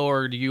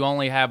Gaylord, you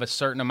only have a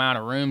certain amount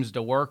of rooms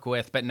to work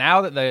with. But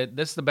now that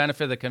this is the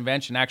benefit of the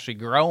convention actually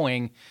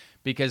growing,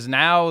 because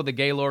now the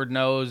Gaylord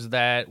knows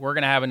that we're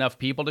going to have enough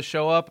people to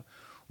show up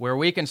where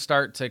we can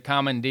start to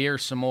commandeer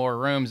some more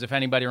rooms. If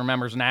anybody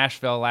remembers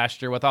Nashville last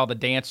year with all the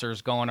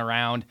dancers going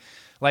around,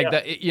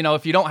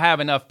 if you don't have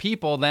enough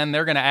people, then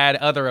they're going to add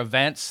other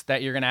events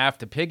that you're going to have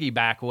to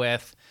piggyback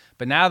with.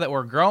 But now that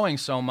we're growing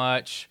so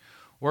much,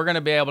 we're going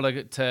to be able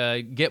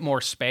to get more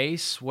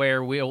space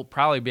where we'll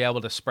probably be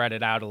able to spread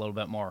it out a little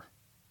bit more.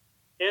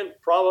 And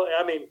probably,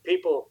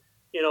 people,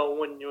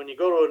 when you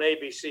go to an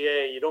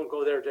ABCA, you don't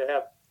go there to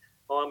have,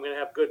 I'm going to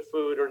have good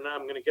food or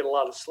I'm going to get a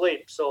lot of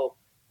sleep. So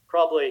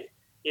probably,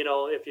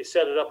 if you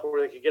set it up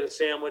where they could get a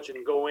sandwich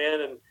and go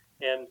in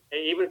and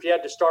even if you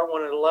had to start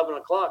one at 11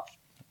 o'clock,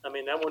 that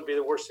wouldn't be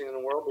the worst thing in the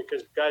world,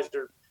 because guys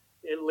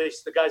at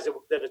least the guys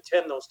that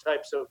attend those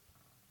types of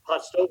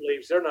hot stove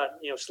leagues, they're not,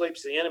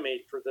 sleep's the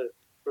enemy for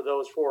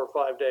those 4 or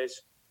 5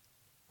 days.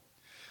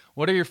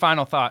 What are your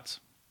final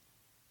thoughts?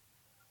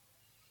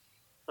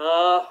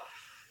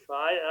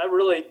 I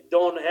really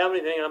don't have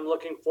anything. I'm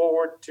looking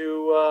forward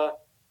to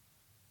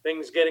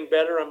things getting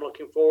better. I'm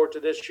looking forward to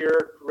this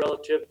year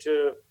relative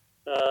to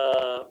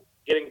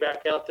getting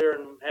back out there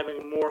and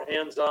having more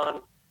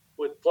hands-on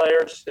with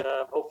players.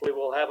 Hopefully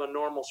we'll have a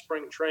normal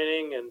spring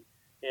training,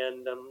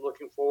 and I'm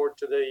looking forward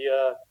to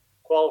the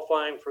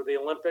qualifying for the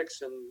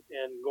Olympics and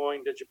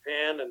going to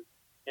Japan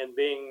and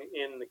being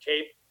in the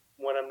Cape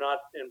when I'm not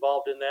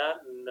involved in that,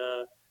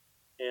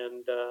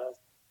 and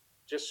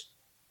just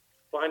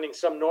finding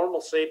some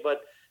normalcy.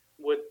 But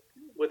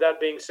with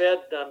that being said,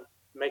 I'm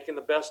making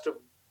the best of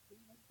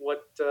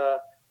what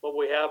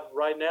we have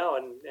right now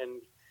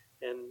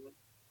and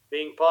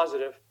being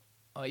positive.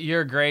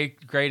 You're a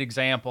great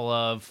example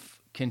of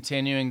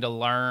continuing to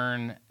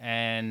learn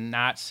and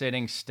not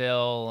sitting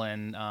still,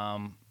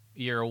 and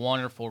you're a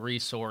wonderful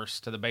resource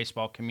to the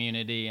baseball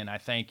community, and I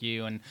thank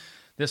you. And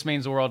this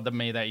means the world to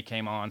me that you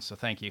came on, so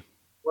thank you.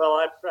 Well,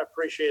 I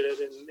appreciate it,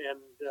 and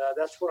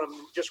that's what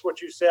just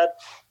what you said.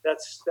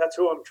 That's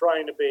who I'm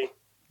trying to be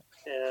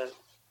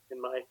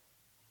in my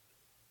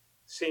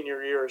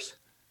senior years.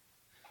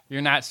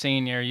 You're not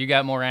senior. You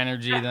got more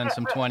energy than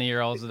some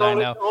 20-year-olds that I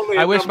know.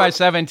 I wish my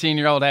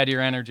 17-year-old had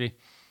your energy.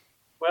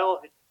 Well,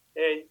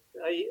 hey,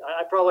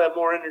 I probably have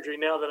more energy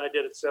now than I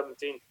did at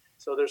 17,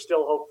 so there's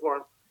still hope for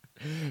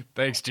him.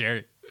 Thanks,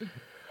 Jerry. All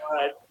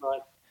right.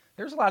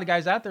 There's a lot of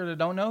guys out there that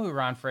don't know who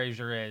Ron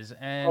Frazier is.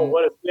 And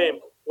what a shame.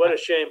 What a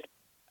shame.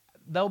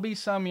 There'll be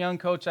some young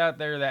coach out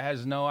there that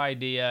has no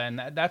idea,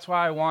 and that's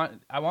why I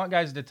want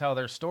guys to tell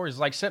their stories.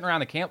 Like sitting around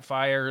the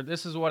campfire,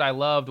 this is what I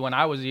loved when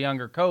I was a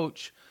younger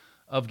coach,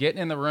 of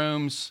getting in the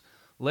rooms,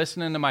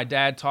 listening to my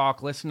dad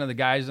talk, listening to the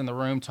guys in the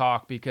room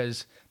talk,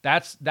 because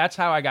that's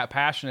how I got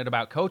passionate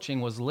about coaching,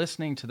 was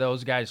listening to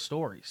those guys'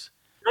 stories.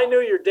 I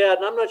knew your dad,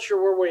 and I'm not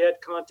sure where we had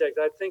contact.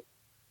 I think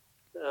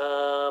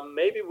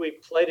maybe we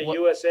played a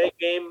USA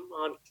game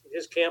on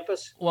his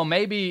campus. Well,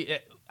 maybe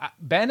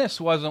Bennis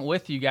wasn't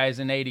with you guys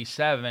in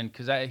 '87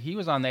 because he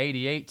was on the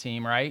 '88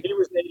 team, right? He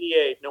was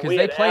 '88. Because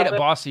they played at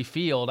Bosse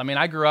Field.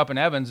 I grew up in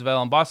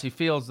Evansville, and Bosse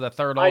Field's the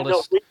third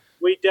oldest. I know.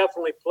 We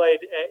definitely played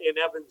in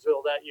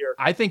Evansville that year.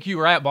 I think you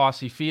were at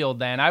Bosse Field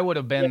then. I would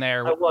have been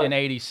there in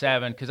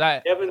 '87 because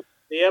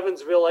the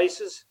Evansville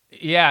Aces.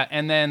 Yeah,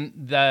 and then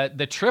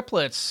the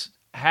Triplets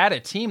had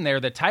a team there.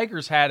 The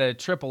Tigers had a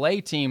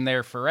AAA team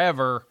there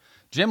forever.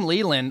 Jim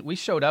Leland, we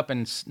showed up in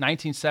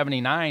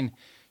 1979.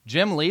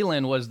 Jim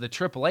Leland was the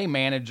AAA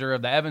manager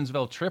of the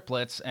Evansville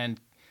Triplets,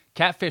 and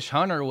Catfish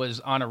Hunter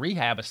was on a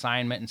rehab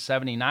assignment in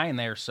 '79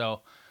 there.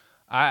 So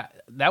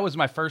that was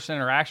my first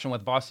interaction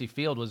with Bosse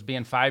Field, was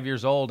being 5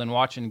 years old and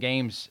watching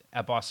games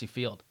at Bosse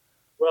Field.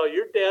 Well,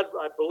 your dad,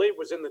 I believe,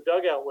 was in the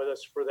dugout with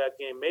us for that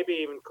game. Maybe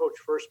even coached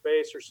first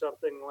base or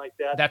something like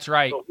that. That's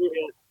right. So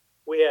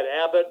we had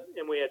Abbott,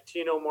 and we had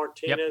Tino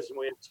Martinez, and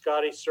we had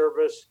Scotty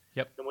Service,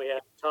 and we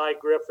had Ty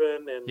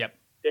Griffin, and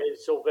Dave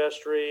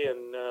Silvestri,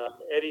 and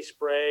Eddie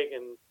Sprague,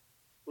 and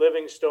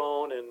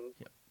Livingstone, and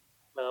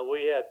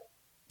we had.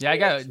 Yeah, I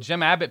got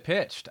Jim Abbott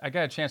pitched. I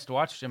got a chance to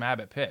watch Jim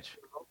Abbott pitch.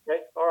 Okay,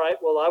 all right.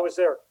 Well, I was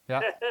there.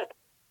 Yeah.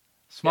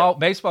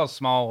 Baseball's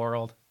small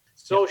world.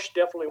 Soch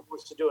definitely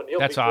wants to do it.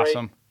 That's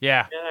awesome.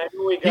 Yeah.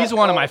 He's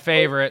one of my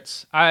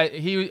favorites.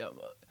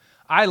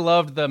 I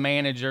loved the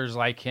managers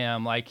like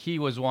him. Like, he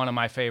was one of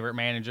my favorite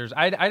managers.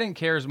 I didn't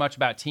care as much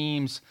about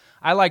teams.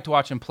 I liked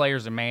watching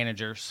players and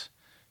managers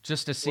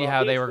just to see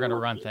how they were going to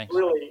run things.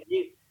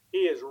 He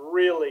is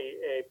really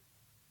a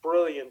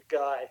brilliant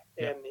guy,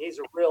 and he's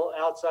a real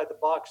outside the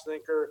box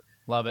thinker.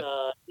 Love it.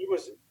 He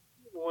was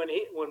when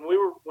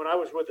I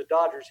was with the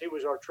Dodgers, he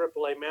was our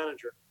AAA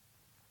manager,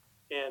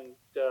 and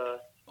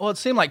it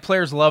seemed like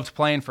players loved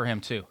playing for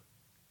him too.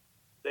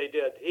 They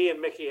did. He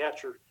and Mickey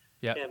Hatcher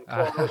and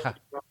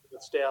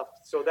staff.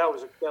 So that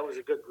was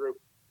a good group.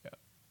 Yeah.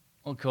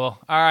 Well, cool.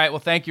 All right. Well,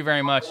 thank you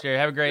very much, Jerry.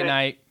 Have a great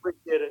night.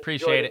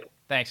 Appreciate it.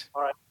 Thanks.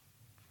 All right.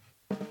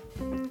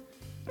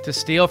 To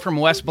steal from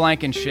West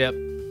Blankenship,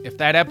 if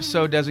that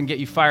episode doesn't get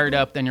you fired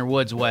up, then your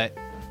wood's wet.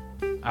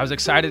 I was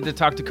excited to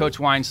talk to Coach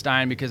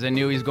Weinstein because I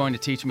knew he was going to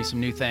teach me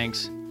some new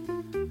things.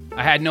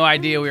 I had no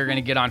idea we were going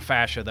to get on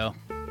fascia, though.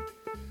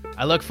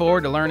 I look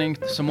forward to learning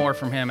some more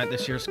from him at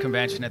this year's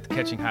convention at the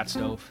Kitchen Hot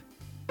Stove.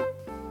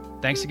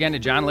 Thanks again to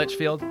John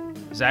Litchfield,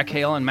 Zach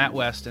Hale, and Matt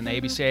West in the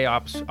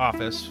ABCA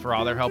office for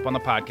all their help on the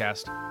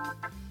podcast.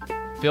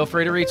 Feel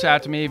free to reach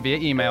out to me via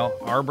email,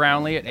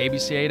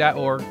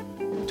 rbrownlee@abca.org,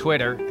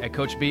 Twitter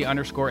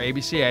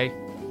 @CoachB_ABCA,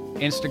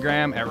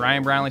 Instagram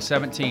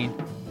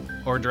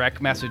 @RyanBrownlee17, or direct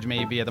message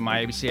me via the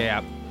My ABCA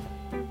app.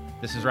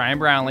 This is Ryan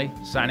Brownlee,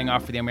 signing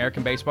off for the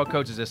American Baseball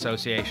Coaches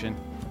Association.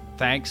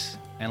 Thanks,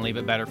 and leave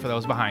it better for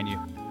those behind you.